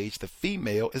thinking stage, the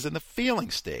female is in the feeling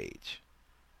stage.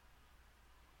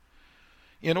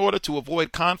 In order to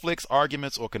avoid conflicts,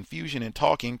 arguments, or confusion in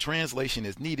talking, translation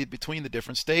is needed between the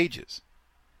different stages.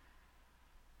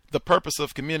 The purpose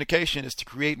of communication is to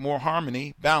create more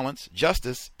harmony, balance,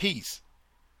 justice, peace.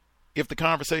 If the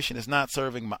conversation is not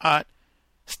serving ma'at,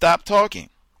 stop talking.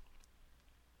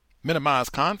 Minimize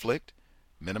conflict,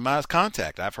 minimize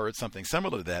contact. I've heard something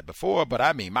similar to that before, but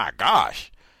I mean, my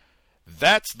gosh.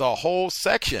 That's the whole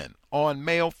section on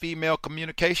male-female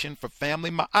communication for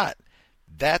family ma'at.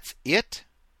 That's it?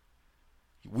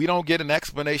 We don't get an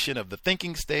explanation of the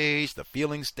thinking stage, the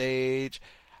feeling stage,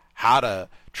 how to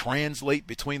translate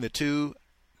between the two.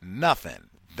 Nothing.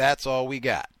 That's all we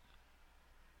got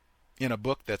in a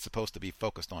book that's supposed to be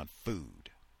focused on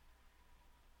food.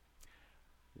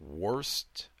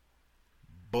 Worst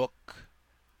book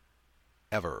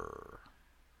ever.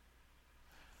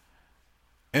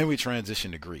 And we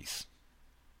transition to Greece.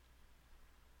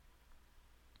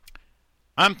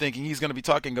 I'm thinking he's going to be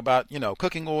talking about,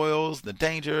 cooking oils, the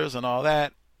dangers and all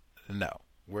that. No,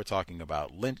 we're talking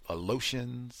about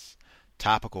lotions,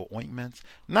 topical ointments.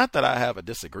 Not that I have a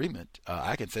disagreement.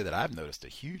 I can say that I've noticed a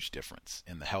huge difference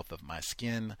in the health of my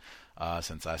skin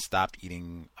since I stopped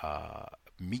eating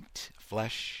meat,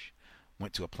 flesh,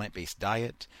 went to a plant-based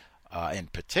diet,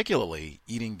 and particularly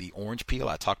eating the orange peel.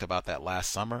 I talked about that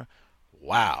last summer.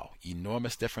 Wow,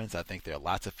 enormous difference. I think there are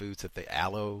lots of foods that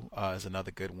aloe is another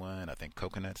good one. I think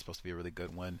coconut is supposed to be a really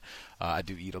good one. I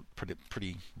do eat a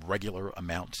pretty regular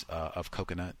amount of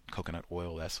coconut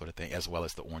oil, that sort of thing, as well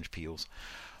as the orange peels.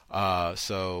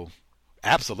 So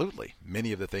absolutely,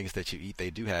 many of the things that you eat,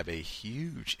 they do have a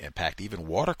huge impact, even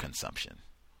water consumption.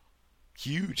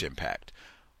 Huge impact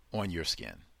on your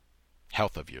skin,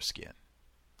 health of your skin.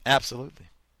 Absolutely.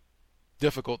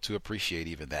 Difficult to appreciate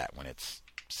even that when it's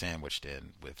sandwiched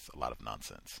in with a lot of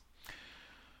nonsense.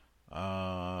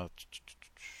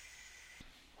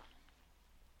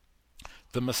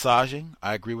 The massaging,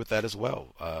 I agree with that as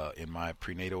well. In my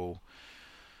prenatal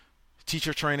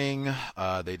teacher training,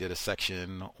 they did a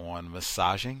section on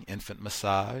massaging, infant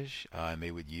massage, and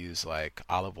they would use like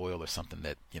olive oil or something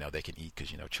that they can eat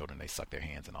because children, they suck their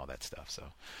hands and all that stuff.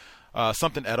 So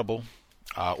something edible,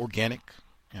 organic,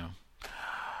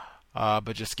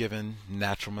 but just giving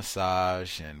natural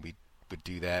massage, and we would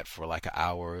do that for like an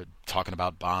hour, talking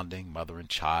about bonding, mother and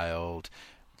child.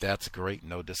 That's great.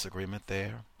 No disagreement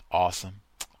there. Awesome.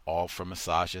 All for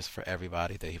massages for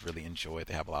everybody. They really enjoy it.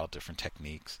 They have a lot of different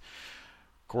techniques.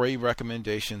 Great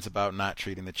recommendations about not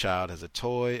treating the child as a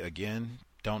toy. Again,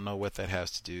 don't know what that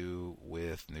has to do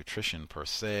with nutrition per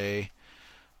se.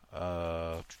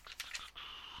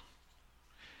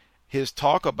 His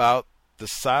talk about the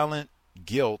silent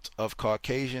guilt of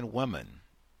Caucasian women.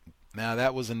 Now,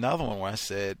 that was another one where I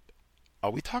said,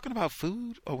 are we talking about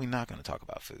food or are we not going to talk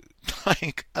about food?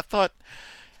 Like, I thought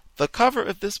the cover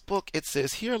of this book, it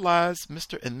says, here lies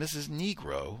Mr. and Mrs.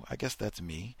 Negro. I guess that's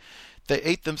me. They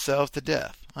ate themselves to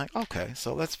death. Like, okay,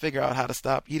 so let's figure out how to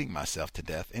stop eating myself to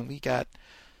death. And we got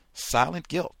silent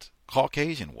guilt,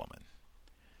 Caucasian woman.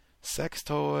 Sex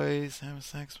toys, having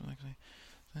sex.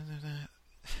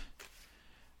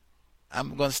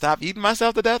 I'm going to stop eating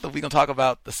myself to death, or we're going to talk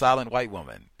about the silent white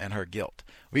woman and her guilt.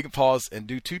 We can pause and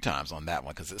do 2 times on that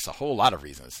one because it's a whole lot of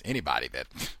reasons. Anybody that,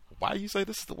 why do you say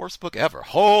this is the worst book ever?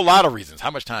 Whole lot of reasons.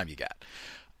 How much time you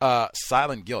got?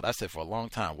 Silent guilt. I said for a long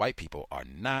time, white people are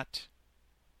not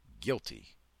guilty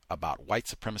about white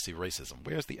supremacy racism.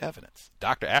 Where's the evidence?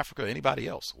 Dr. Afrika, anybody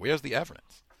else? Where's the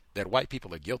evidence that white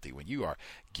people are guilty? When you are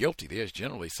guilty, there's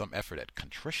generally some effort at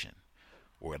contrition,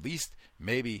 or at least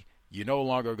maybe you're no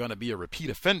longer going to be a repeat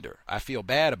offender. I feel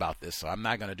bad about this, so I'm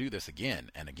not going to do this again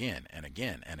and again and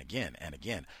again and again and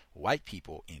again. White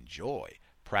people enjoy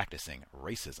practicing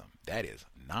racism. That is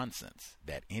nonsense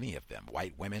that any of them,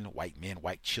 white women, white men,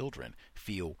 white children,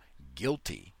 feel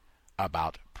guilty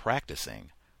about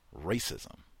practicing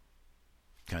racism.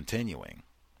 Continuing.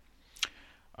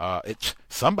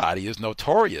 Somebody is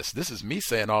notorious. This is me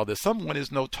saying all this. Someone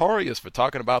is notorious for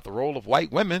talking about the role of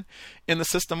white women in the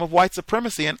system of white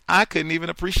supremacy, and I couldn't even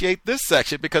appreciate this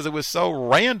section because it was so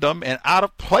random and out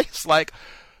of place. Like,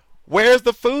 where's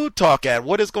the food talk at?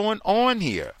 What is going on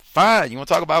here? Fine, you want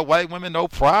to talk about white women? No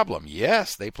problem.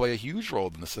 Yes, they play a huge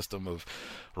role in the system of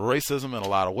racism in a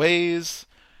lot of ways.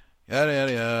 Yada,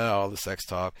 yada, yada, all the sex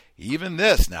talk. Even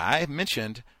this. Now, I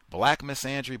mentioned Black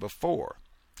Misandry before.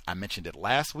 I mentioned it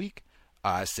last week.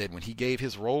 I said when he gave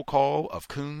his roll call of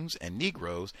coons and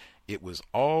Negroes, it was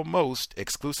almost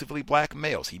exclusively black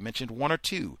males. He mentioned 1 or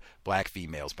 2 black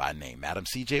females by name, Madam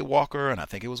C.J. Walker, and I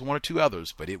think it was 1 or 2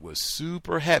 others, but it was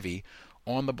super heavy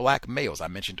on the black males. I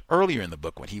mentioned earlier in the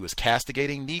book when he was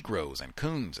castigating Negroes and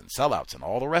coons and sellouts and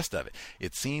all the rest of it,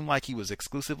 it seemed like he was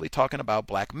exclusively talking about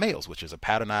black males, which is a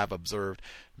pattern I've observed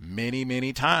many,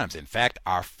 many times. In fact,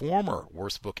 our former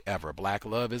worst book ever, Black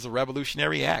Love is a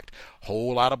Revolutionary Act,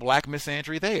 whole lot of black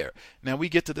misandry there. Now we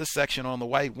get to this section on the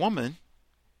white woman,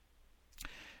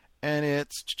 and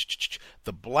it's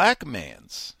the black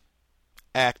man's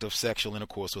act of sexual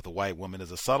intercourse with a white woman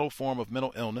is a subtle form of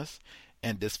mental illness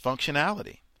and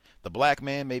dysfunctionality. The black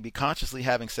man may be consciously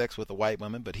having sex with a white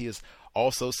woman, but he is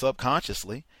also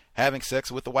subconsciously having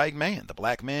sex with the white man. The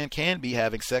black man can be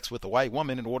having sex with the white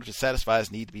woman in order to satisfy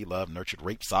his need to be loved, nurtured,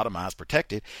 raped, sodomized,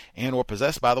 protected, and or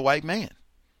possessed by the white man.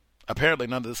 Apparently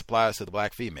none of this applies to the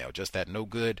black female, just that no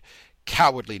good,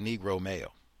 cowardly Negro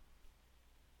male.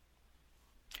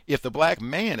 If the black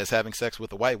man is having sex with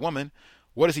the white woman,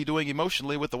 what is he doing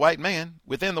emotionally with the white man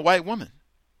within the white woman?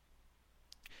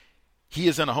 He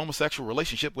is in a homosexual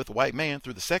relationship with the white man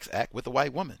through the sex act with the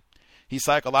white woman. He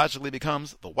psychologically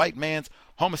becomes the white man's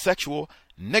homosexual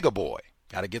nigger boy.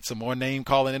 Got to get some more name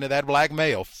calling into that black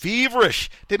male. Feverish,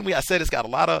 didn't we? I said it's got a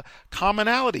lot of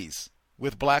commonalities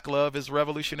with black love is a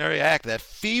revolutionary act. That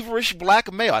feverish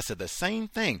black male. I said the same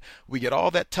thing. We get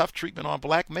all that tough treatment on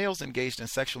black males engaged in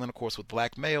sexual intercourse with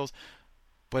black males,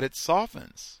 but it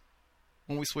softens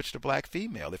when we switch to black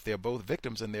female. If they're both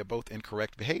victims and they're both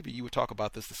incorrect behavior, you would talk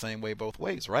about this the same way both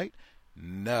ways, right?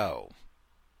 No.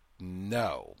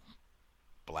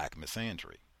 Black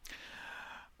misandry.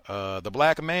 The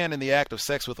black man in the act of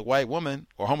sex with a white woman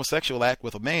or homosexual act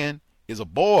with a man is a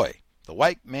boy. The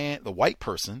white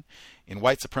person in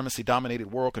white supremacy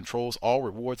dominated world controls all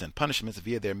rewards and punishments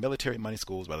via their military, money,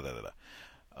 schools, blah, blah, blah,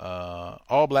 blah.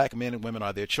 All black men and women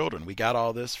are their children. We got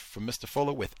all this from Mr.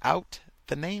 Fuller without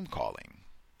the name calling.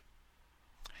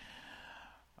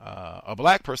 A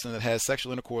black person that has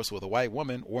sexual intercourse with a white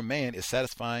woman or man is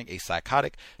satisfying a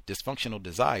psychotic, dysfunctional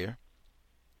desire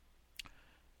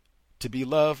to be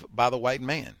loved by the white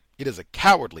man. It is a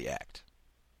cowardly act.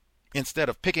 Instead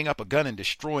of picking up a gun and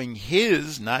destroying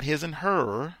his, not his and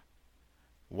her,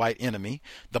 white enemy,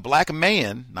 the black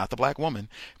man, not the black woman,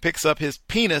 picks up his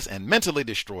penis and mentally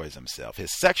destroys himself.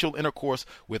 His sexual intercourse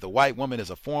with a white woman is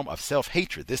a form of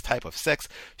self-hatred. This type of sex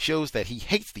shows that he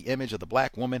hates the image of the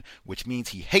black woman, which means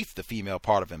he hates the female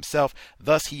part of himself.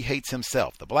 Thus, he hates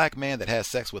himself. The black man that has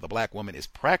sex with a black woman is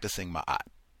practicing ma'at.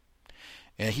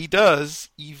 And he does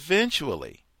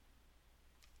eventually,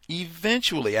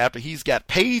 after he's got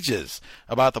pages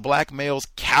about the black male's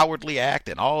cowardly act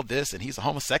and all this, and he's a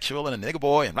homosexual and a nigger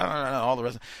boy and all the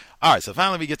rest. All right, so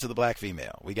finally we get to the black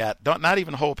female. We got not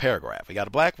even a whole paragraph. We got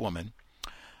a black woman.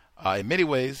 In many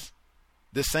ways,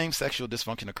 this same sexual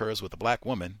dysfunction occurs with a black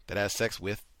woman that has sex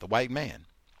with the white man.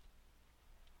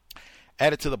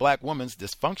 Added to the black woman's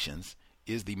dysfunctions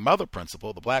is the mother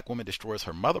principle. The black woman destroys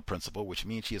her mother principle, which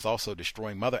means she is also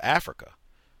destroying Mother Africa.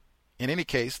 In any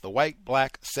case, the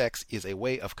white-black sex is a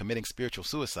way of committing spiritual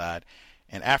suicide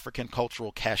and African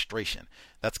cultural castration.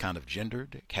 That's kind of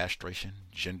gendered castration,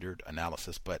 gendered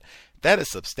analysis, but that is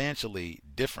substantially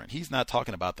different. He's not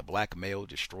talking about the black male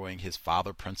destroying his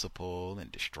father principle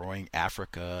and destroying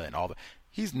Africa and all that.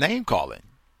 He's name-calling.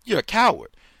 You're a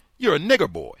coward. You're a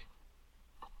nigger boy.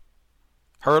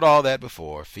 Heard all that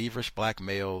before. Feverish black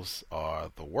males are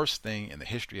the worst thing in the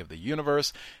history of the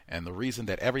universe, and the reason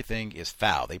that everything is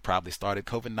foul. They probably started,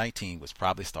 COVID-19 was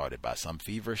probably started by some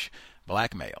feverish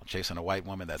black male chasing a white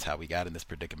woman. That's how we got in this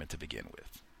predicament to begin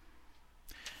with.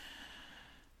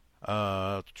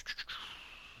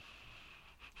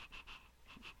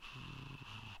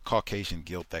 Caucasian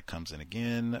guilt, that comes in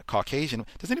again. Caucasian.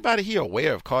 Does anybody here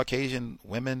aware of Caucasian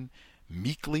women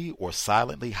meekly or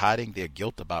silently hiding their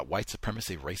guilt about white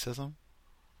supremacy racism?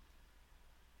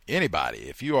 Anybody?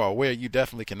 If you are aware, you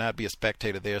definitely cannot be a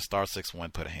spectator there.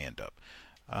 *61, put a hand up.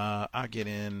 I'll get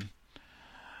in.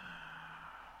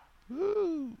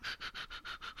 Ooh.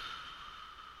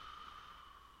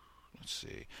 Let's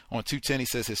see. On 210, he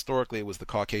says, historically, it was the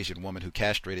Caucasian woman who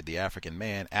castrated the African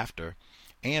man after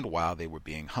and while they were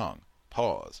being hung.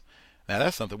 Pause. Now,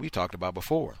 that's something we talked about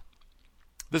before.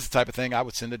 This is the type of thing I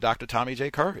would send to Dr. Tommy J.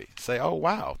 Curry. Say, oh,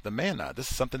 wow, the man, this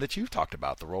is something that you've talked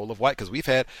about, the role of white. Because we've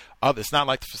had, it's not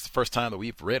like the first time that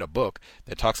we've read a book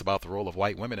that talks about the role of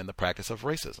white women in the practice of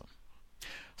racism.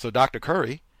 So Dr.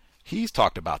 Curry, he's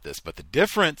talked about this. But the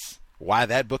difference, why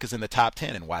that book is in the top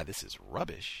 10 and why this is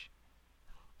rubbish.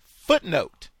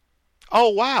 Footnote. Oh,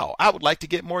 wow, I would like to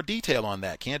get more detail on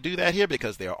that. Can't do that here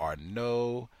because there are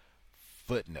no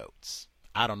footnotes.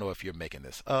 I don't know if you're making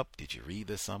this up. Did you read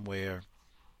this somewhere?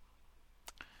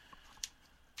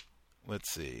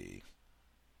 Let's see.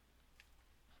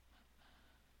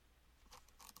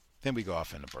 Then we go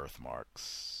off into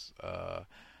birthmarks.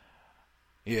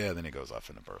 Then it goes off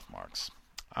into birthmarks.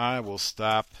 I will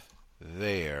stop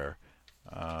there.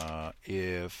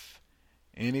 If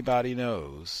anybody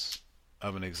knows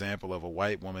of an example of a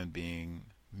white woman being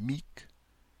meek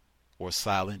or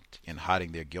silent in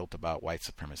hiding their guilt about white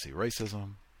supremacy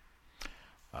racism,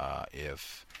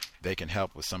 if they can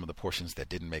help with some of the portions that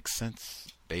didn't make sense,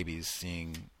 babies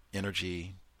seeing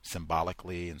energy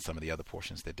symbolically and some of the other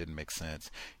portions that didn't make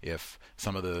sense, if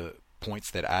some of the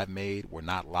points that I've made were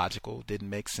not logical,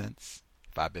 didn't make sense,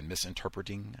 if I've been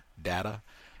misinterpreting data,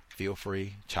 feel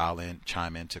free,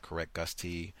 chime in to correct Gus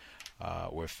T,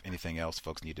 or if anything else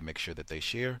folks need to make sure that they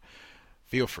share,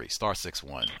 feel free,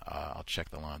 *61. I'll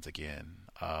check the lines again.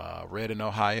 Red in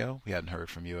Ohio, we hadn't heard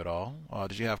from you at all.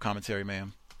 Did you have commentary,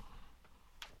 ma'am?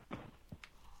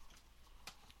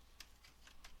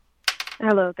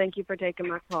 Hello, thank you for taking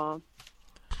my call.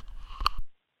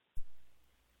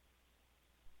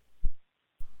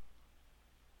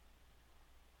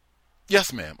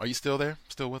 Yes, ma'am. Are you still there?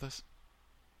 Still with us?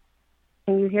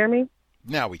 Can you hear me?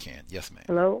 Now we can. Yes, ma'am.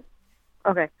 Hello?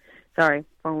 Okay. Sorry,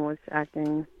 phone was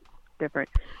acting different.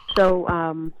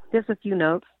 So just a few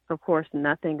notes. Of course,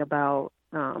 nothing about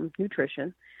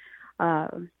nutrition.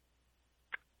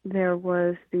 There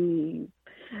was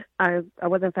I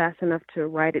wasn't fast enough to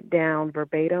write it down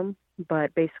verbatim,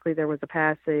 but basically there was a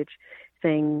passage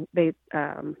saying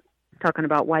talking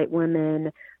about white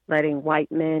women letting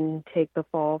white men take the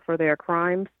fall for their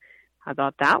crimes. I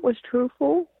thought that was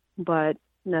truthful, but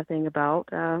nothing about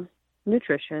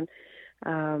nutrition.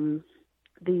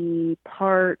 The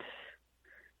part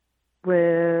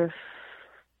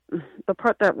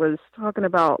that was talking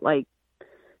about like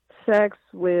sex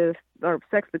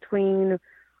between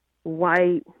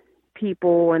white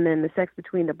people and then the sex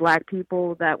between the black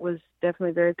people, that was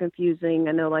definitely very confusing.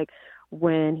 I know, like,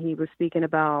 when he was speaking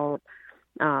about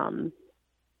a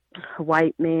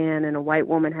white man and a white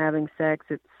woman having sex,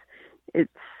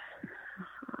 it's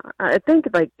I think,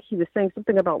 like, he was saying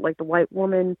something about, like, the white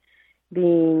woman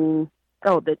being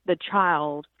the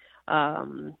child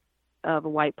of a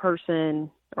white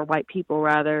person, or white people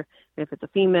rather. If it's a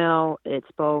female, it's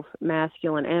both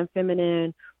masculine and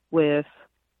feminine, with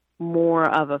more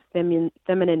of a feminine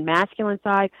masculine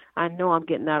side. I know I'm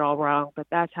getting that all wrong, but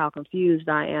that's how confused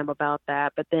I am about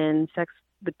that. But then sex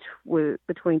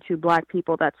between two black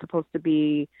people, that's supposed to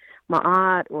be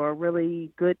ma'at, or a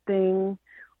really good thing,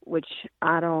 which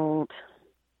I don't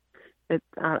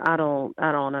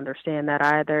understand that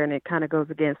either, and it kind of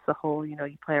goes against the whole, you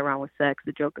play around with sex,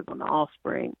 the joke is on the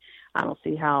offspring. I don't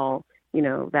see how,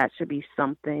 that should be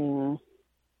something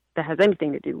that has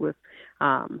anything to do with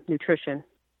nutrition.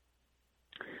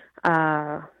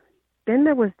 Then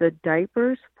there was the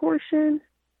diapers portion,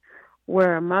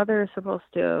 where a mother is supposed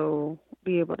to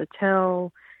be able to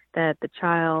tell that the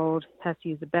child has to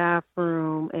use the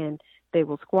bathroom, and they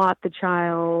will squat the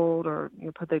child, or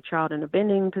put their child in a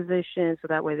bending position so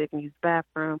that way they can use the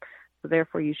bathroom. So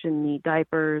therefore you shouldn't need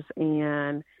diapers,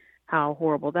 and how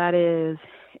horrible that is.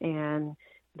 And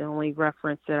the only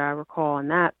reference that I recall in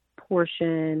that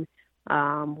portion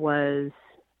was,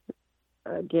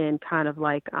 again, kind of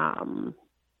like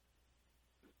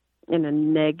in a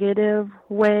negative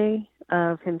way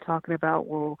of him talking about,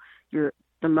 well,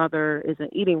 the mother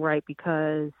isn't eating right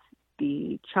because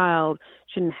the child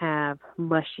shouldn't have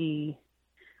mushy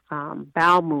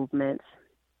bowel movements.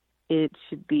 It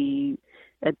should be,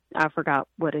 I forgot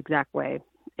what exact way.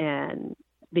 And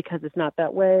because it's not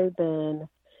that way, then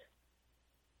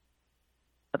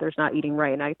mother's not eating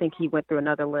right. And I think he went through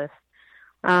another list.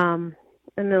 And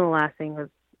then the last thing was,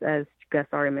 as Gus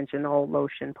already mentioned, the whole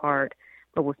lotion part,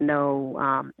 but with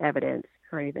no evidence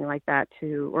or anything like that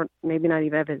or maybe not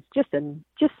even evidence, just an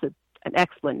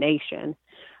explanation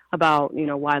about,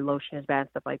 why lotion is bad and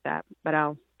stuff like that. But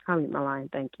I'll mute my line.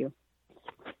 Thank you.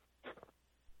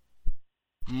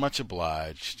 Much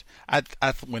obliged.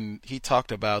 When he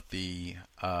talked about the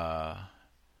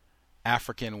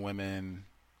African women,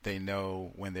 they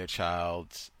know when their child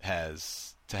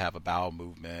has to have a bowel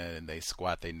movement and they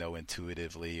squat, they know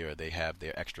intuitively, or they have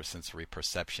their extrasensory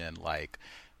perception, like,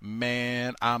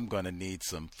 man, I'm going to need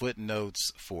some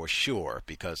footnotes for sure,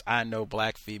 because I know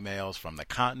black females from the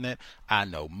continent. I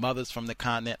know mothers from the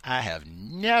continent. I have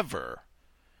never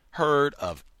heard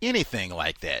of anything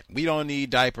like that. We don't need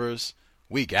diapers.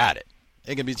 We got it.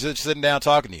 It can be just sitting down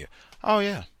talking to you. Oh,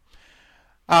 yeah.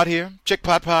 Out here, chick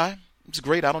pot pie. It's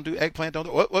great. I don't do eggplant.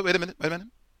 Wait a minute.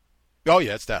 Oh,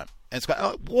 yeah, it's done. And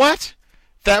what?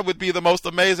 That would be the most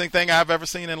amazing thing I've ever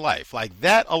seen in life. Like,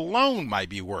 that alone might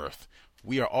be worth.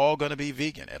 We are all going to be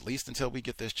vegan, at least until we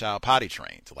get this child potty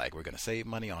trained. Like, we're going to save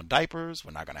money on diapers.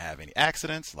 We're not going to have any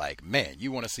accidents. Like, man,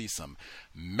 you want to see some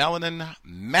melanin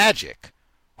magic.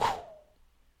 Whew.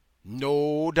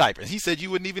 No diapers. He said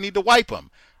you wouldn't even need to wipe them.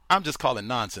 I'm just calling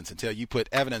nonsense until you put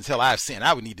evidence. Hell, I've seen.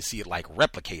 I would need to see it, like,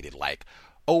 replicated, like,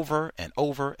 over and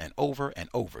over and over and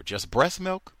over. Just breast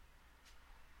milk.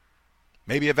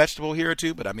 Maybe a vegetable here or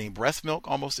two, but I mean breast milk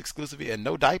almost exclusively, and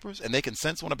no diapers, and they can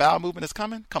sense when a bowel movement is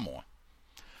coming? Come on.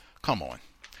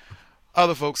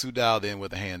 Other folks who dialed in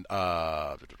with a hand,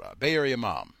 Bay Area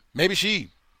mom. Maybe she.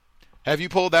 Have you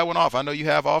pulled that one off? I know you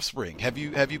have offspring. Have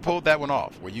you pulled that one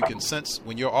off, where you can sense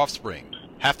when your offspring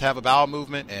have to have a bowel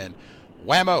movement, and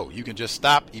whammo, you can just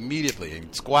stop immediately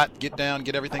and squat, get down,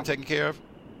 get everything taken care of?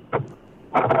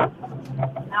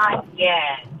 Not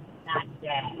yet.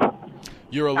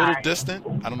 You're a little distant.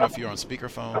 I don't know if you're on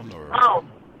speakerphone or... Oh,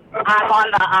 I'm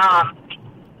on the,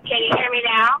 can you hear me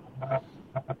now?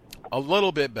 A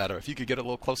little bit better. If you could get a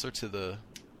little closer to the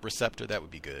receptor, that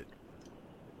would be good.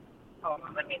 Hold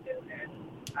on, let me do this.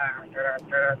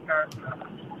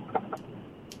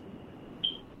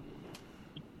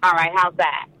 All right, how's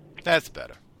that? That's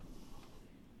better.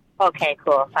 Okay,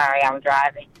 cool. Sorry, I'm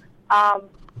driving.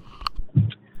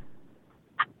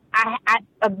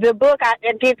 the book,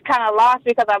 it gets kind of lost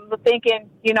because I'm thinking,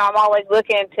 I'm always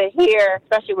looking to hear,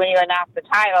 especially when you announce the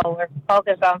title, we're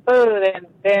focused on food, and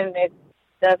then it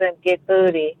doesn't get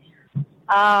foodie.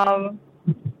 I'm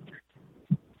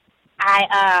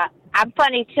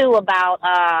funny too about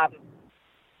I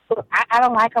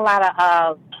don't like a lot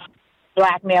of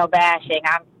black male bashing.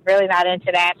 I'm really not into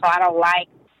that, so I don't like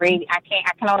reading. I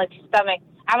can only stomach.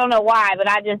 I don't know why, but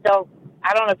I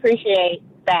don't appreciate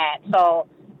that. So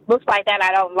books like that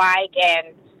I don't like, and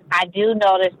I do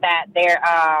notice that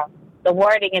the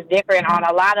wording is different on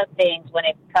a lot of things when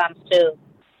it comes to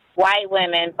white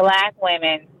women, black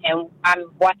women, and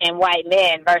white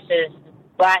men versus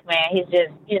black man. He's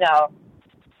just,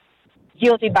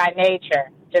 guilty by nature,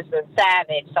 just a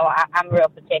savage. So I'm real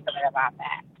particular about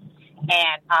that.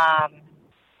 And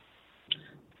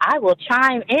I will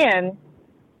chime in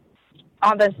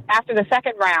on this after the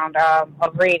second round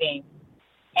of reading,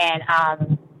 and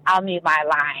I'll mute my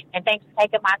line. And thanks for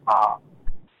taking my call.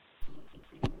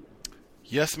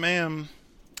 Yes, ma'am.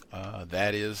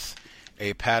 That is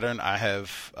a pattern I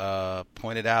have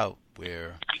pointed out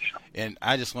where, and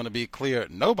I just want to be clear,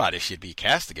 nobody should be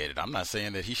castigated. I'm not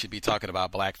saying that he should be talking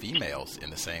about black females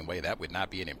in the same way. That would not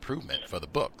be an improvement for the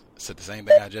book. So the same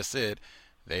thing I just said,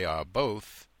 they are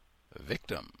both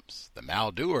victims. The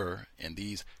maldoer in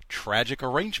these tragic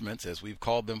arrangements, as we've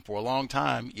called them for a long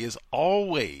time, is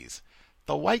always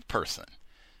the white person.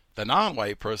 The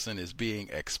non-white person is being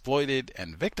exploited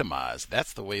and victimized.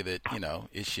 That's the way that,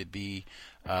 it should be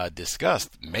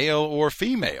discussed, male or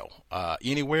female,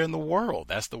 anywhere in the world.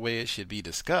 That's the way it should be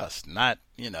discussed. Not,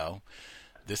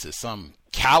 this is some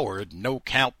coward,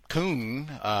 no-count coon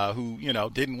who,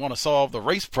 didn't want to solve the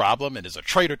race problem and is a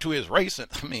traitor to his race. And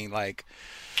I mean, like,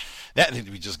 that.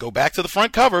 We just go back to the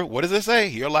front cover. What does it say?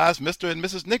 Here lies Mr. and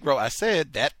Mrs. Negro. I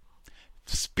said that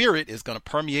spirit is going to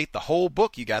permeate the whole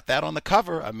book. You got that on the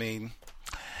cover. I mean,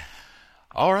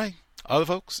 all right. Other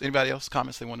folks, anybody else,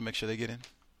 comments they want to make sure they get in?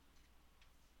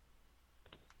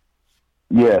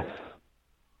 Yes.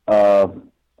 I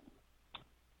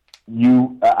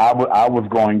was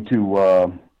going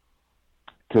to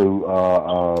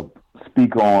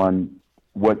speak on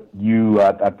what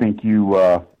I think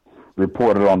you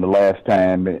reported on the last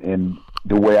time, and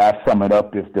the way I sum it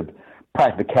up is the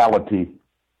practicality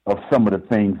of some of the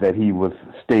things that he was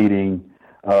stating.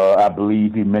 I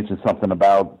believe he mentioned something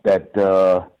about that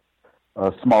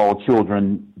small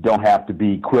children don't have to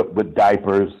be equipped with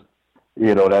diapers,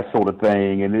 that sort of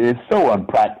thing, and it's so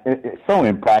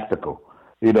impractical,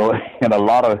 in a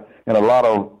lot of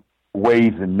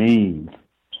ways and means,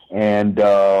 and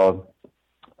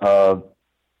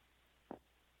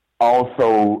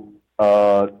also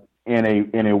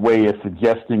in a way of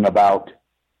suggesting about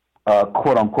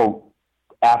quote unquote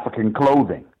African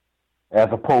clothing as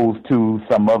opposed to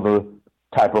some other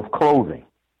type of clothing.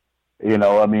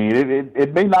 I mean,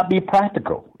 it may not be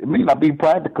practical. It may not be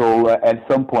practical at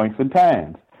some points in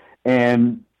times.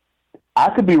 And I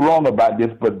could be wrong about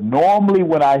this, but normally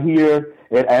when I hear,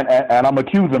 and I'm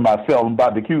accusing myself, I'm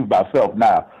about to accuse myself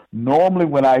now. Normally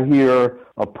when I hear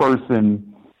a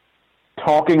person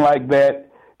talking like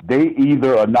that, they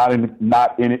either are not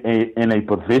in a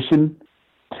position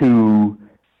to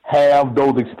have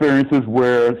those experiences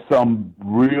where some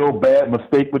real bad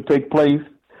mistake would take place.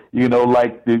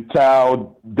 Like the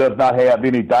child does not have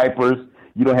any diapers.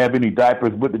 You don't have any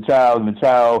diapers with the child, and the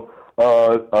child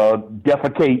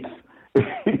defecates,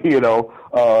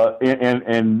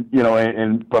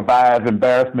 and provides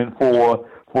embarrassment for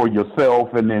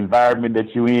yourself and the environment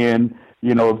that you're in.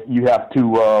 You have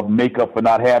to make up for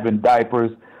not having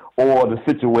diapers, or the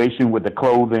situation with the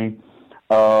clothing.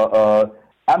 I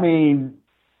mean,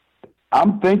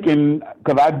 I'm thinking,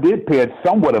 because I did pay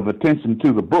somewhat of attention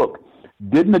to the book.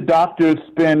 Didn't the doctor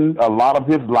spend a lot of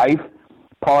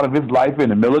part of his life in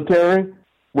the military?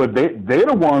 Well, they're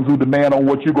the ones who demand on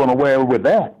what you're going to wear with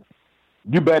that.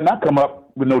 You better not come up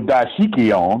with no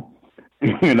dashiki on,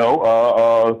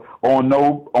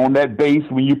 on that base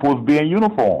when you're supposed to be in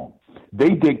uniform.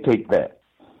 They dictate that,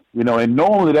 and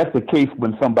normally that's the case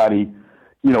when somebody,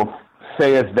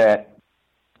 says that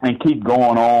and keep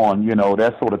going on,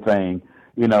 that sort of thing,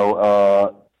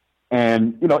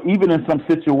 and, even in some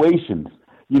situations,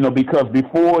 because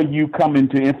before you come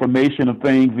into information of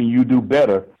things and you do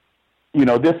better,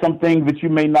 there's some things that you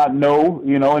may not know,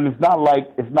 and it's not like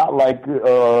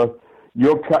your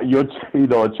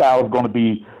a child is going to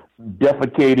be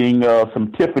defecating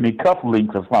some Tiffany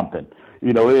cufflinks or something.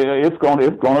 It's going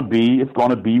to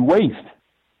be waste,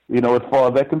 as far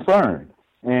as that's concerned.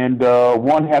 And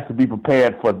one has to be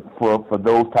prepared for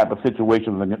those type of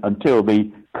situations until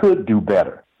they could do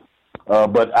better.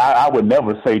 But I would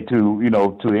never say to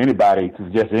anybody,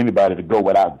 suggest anybody to go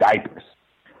without diapers,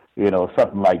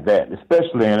 something like that.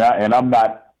 Especially, and I'm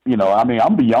not,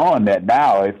 I'm beyond that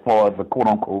now as far as a quote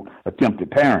unquote attempted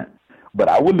parent. But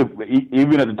I wouldn't have,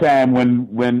 even at the time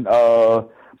when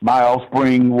my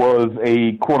offspring was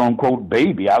a quote unquote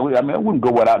baby, I wouldn't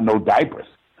go without no diapers,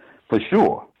 for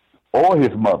sure, or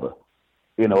his mother,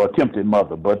 attempted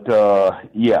mother. But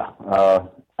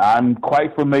I'm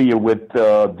quite familiar with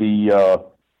the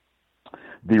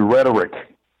rhetoric.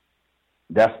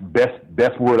 That's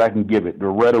best word I can give it. The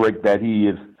rhetoric that he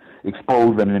is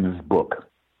exposing in his book.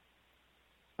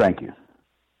 Thank you.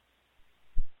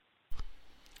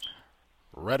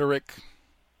 Rhetoric,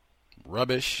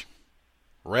 rubbish,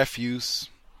 refuse,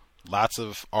 lots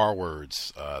of R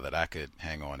words that I could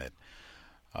hang on it.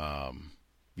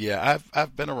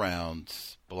 I've been around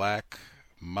black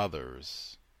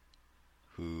mothers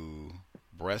who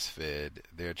breastfed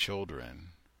their children,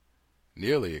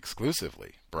 nearly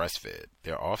exclusively breastfed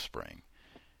their offspring,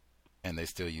 and they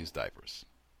still use diapers.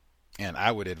 And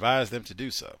I would advise them to do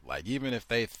so. Like, even if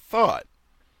they thought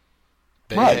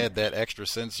they had that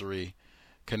extrasensory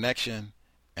connection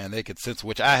and they could sense,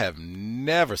 which I have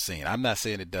never seen. I'm not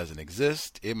saying it doesn't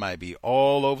exist. It might be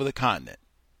all over the continent.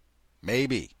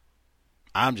 Maybe.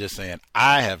 I'm just saying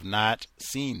I have not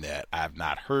seen that. I've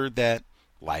not heard that.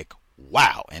 Like,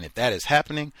 wow. And if that is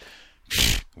happening,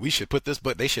 we should put this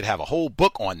book, they should have a whole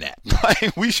book on that.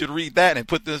 We should read that and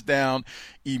put this down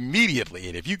immediately.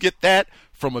 And if you get that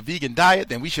from a vegan diet,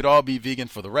 then we should all be vegan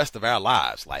for the rest of our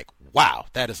lives. Like, wow,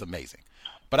 that is amazing.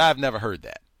 But I've never heard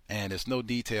that. And there's no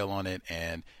detail on it.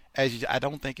 And I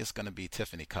don't think it's going to be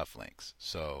Tiffany cufflinks.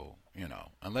 So,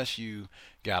 unless you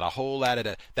got a whole lot of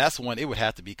that, that's one, it would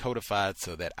have to be codified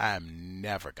so that I'm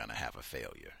never going to have a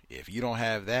failure. If you don't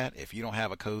have that, if you don't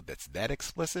have a code that's that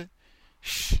explicit,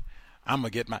 I'm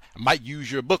going to might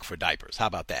use your book for diapers. How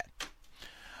about that?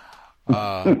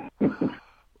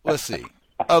 Let's see.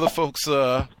 Other folks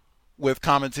with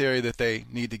commentary that they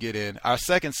need to get in. Our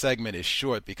second segment is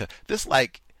short because this,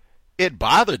 it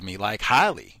bothered me,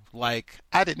 highly.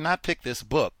 I did not pick this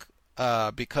book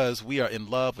because we are in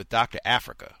love with Dr.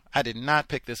 Afrika. I did not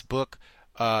pick this book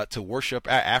to worship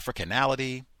our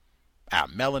Africanality, our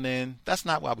melanin. That's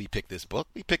not why we picked this book.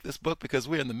 We picked this book because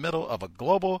we're in the middle of a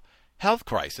global health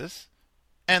crisis.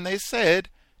 And they said,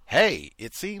 hey,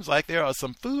 it seems like there are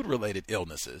some food-related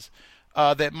illnesses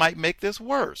that might make this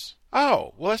worse.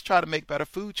 Oh, well, let's try to make better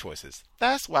food choices.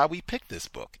 That's why we picked this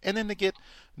book. And then to get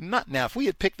now, if we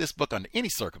had picked this book under any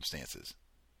circumstances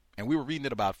and we were reading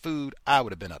it about food, I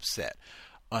would have been upset.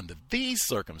 Under these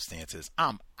circumstances,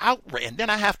 I'm outraged. And then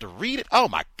I have to read it. Oh,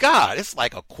 my God. It's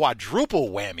like a quadruple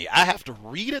whammy. I have to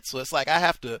read it. So it's like I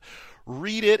have to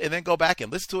read it and then go back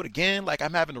and listen to it again. Like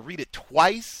I'm having to read it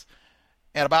twice.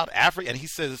 And about Africa, and he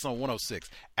says it's on 106,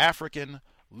 African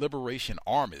Liberation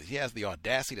Armies. He has the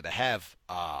audacity to have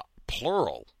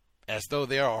plural, as though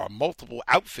there are multiple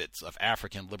outfits of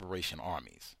African Liberation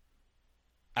Armies.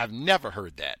 I've never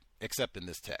heard that, except in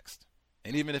this text.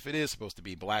 And even if it is supposed to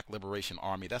be Black Liberation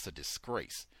Army, that's a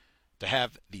disgrace. To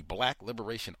have the Black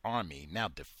Liberation Army, now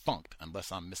defunct,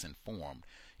 unless I'm misinformed,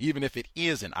 even if it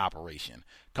is in operation,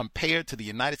 compared to the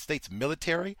United States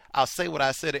military, I'll say what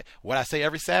I say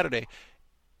every Saturday.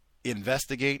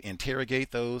 Investigate,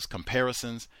 interrogate those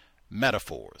comparisons,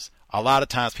 metaphors. A lot of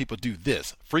times people do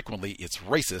this. Frequently, it's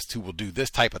racists who will do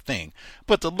this type of thing.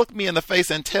 But to look me in the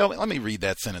face and tell me, let me read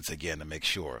that sentence again to make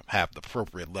sure I have the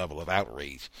appropriate level of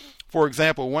outrage. For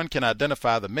example, one can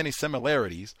identify the many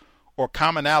similarities or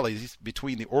commonalities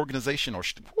between the organizational,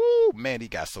 he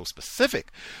got so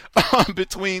specific,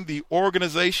 between the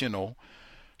organizational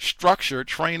structure,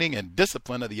 training, and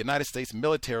discipline of the United States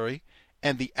military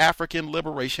and the African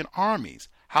Liberation Armies.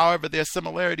 However, their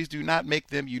similarities do not make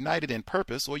them united in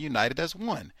purpose or united as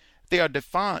one. They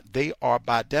are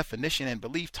by definition and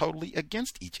belief totally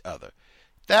against each other.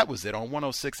 That was it on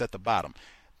 106 at the bottom.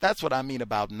 That's what I mean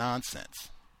about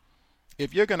nonsense.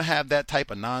 If you're going to have that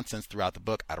type of nonsense throughout the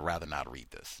book, I'd rather not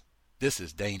read this. This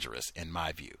is dangerous in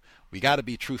my view. We got to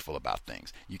be truthful about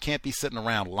things. You can't be sitting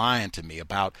around lying to me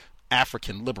about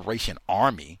African Liberation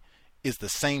Army is the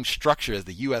same structure as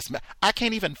the U.S. I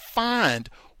can't even find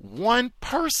one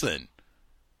person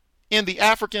in the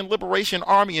African Liberation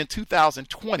Army in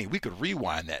 2020. We could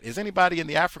rewind that. Is anybody in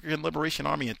the African Liberation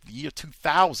Army in the year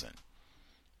 2000?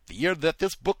 The year that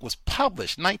this book was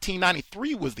published,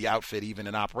 1993 was the outfit even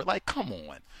in operation. Like, come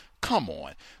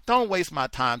on. Don't waste my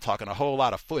time talking a whole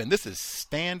lot of food. And this is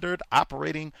standard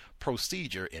operating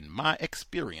procedure in my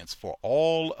experience for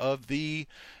all of the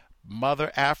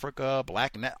Mother Africa,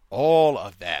 all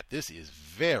of that. This is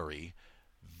very,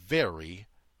 very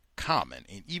common.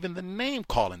 And even the name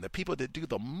calling, the people that do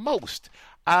the most,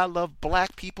 I love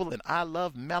black people and I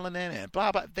love melanin and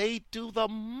blah, blah, they do the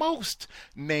most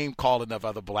name calling of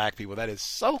other black people. That is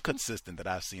so consistent that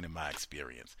I've seen in my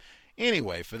experience.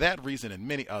 Anyway, for that reason and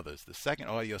many others, the second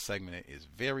audio segment is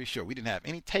very short. We didn't have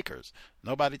any takers.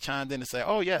 Nobody chimed in to say,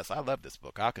 oh, yes, I love this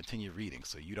book. I'll continue reading,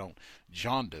 so you don't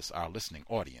jaundice our listening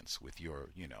audience with your,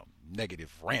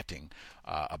 negative ranting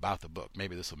about the book.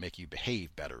 Maybe this will make you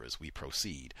behave better as we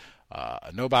proceed.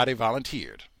 Nobody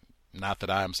volunteered. Not that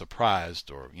I am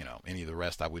surprised or, any of the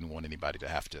rest. I wouldn't want anybody to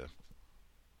have to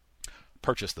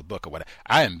purchase the book or whatever.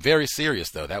 I am very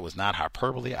serious, though. That was not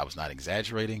hyperbole. I was not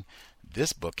exaggerating.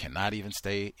 This book cannot even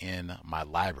stay in my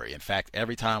library. In fact,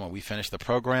 every time when we finish the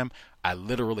program, I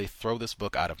literally throw this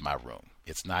book out of my room.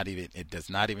 It does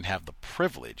not even have the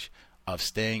privilege of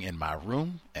staying in my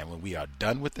room. And when we are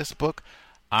done with this book,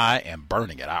 I am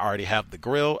burning it. I already have the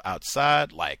grill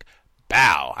outside, like,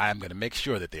 bow. I am going to make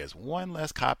sure that there's one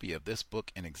less copy of this book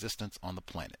in existence on the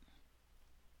planet.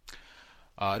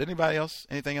 Did anybody else,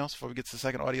 anything else before we get to the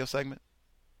second audio segment?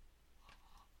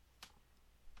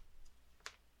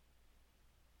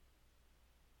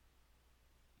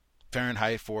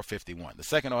 Fahrenheit 451. The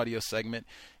second audio segment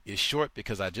is short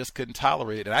because I just couldn't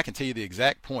tolerate it. And I can tell you the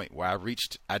exact point where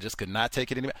I just could not take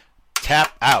it anymore.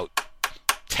 Tap out.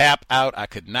 Tap out. I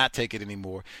could not take it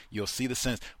anymore. You'll see the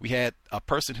sense. We had a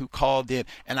person who called in,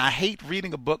 and I hate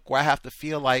reading a book where I have to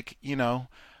feel like,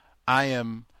 I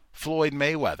am Floyd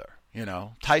Mayweather,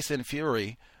 Tyson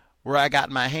Fury, where I got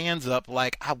my hands up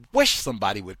like, I wish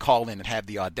somebody would call in and have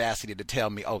the audacity to tell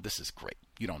me, oh, this is great.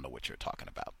 You don't know what you're talking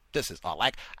about. This is all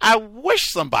like, I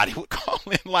wish somebody would call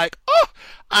in like, oh,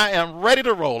 I am ready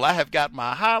to roll. I have got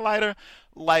my highlighter.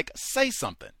 Like, say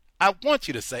something. I want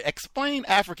you to say, explain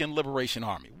African Liberation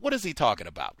Army. What is he talking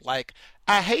about? Like,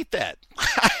 I hate that.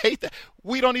 I hate that.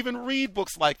 We don't even read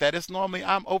books like that. It's normally,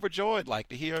 I'm overjoyed, like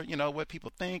to hear, what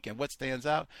people think and what stands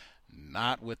out.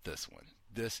 Not with this one.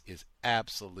 This is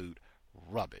absolute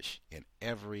rubbish in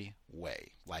every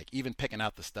way. Like, even picking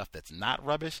out the stuff that's not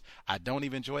rubbish, I don't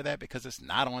even enjoy that because it's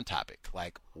not on topic.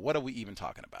 Like, what are we even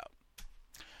talking about?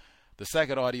 The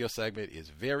second audio segment is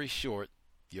very short.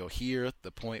 You'll hear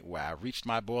the point where I reached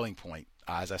my boiling point.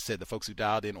 As I said, the folks who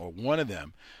dialed in, or one of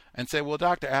them, and said, well,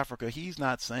 Dr. Afrika, he's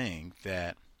not saying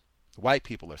that white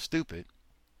people are stupid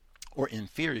or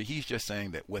inferior. He's just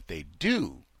saying that what they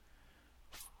do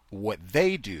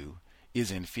is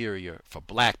inferior for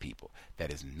black people.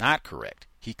 That is not correct.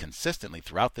 He consistently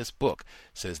throughout this book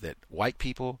says that white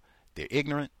people, they're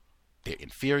ignorant, they're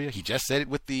inferior. He just said it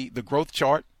with the growth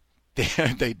chart.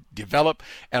 They develop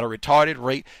at a retarded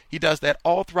rate. He does that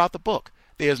all throughout the book.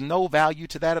 There's no value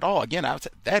to that at all. Again, I would say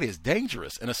that is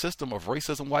dangerous in a system of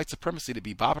racism, white supremacy, to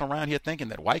be bopping around here thinking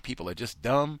that white people are just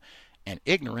dumb and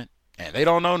ignorant and they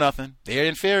don't know nothing. They're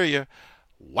inferior.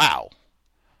 Wow.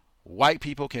 White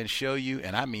people can show you,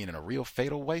 and I mean in a real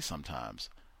fatal way sometimes,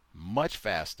 much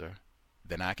faster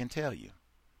than I can tell you,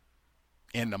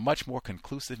 in a much more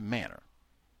conclusive manner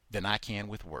than I can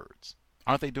with words.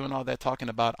 Aren't they doing all that talking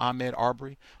about Ahmaud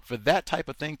Arbery? For that type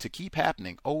of thing to keep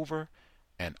happening over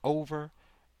and over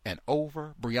and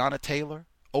over, Breonna Taylor,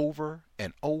 over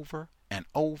and over and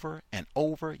over and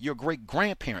over, your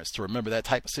great-grandparents to remember that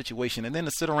type of situation, and then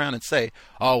to sit around and say,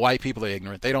 oh, white people are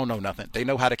ignorant, they don't know nothing, they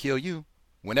know how to kill you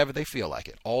whenever they feel like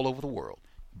it, all over the world,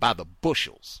 by the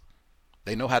bushels.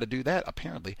 They know how to do that,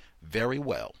 apparently, very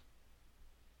well.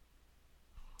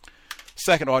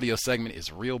 Second audio segment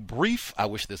is real brief. I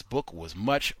wish this book was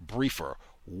much briefer.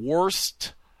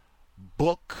 Worst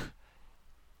book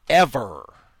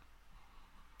ever.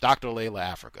 Dr. Llaila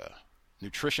Afrika.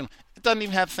 Nutritional. It doesn't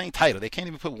even have the same title. They can't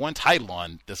even put one title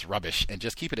on this rubbish and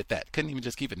just keep it at that. Couldn't even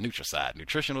just keep it Nutricide.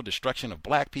 Nutritional destruction of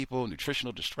black people.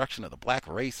 Nutritional destruction of the black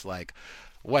race. Like,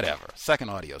 whatever. Second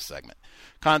audio segment.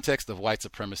 Context of white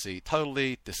supremacy.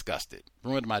 Totally disgusted.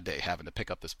 Ruined my day having to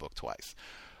pick up this book twice.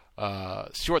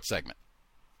 Short segment.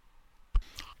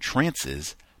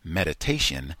 Trances,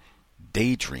 meditation,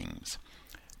 daydreams.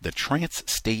 The trance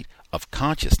state of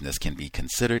consciousness can be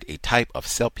considered a type of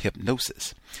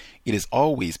self-hypnosis. It has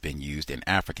always been used in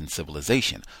African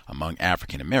civilization. Among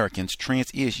African Americans, trance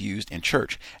is used in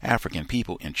church. African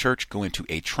people in church go into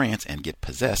a trance and get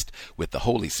possessed with the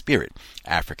Holy Spirit.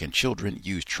 African children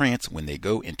use trance when they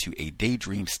go into a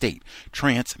daydream state.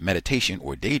 Trance, meditation,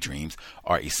 or daydreams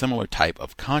are a similar type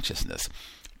of consciousness.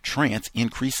 Trance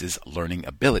increases learning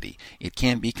ability. It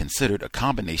can be considered a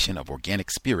combination of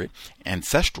organic spirit,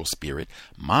 ancestral spirit,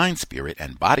 mind spirit,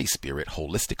 and body spirit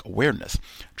holistic awareness.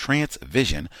 Trance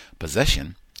vision,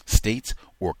 possession, states,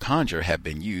 or conjure have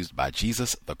been used by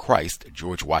Jesus the Christ,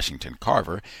 George Washington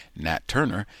Carver, Nat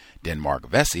Turner, Denmark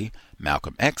Vesey,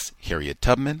 Malcolm X, Harriet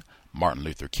Tubman, Martin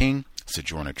Luther King,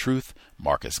 Sojourner Truth,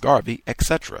 Marcus Garvey,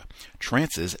 etc.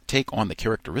 Trances take on the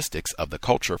characteristics of the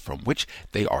culture from which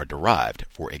they are derived.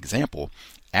 For example,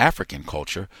 African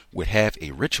culture would have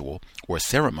a ritual or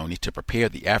ceremony to prepare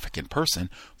the African person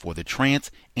for the trance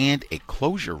and a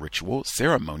closure ritual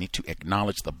ceremony to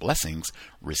acknowledge the blessings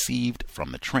received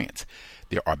from the trance.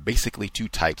 There are basically two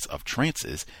types of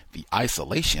trances, the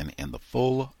isolation and the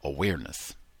full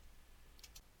awareness.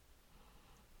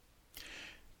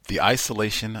 The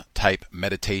isolation type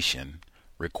meditation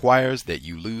requires that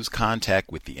you lose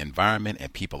contact with the environment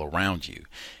and people around you.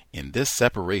 In this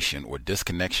separation or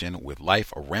disconnection with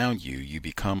life around you, you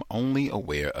become only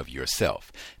aware of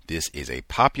yourself. This is a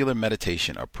popular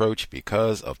meditation approach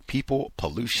because of people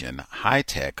pollution,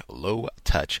 high-tech,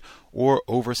 low-touch, or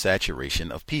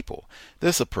oversaturation of people.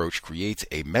 This approach creates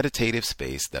a meditative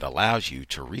space that allows you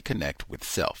to reconnect with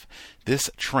self. This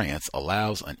trance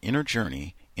allows an inner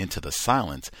journey into the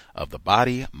silence of the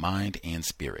body, mind, and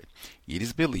spirit. It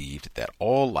is believed that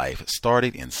all life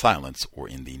started in silence or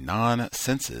in the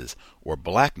non-senses or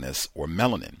blackness or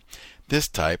melanin. This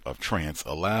type of trance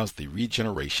allows the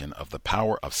regeneration of the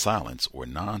power of silence or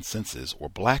non-senses or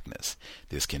blackness.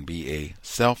 This can be a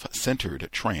self-centered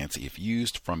trance if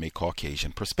used from a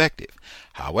Caucasian perspective.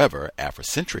 However,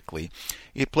 Afrocentrically,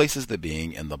 it places the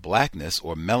being in the blackness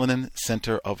or melanin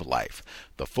center of life.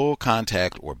 The full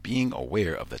contact or being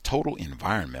aware of the total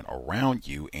environment around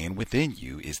you and within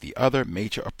you is the other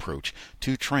major approach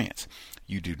to trance.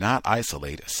 You do not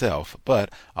isolate self,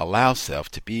 but allow self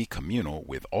to be communal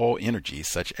with all energies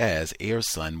such as air,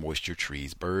 sun, moisture,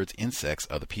 trees, birds, insects,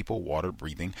 other people, water,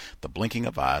 breathing, the blinking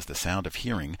of eyes, the sound of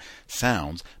hearing,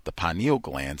 sounds, the pineal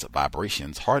glands,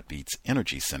 vibrations, heartbeats,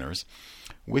 energy centers,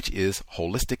 which is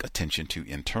holistic attention to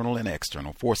internal and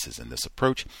external forces. In this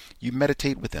approach, you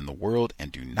meditate within the world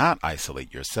and do not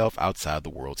isolate yourself outside the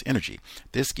world's energy.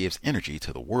 This gives energy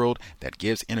to the world that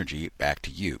gives energy back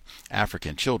to you.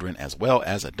 African children, as well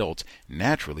as adults,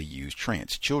 naturally use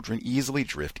trance. Children easily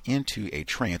drift into a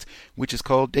trance, which is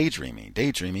called daydreaming.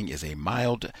 Daydreaming is a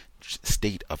mild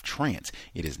state of trance.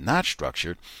 It is not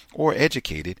structured or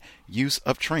educated use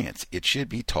of trance. It should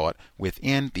be taught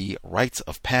within the rites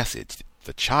of passage.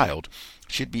 The child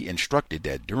should be instructed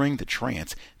that during the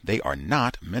trance they are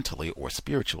not mentally or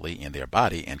spiritually in their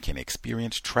body and can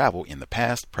experience travel in the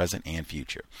past, present, and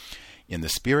future. In the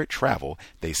spirit travel,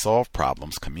 they solve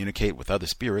problems, communicate with other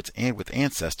spirits, and with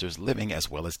ancestors living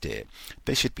as well as dead.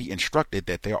 They should be instructed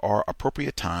that there are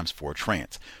appropriate times for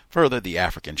trance. Further, the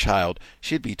African child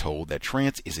should be told that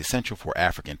trance is essential for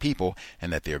African people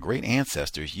and that their great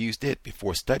ancestors used it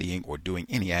before studying or doing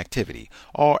any activity.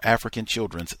 All African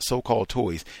children's so-called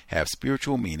toys have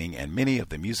spiritual meaning, and many of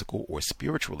the musical or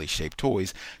spiritually shaped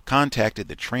toys contacted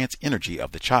the trance energy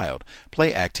of the child.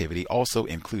 Play activity also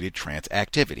included trance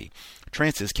activity.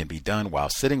 Trances can be done while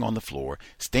sitting on the floor,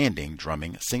 standing,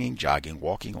 drumming, singing, jogging,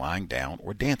 walking, lying down,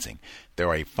 or dancing. They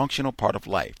are a functional part of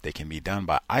life. They can be done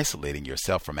by isolating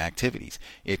yourself from activities.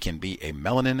 It can be a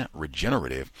melanin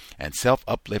regenerative and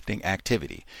self-uplifting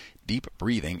activity. Deep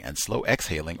breathing and slow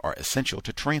exhaling are essential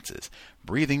to trances.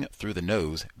 Breathing through the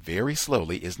nose very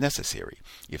slowly is necessary.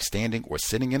 If standing or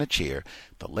sitting in a chair,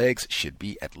 the legs should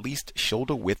be at least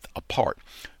shoulder width apart.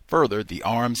 Further, the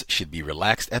arms should be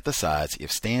relaxed at the sides if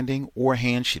standing, or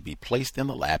hands should be placed in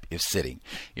the lap if sitting.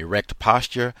 Erect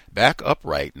posture, back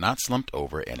upright, not slumped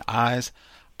over, and eyes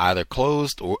either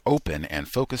closed or open and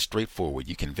focus straight forward.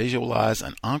 You can visualize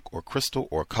an ankh or crystal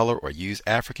or color or use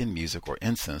African music or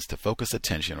incense to focus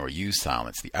attention or use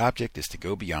silence. The object is to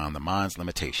go beyond the mind's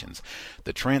limitations.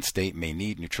 The trance state may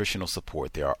need nutritional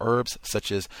support. There are herbs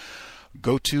such as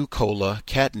gotu kola,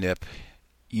 catnip,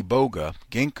 iboga,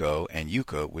 ginkgo, and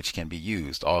yucca which can be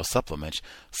used. All supplements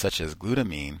such as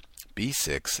glutamine,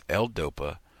 B6,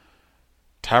 L-dopa,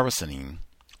 tyrosine,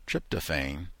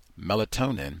 tryptophan,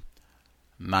 melatonin,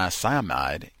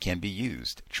 niacinamide can be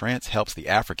used. Trance helps the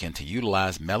African to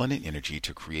utilize melanin energy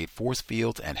to create force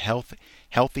fields and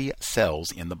healthy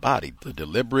cells in the body. The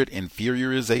deliberate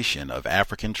inferiorization of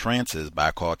African trances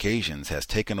by Caucasians has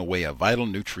taken away a vital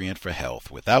nutrient for health.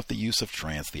 Without the use of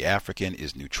trance, the African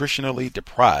is nutritionally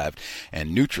deprived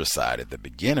and nutricided. The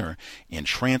beginner in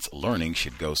trance learning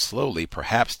should go slowly,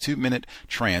 perhaps 2-minute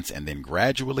trance, and then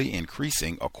gradually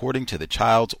increasing according to the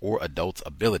child's or adult's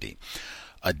ability.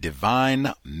 A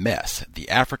divine mess. The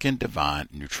African divine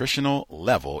nutritional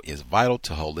level is vital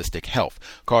to holistic health.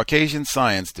 Caucasian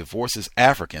science divorces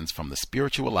Africans from the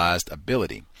spiritualized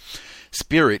ability.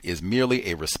 Spirit is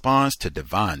merely a response to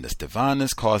divineness.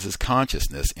 Divineness causes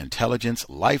consciousness, intelligence,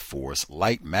 life force,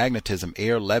 light, magnetism,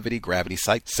 air, levity, gravity,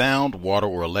 sight, sound, water,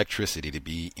 or electricity to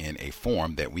be in a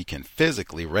form that we can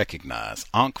physically recognize.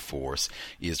 Ankh force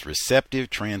is receptive,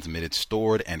 transmitted,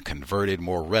 stored, and converted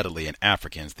more readily in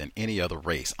Africans than any other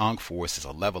race. Ankh force is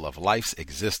a level of life's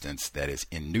existence that is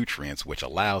in nutrients, which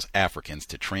allows Africans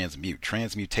to transmute.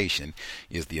 Transmutation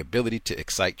is the ability to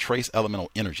excite trace elemental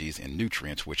energies in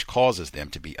nutrients, which causes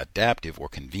them to be adaptive or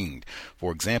convened.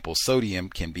 For example, sodium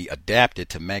can be adapted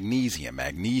to magnesium,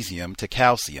 magnesium to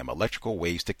calcium, electrical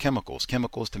waves to chemicals,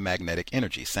 chemicals to magnetic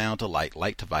energy, sound to light,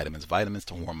 light to vitamins, vitamins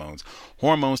to hormones,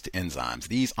 hormones to enzymes.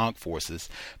 These Ankh forces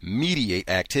mediate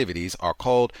activities are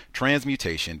called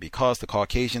transmutation because the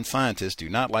Caucasian scientists do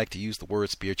not like to use the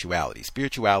word spirituality.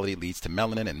 Spirituality leads to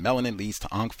melanin, and melanin leads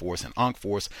to Ankh force, and Ankh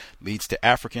force leads to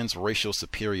Africans' racial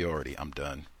superiority. I'm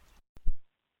done.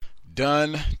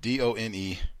 Done.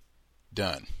 D-O-N-E.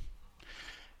 Done.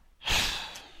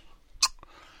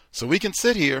 So we can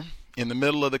sit here in the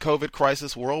middle of the COVID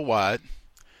crisis worldwide.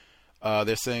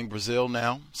 They're saying Brazil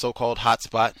now, so-called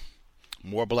hotspot.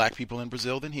 More black people in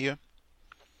Brazil than here.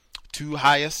 2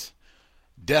 highest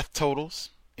death totals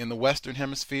in the Western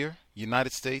Hemisphere,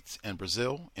 United States and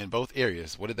Brazil, in both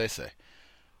areas. What did they say?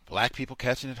 Black people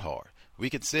catching it hard. We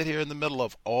can sit here in the middle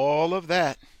of all of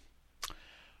that.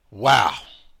 Wow.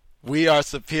 We are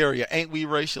superior. Ain't we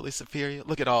racially superior?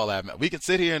 Look at all that. We can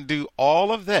sit here and do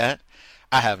all of that.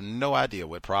 I have no idea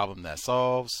what problem that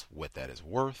solves, what that is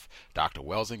worth. Dr.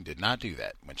 Welsing did not do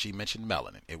that when she mentioned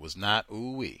melanin. It was not,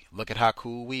 ooh-wee. Look at how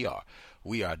cool we are.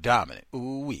 We are dominant.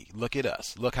 Ooh-wee. Look at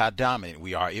us. Look how dominant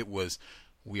we are. It was,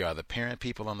 we are the parent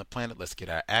people on the planet. Let's get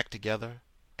our act together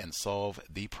and solve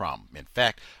the problem. In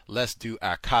fact, let's do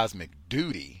our cosmic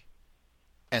duty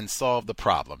and solve the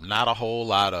problem. Not a whole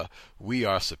lot of we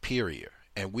are superior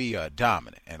and we are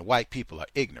dominant and white people are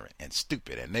ignorant and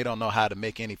stupid and they don't know how to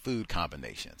make any food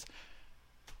combinations.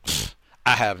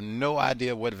 I have no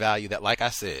idea what value that, like I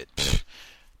said,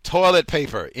 toilet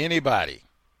paper, anybody,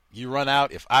 you run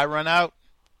out, if I run out,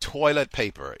 toilet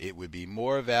paper, it would be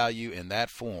more value in that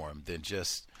form than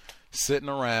just sitting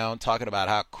around talking about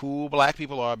how cool black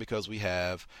people are because we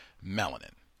have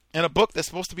melanin. In a book that's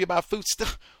supposed to be about food,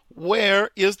 where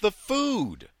is the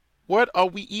food? What are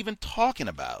we even talking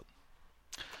about?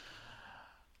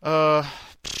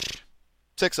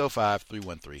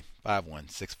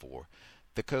 605-313-5164.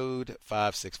 The code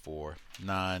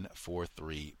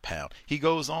 564-943-pound. He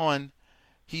goes on.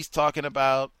 He's talking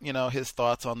about, his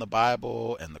thoughts on the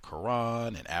Bible and the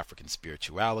Quran and African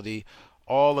spirituality.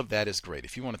 All of that is great.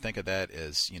 If you want to think of that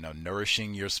as,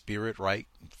 nourishing your spirit, right?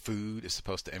 Food is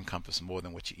supposed to encompass more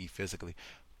than what you eat physically.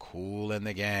 Cool in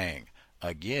the gang.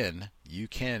 Again, you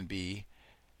can be,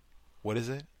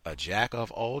 a jack of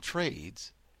all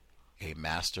trades, a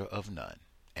master of none.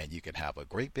 And you can have a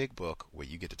great big book where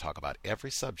you get to talk about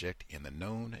every subject in the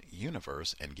known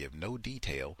universe and give no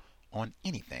detail on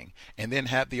anything, and then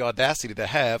have the audacity to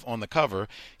have on the cover,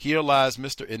 here lies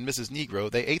Mr. and Mrs. Negro,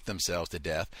 they ate themselves to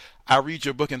death. I read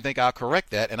your book and think I'll correct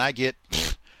that, and I get,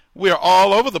 we're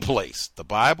all over the place. The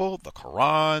Bible, the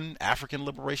Quran, African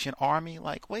Liberation Army.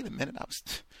 Like, wait a minute, I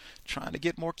was trying to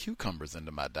get more cucumbers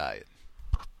into my diet.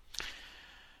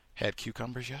 Had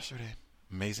cucumbers yesterday.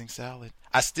 Amazing salad.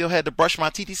 I still had to brush my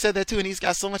teeth. He said that too, and he's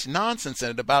got so much nonsense in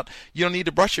it about you don't need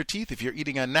to brush your teeth if you're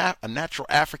eating a natural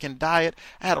African diet.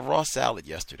 I had a raw salad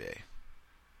yesterday.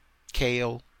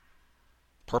 Kale,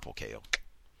 purple kale,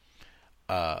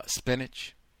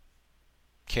 spinach,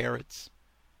 carrots,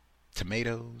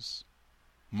 tomatoes,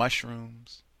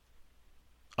 mushrooms.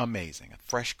 Amazing.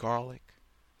 Fresh garlic,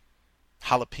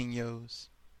 jalapenos.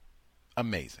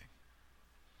 Amazing.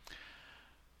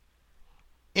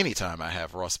 Anytime I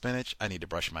have raw spinach, I need to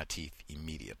brush my teeth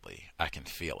immediately. I can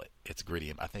feel it. It's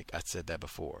gritty. I think I said that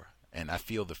before. And I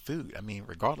feel the food. I mean,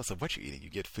 regardless of what you're eating, you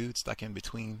get food stuck in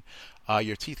between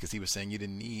your teeth. Because he was saying you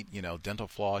didn't need, dental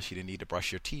floss. You didn't need to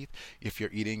brush your teeth if you're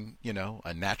eating,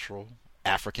 a natural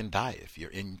African diet. If you're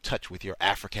in touch with your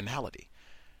Africanality.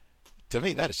 To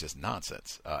me, that is just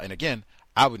nonsense. And again,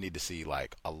 I would need to see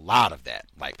like a lot of that.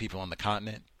 Like people on the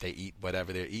continent, they eat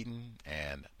whatever they're eating.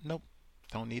 And nope.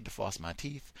 Don't need to floss my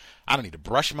teeth. I don't need to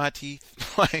brush my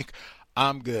teeth. Like,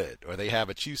 I'm good. Or they have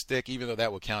a chew stick, even though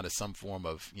that would count as some form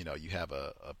of, you have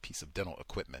a piece of dental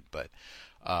equipment. But,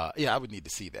 I would need to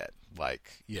see that.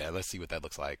 Like, let's see what that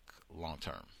looks like long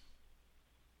term.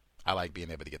 I like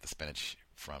being able to get the spinach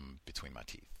from between my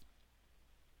teeth,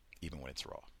 even when it's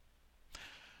raw.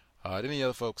 Any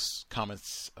other folks'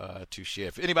 comments to share?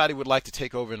 If anybody would like to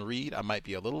take over and read, I might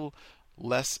be a little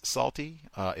less salty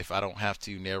if I don't have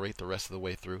to narrate the rest of the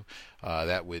way through.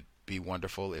 That would be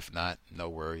wonderful. If not, no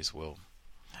worries. We'll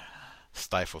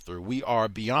stifle through. We are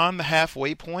beyond the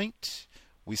halfway point.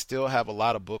 We still have a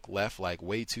lot of book left, like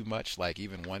way too much, like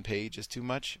even one page is too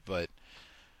much, but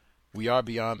we are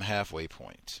beyond the halfway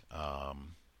point.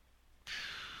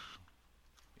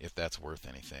 If that's worth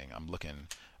anything. I'm looking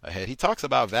ahead. He talks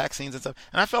about vaccines and stuff,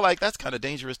 and I feel like that's kind of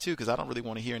dangerous too, because I don't really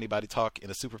want to hear anybody talk in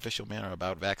a superficial manner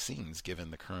about vaccines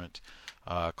given the current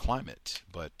climate.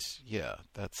 But yeah,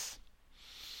 that's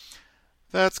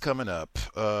coming up.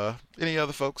 Any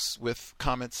other folks with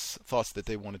comments, thoughts that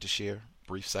they wanted to share?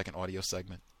 Brief second audio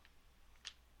segment.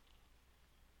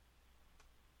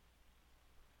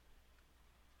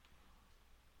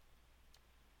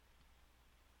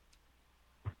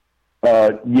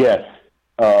 Yes.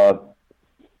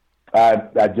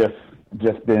 I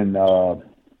just been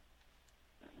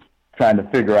trying to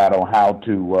figure out on how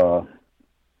to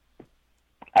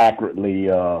accurately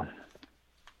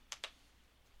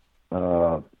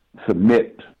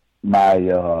submit my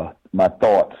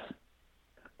thoughts.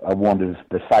 I want it as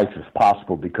precise as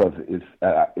possible because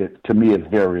it to me is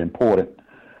very important.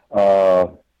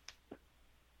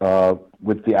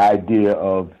 With the idea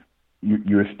of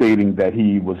you're stating that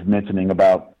he was mentioning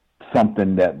about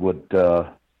something that would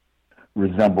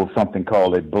resemble something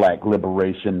called a Black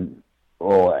Liberation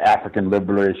or African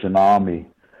Liberation Army,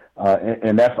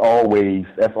 and that's always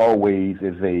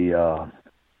is a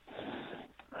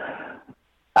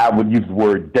I would use the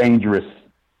word dangerous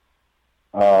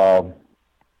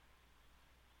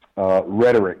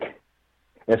rhetoric,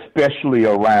 especially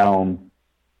around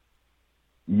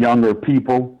younger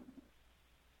people.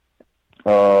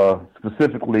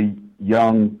 Specifically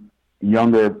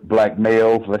younger black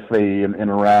males, let's say in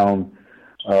around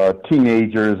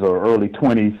teenagers or early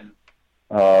 20s,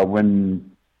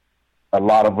 when a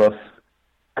lot of us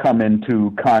come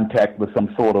into contact with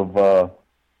some sort of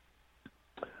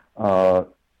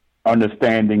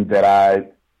understanding that I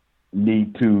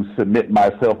need to submit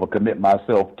myself or commit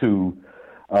myself to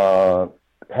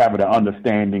having an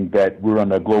understanding that we're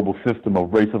in a global system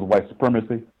of racist white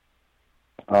supremacy.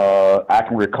 I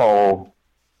can recall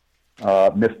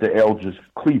Mr. Eldridge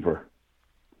Cleaver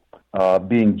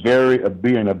being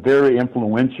a very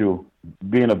influential,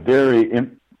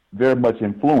 very much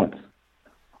influence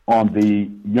on the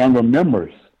younger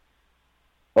members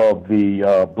of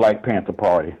the Black Panther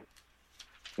Party,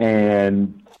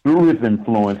 and through his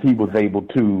influence, he was able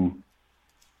to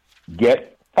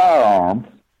get firearms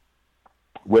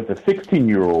with a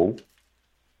 16-year-old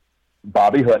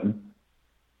Bobby Hutton.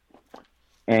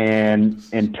 And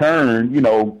in turn,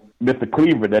 Mr.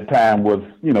 Cleaver at that time was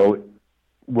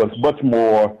much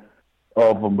more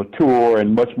of a mature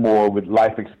and much more with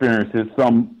life experiences,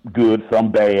 some good,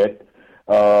 some bad,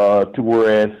 to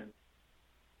whereas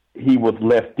he was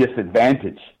less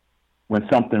disadvantaged when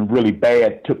something really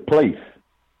bad took place.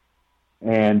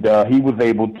 And he was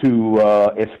able to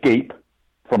escape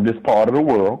from this part of the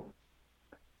world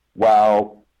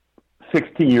while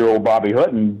 16-year-old Bobby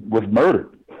Hutton was murdered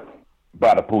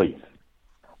by the police.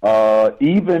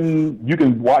 Even you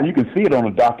can see it on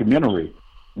a documentary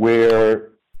where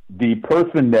the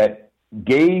person that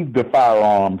gave the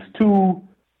firearms to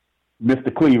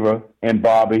Mr. Cleaver and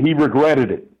Bobby, he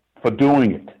regretted it for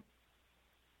doing it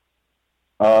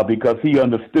because he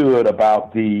understood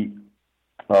about the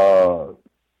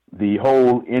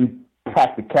whole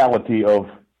impracticality of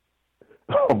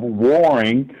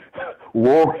warring,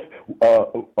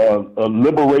 a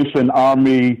liberation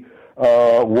army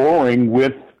warring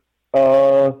with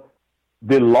the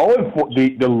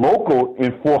local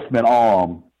enforcement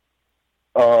arm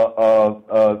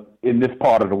in this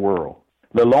part of the world,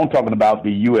 let alone talking about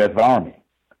the U.S. Army.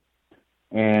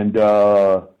 And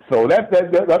so that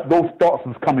those thoughts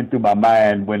was coming through my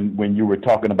mind when you were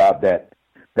talking about that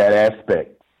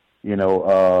aspect, that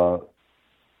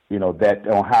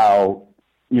on how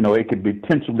it could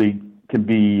potentially can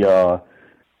be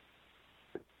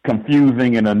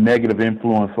confusing and a negative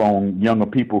influence on younger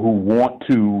people who want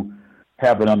to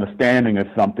have an understanding of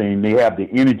something. They have the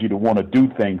energy to want to do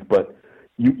things, but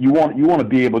you want to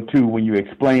be able to, when you're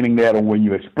explaining that or when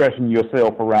you're expressing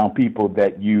yourself around people,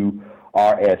 that you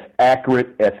are as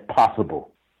accurate as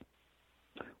possible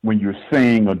when you're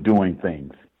saying or doing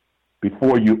things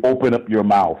before you open up your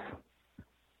mouth,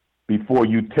 before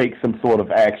you take some sort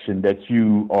of action, that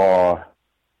you are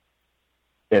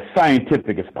as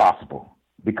scientific as possible,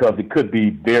 because it could be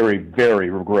very, very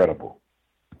regrettable.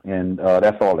 And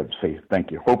that's all I'd say.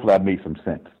 Thank you. Hopefully I made some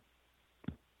sense.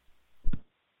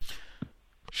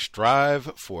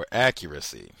 Strive for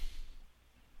accuracy.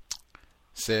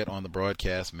 Said on the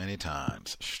broadcast many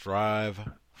times.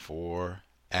 Strive for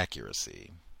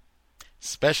accuracy.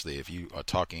 especially if you are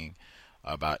talking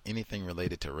about anything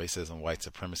related to racism, white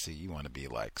supremacy. You want to be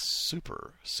like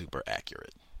super, super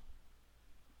accurate.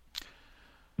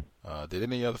 Did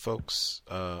any other folks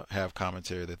have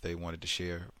commentary that they wanted to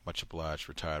share? Much obliged,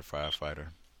 retired firefighter.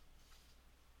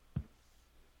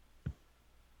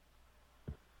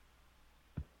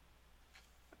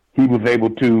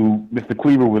 Mr.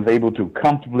 Cleaver was able to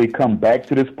comfortably come back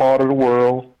to this part of the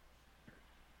world,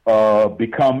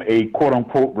 become a quote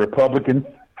unquote Republican,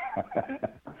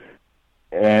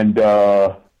 and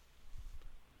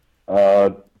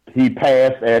he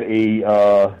passed at an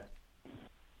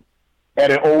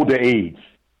older age.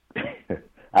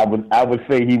 I would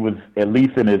say he was at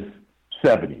least in his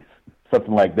 70s,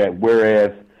 something like that.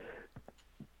 Whereas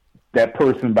that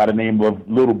person by the name of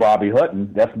Little Bobby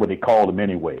Hutton, that's what they called him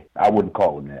anyway. I wouldn't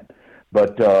call him that.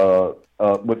 But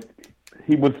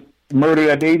he was murdered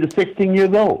at the age of 16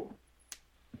 years old.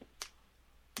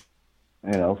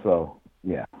 You know, so,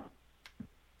 yeah.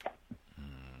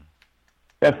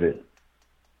 That's it.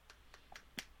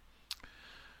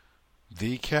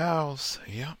 The cows,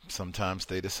 yeah. Sometimes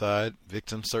they decide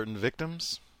certain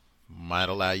victims might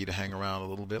allow you to hang around a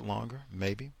little bit longer,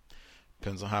 maybe.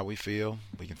 Depends on how we feel.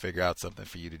 We can figure out something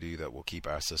for you to do that will keep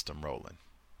our system rolling.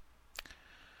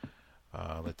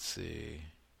 Let's see.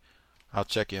 I'll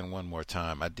check in one more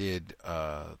time. I did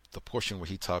the portion where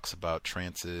he talks about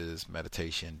trances,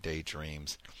 meditation,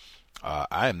 daydreams.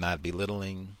 I am not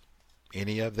belittling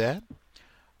any of that.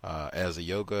 As a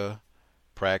yoga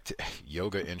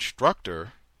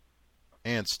instructor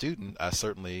and student, I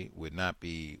certainly would not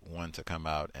be one to come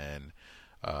out and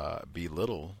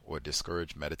belittle or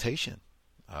discourage meditation.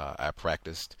 I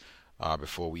practiced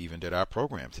before we even did our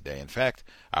program today. In fact,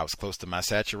 I was close to my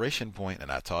saturation point, and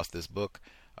I tossed this book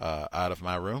out of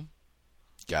my room,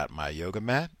 got my yoga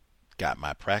mat, got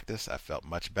my practice. I felt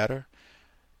much better.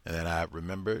 And then I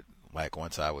remembered, like,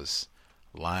 once I was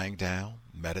lying down,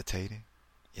 meditating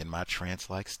in my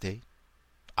trance-like state,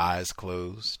 eyes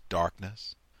closed,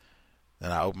 darkness.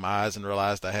 Then I opened my eyes and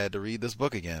realized I had to read this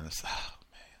book again. It's, oh,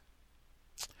 man.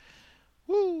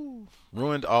 Woo!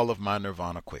 Ruined all of my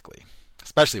nirvana quickly,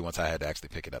 especially once I had to actually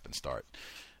pick it up and start.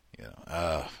 You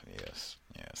know, yes,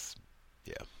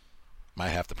 yeah. Might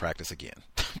have to practice again.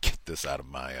 Get this out of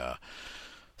my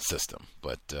system.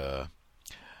 But I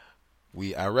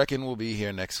reckon we'll be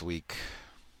here next week.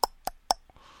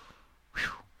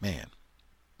 Whew, man.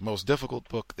 Most difficult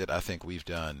book that I think we've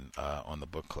done on the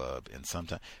book club in some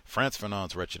time. Frantz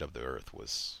Fanon's Wretched of the Earth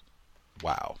was,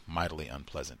 wow, mightily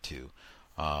unpleasant too.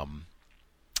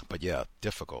 But yeah,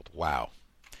 difficult. Wow.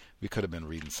 We could have been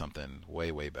reading something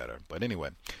way, way better. But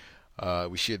anyway,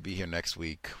 we should be here next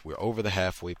week. We're over the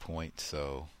halfway point,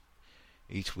 so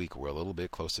each week we're a little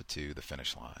bit closer to the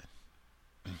finish line.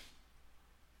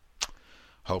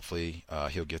 Hopefully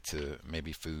he'll get to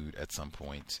maybe food at some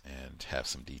point and have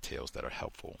some details that are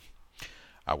helpful.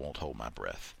 I won't hold my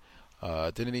breath.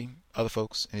 Did any other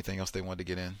folks, anything else they wanted to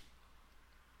get in?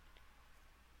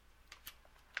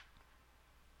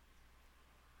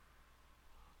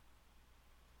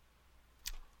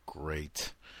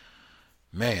 Great.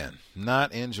 Man,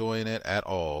 not enjoying it at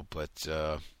all, but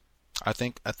I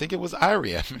think it was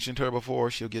Irie. I mentioned her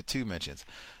before. She'll get 2 mentions.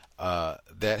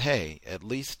 That, hey, at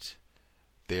least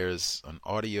there's an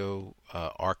audio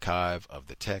archive of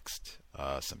the text.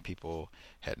 Some people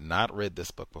had not read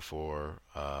this book before.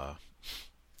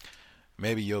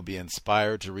 Maybe you'll be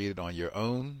inspired to read it on your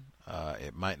own.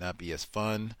 It might not be as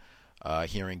fun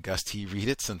hearing Gus T read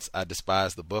it, since I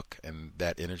despise the book, and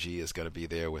that energy is going to be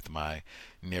there with my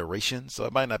narration, so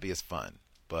it might not be as fun.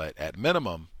 But at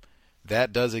minimum,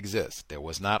 that does exist. There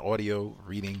was not audio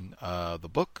reading the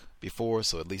book before,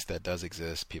 so at least that does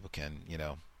exist. People can,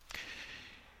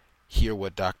 hear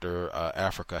what Dr.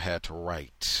 Afrika had to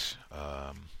write.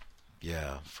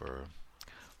 For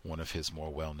one of his more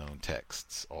well-known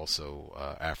texts.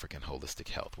 Also, African Holistic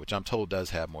Health, which I'm told does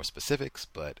have more specifics,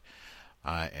 but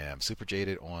I am super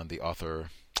jaded on the author.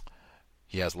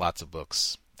 He has lots of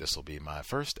books. This will be my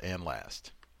first and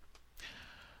last.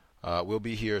 We'll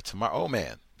be here tomorrow. Oh,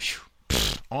 man.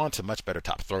 On to much better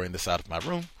top. Throwing this out of my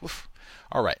room. Oof.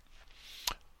 All right.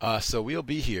 So we'll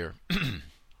be here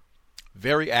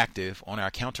very active on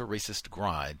our counter-racist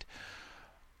grind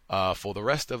for the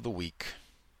rest of the week,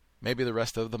 maybe the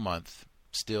rest of the month,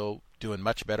 still doing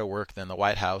much better work than the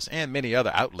White House and many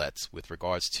other outlets with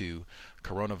regards to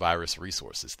coronavirus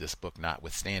resources, this book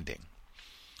notwithstanding.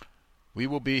 We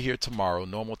will be here tomorrow,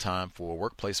 normal time, for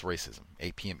Workplace Racism,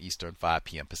 8 p.m. Eastern, 5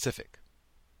 p.m. Pacific.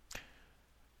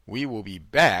 We will be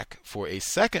back for a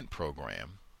second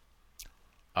program.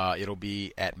 It'll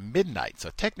be at midnight,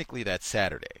 so technically that's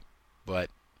Saturday, but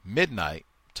midnight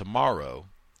tomorrow,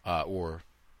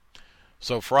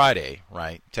 so Friday,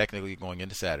 right? Technically going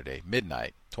into Saturday,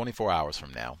 midnight, 24 hours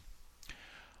from now,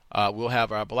 we'll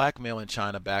have our black male in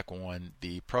China back on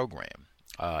the program.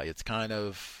 It's kind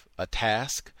of a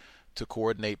task to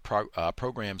coordinate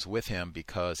programs with him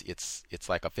because it's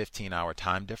like a 15-hour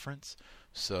time difference.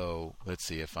 So let's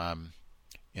see if I'm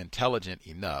intelligent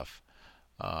enough.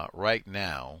 Right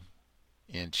now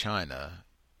in China,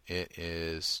 it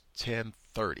is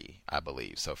 10:30, I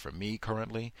believe. So for me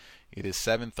currently, it is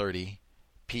 7:30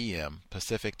 p.m.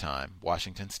 Pacific time,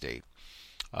 Washington State.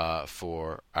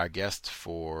 For our guest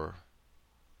for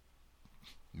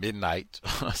midnight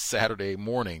Saturday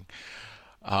morning,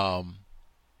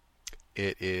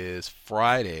 it is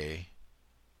Friday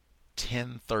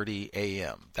 10:30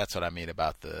 a.m. That's what I mean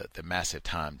about the massive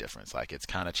time difference. Like, it's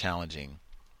kind of challenging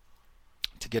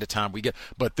to get a time we get,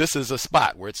 but this is a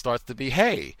spot where it starts to be,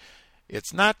 hey,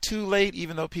 it's not too late,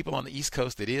 even though people on the East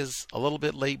Coast, it is a little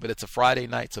bit late, but it's a Friday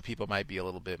night, so people might be a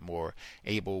little bit more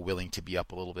willing to be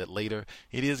up a little bit later.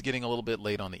 It is getting a little bit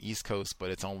late on the East Coast,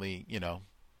 but it's only,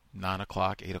 9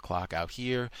 o'clock, 8 o'clock out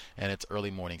here, and it's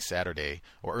early morning Saturday,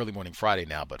 or early morning Friday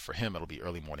now, but for him, it'll be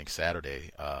early morning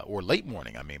Saturday, or late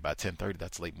morning. I mean, by 10:30,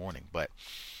 that's late morning, but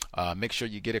make sure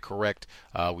you get it correct.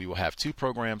 We will have 2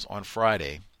 programs on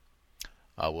Friday.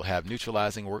 We'll have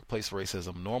Neutralizing Workplace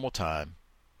Racism, normal time,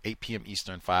 8 p.m.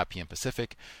 Eastern, 5 p.m.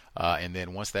 Pacific. And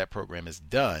then once that program is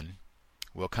done,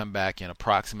 we'll come back in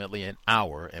approximately an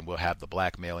hour, and we'll have the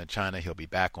black male in China. He'll be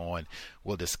back on.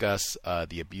 We'll discuss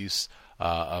the abuse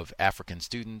of African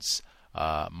students,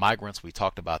 migrants. We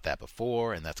talked about that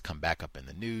before, and that's come back up in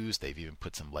the news. They've even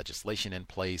put some legislation in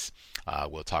place.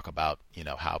 We'll talk about,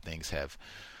 how things have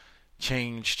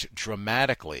changed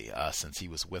dramatically since he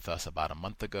was with us about a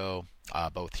month ago,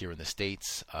 both here in the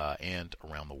States and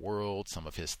around the world. Some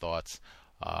of his thoughts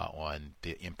on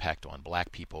the impact on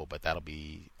black people, but that'll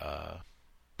be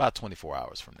about 24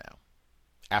 hours from now,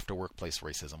 after Workplace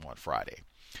Racism on Friday.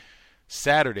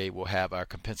 Saturday, we'll have our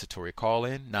compensatory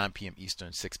call-in, 9 p.m.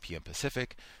 Eastern, 6 p.m.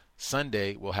 Pacific.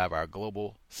 Sunday, we'll have our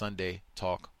Global Sunday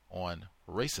Talk on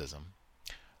Racism.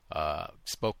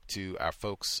 Spoke to our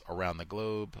folks around the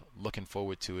globe. Looking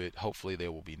forward to it. Hopefully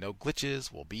there will be no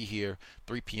glitches. We'll be here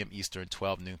 3 p.m. Eastern,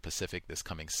 12 noon Pacific this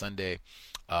coming Sunday.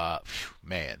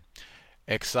 Man,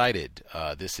 excited.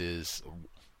 This is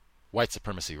white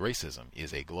supremacy racism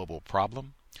is a global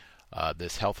problem.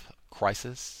 This health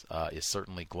crisis is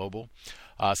certainly global.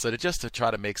 So to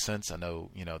try to make sense, I know,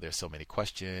 there's so many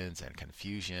questions and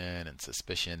confusion and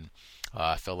suspicion.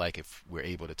 I feel like if we're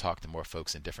able to talk to more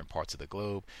folks in different parts of the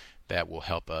globe, that will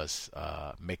help us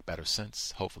make better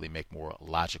sense, hopefully make more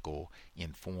logical,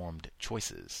 informed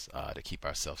choices to keep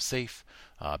ourselves safe,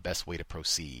 best way to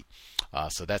proceed.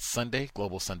 So that's Sunday,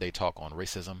 Global Sunday Talk on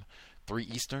Racism, 3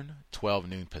 Eastern, 12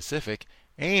 noon Pacific,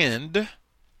 and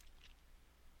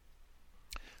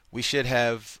we should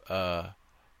have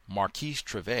Marquise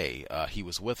Treve. He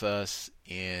was with us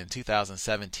in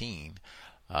 2017.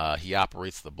 He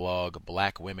operates the blog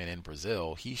Black Women in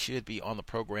Brazil. He should be on the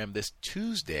program this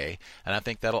Tuesday, and I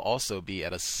think that'll also be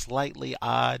at a slightly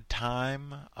odd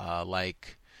time,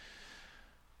 like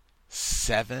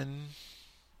 7,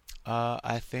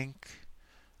 I think,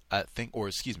 or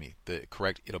excuse me,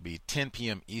 it'll be 10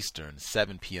 p.m. Eastern,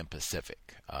 7 p.m.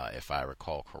 Pacific, if I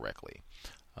recall correctly.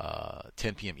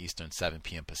 10 p.m. Eastern, 7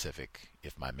 p.m. Pacific,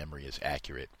 if my memory is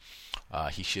accurate.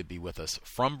 He should be with us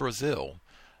from Brazil.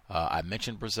 I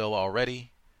mentioned Brazil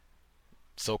already.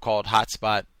 So-called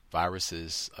hotspot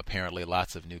viruses, apparently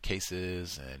lots of new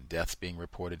cases and deaths being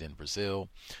reported in Brazil.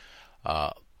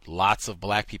 Lots of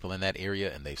black people in that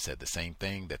area, and they've said the same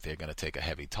thing, that they're going to take a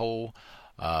heavy toll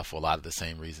for a lot of the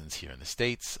same reasons here in the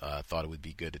States. Thought it would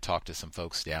be good to talk to some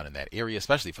folks down in that area,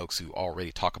 especially folks who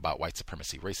already talk about white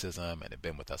supremacy racism and have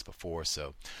been with us before.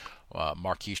 So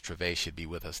Marquise Treve should be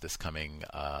with us this coming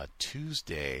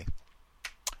Tuesday.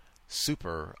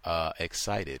 Super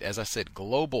excited. As I said,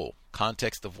 global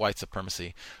context of white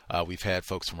supremacy. We've had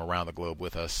folks from around the globe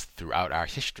with us throughout our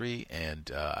history,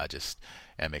 and I just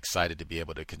am excited to be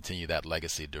able to continue that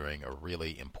legacy during a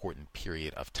really important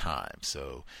period of time.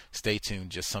 So stay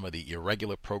tuned. Just some of the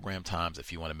irregular program times.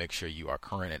 If you want to make sure you are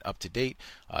current and up to date,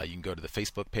 you can go to the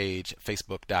Facebook page,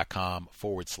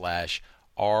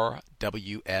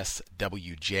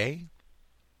 facebook.com/RWSWJ,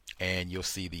 and you'll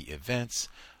see the events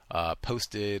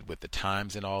posted with the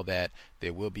times and all that.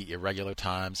 There will be irregular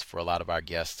times for a lot of our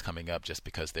guests coming up just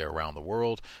because they're around the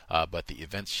world, but the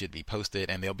events should be posted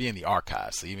and they'll be in the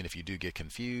archives. So even if you do get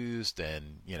confused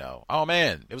and, oh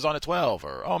man, it was on at 12,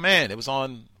 or oh man, it was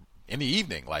on in the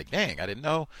evening, like, dang, I didn't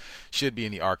know, should be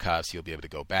in the archives. So you'll be able to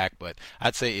go back. But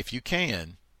I'd say if you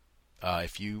can,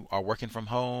 if you are working from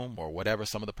home or whatever,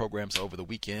 some of the programs over the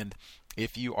weekend,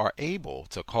 if you are able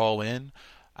to call in,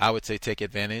 I would say take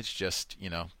advantage. Just,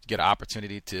 get an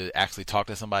opportunity to actually talk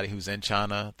to somebody who's in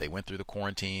China. They went through the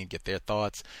quarantine, get their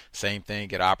thoughts. Same thing,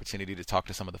 get an opportunity to talk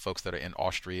to some of the folks that are in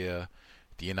Austria,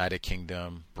 the United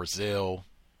Kingdom, Brazil.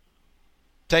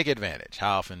 Take advantage.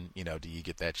 How often, do you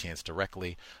get that chance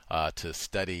directly to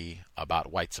study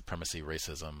about white supremacy,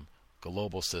 racism,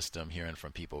 global system, hearing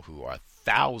from people who are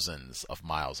thousands of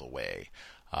miles away,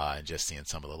 and just seeing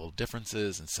some of the little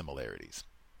differences and similarities.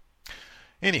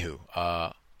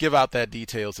 Anywho, give out that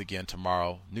details again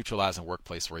tomorrow. Neutralizing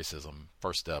Workplace Racism,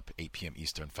 first up, 8 p.m.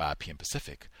 Eastern, 5 p.m.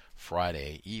 Pacific,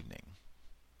 Friday evening.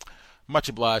 Much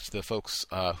obliged to the folks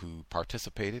who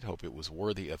participated. Hope it was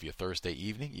worthy of your Thursday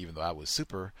evening, even though I was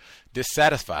super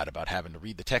dissatisfied about having to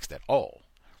read the text at all.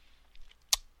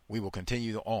 We will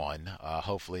continue on.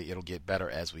 Hopefully it'll get better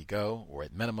as we go, or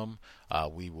at minimum,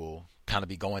 we will kind of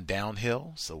be going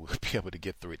downhill, so we'll be able to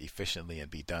get through it efficiently and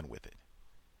be done with it.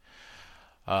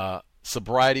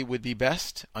 Sobriety would be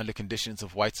best under conditions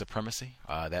of white supremacy.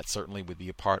 That certainly would be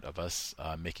a part of us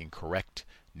making correct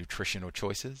nutritional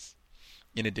choices.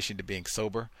 In addition to being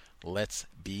sober, let's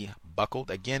be buckled.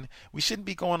 Again, we shouldn't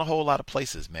be going a whole lot of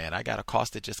places, man. I got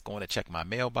accosted just going to check my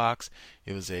mailbox.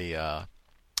 It was a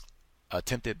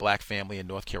attempted black family in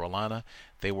North Carolina.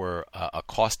 They were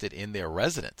accosted in their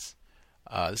residence.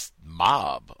 This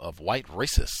mob of white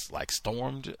racists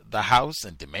stormed the house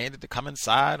and demanded to come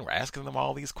inside and were asking them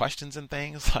all these questions and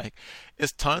things.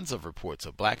 It's tons of reports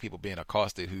of black people being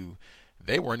accosted who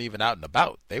they weren't even out and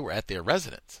about. They were at their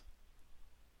residence.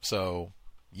 So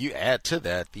you add to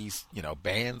that these,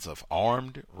 bands of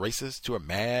armed racists who are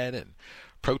mad and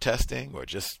protesting or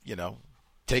just,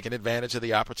 taking advantage of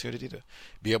the opportunity to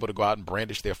be able to go out and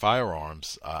brandish their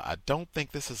firearms. I don't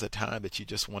think this is a time that you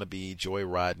just want to be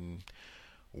joyriding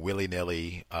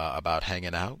willy-nilly about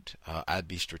hanging out. I'd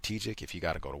be strategic. If you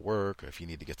got to go to work or if you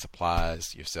need to get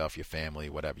supplies, yourself, your family,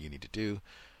 whatever you need to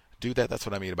do that. That's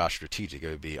what I mean about strategic. It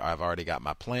would be, I've already got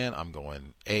my plan. I'm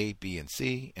going A, B, and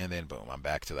C, and then boom, I'm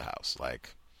back to the house.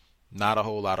 Not a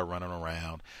whole lot of running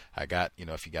around. I got,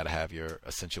 if you got to have your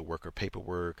essential worker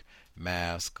paperwork,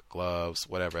 mask, gloves,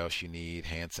 whatever else you need,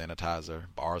 hand sanitizer,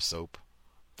 bar soap,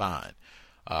 fine.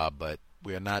 But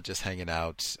we're not just hanging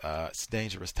out. It's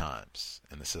dangerous times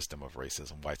in the system of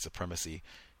racism, white supremacy.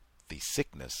 The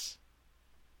sickness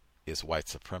is white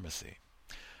supremacy.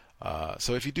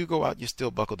 So if you do go out, you're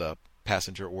still buckled up,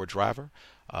 passenger or driver,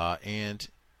 and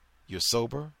you're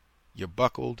sober, you're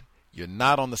buckled, you're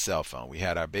not on the cell phone. We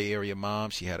had our Bay Area mom.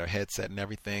 She had her headset and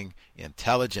everything.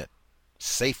 Intelligent.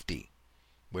 Safety.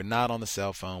 We're not on the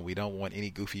cell phone. We don't want any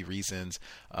goofy reasons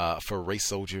for race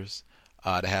soldiers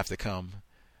to have to come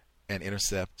and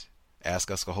intercept,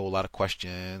 ask us a whole lot of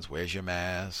questions. Where's your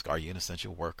mask? Are you an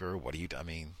essential worker? What do you do? I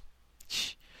mean,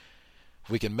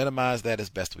 we can minimize that as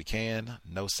best we can.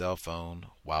 No cell phone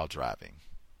while driving.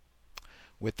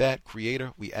 With that,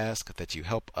 Creator, we ask that you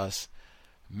help us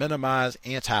minimize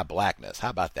anti-blackness. How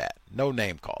about that? No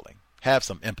name calling. Have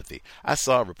some empathy. I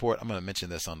saw a report. I'm going to mention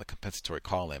this on the compensatory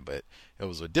call-in, but it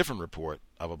was a different report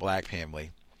of a black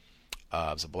family. It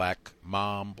was a black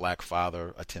mom, black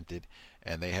father attempted,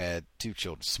 and they had 2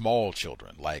 children, small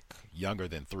children, younger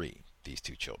than 3, these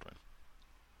 2 children.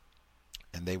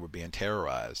 And they were being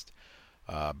terrorized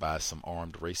by some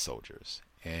armed race soldiers.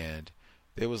 And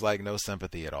there was no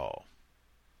sympathy at all.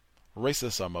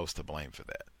 Racists are most to blame for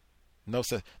that.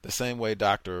 The same way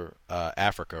Dr.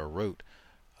 Afrika wrote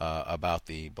about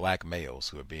the black males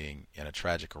who are being in a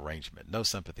tragic arrangement. No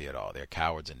sympathy at all. They're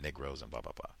cowards and Negroes and blah,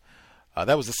 blah, blah.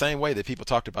 That was the same way that people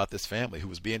talked about this family who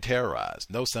was being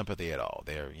terrorized. No sympathy at all.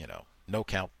 They're, no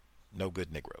count, no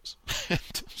good Negroes.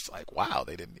 It's wow,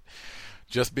 they didn't.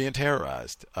 Just being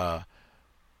terrorized.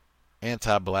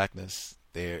 Anti-blackness,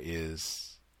 there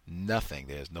is nothing.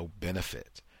 There's no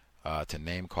benefit to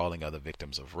name-calling other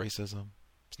victims of racism.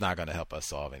 It's not going to help us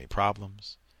solve any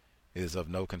problems. It is of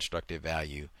no constructive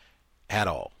value at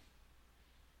all.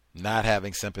 Not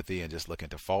having sympathy and just looking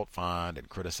to fault find and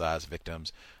criticize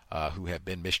victims who have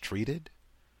been mistreated,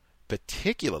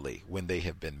 particularly when they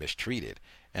have been mistreated.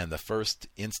 And the first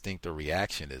instinct or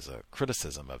reaction is a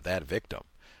criticism of that victim,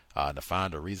 to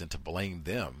find a reason to blame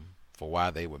them for why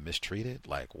they were mistreated.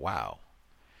 Wow.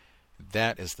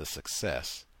 That is the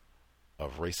success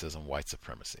of racism, white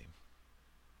supremacy.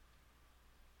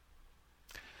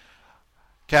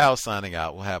 Cal signing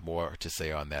out. We'll have more to say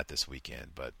on that this weekend.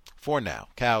 But for now,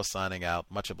 Cal signing out.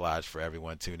 Much obliged for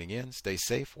everyone tuning in. Stay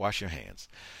safe. Wash your hands.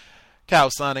 Cal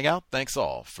signing out. Thanks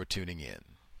all for tuning in.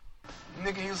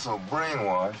 Nigga, you so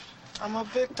brainwashed. I'm a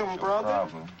victim, brother. No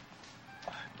problem.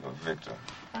 You're a victim.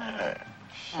 I'm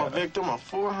a victim of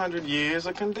 400 years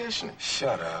of conditioning.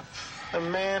 Shut up. The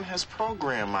man has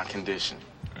programmed my conditioning.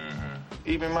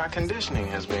 Even my conditioning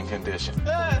has been conditioned.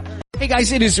 Hey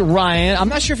guys, it is Ryan. I'm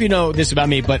not sure if you know this about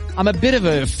me, but I'm a bit of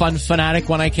a fun fanatic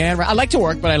when I can. I like to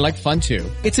work, but I like fun too.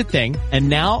 It's a thing. And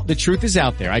now the truth is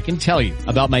out there. I can tell you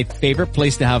about my favorite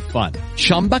place to have fun.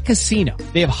 Chumba Casino.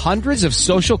 They have hundreds of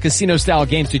social casino style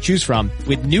games to choose from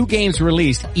with new games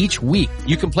released each week.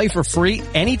 You can play for free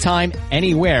anytime,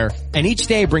 anywhere. And each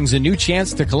day brings a new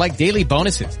chance to collect daily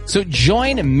bonuses. So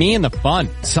join me in the fun.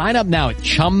 Sign up now at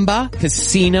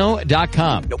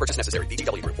ChumbaCasino.com. No purchase necessary.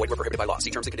 VGW Group. Void where prohibited by law.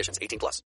 See terms and conditions. 18+.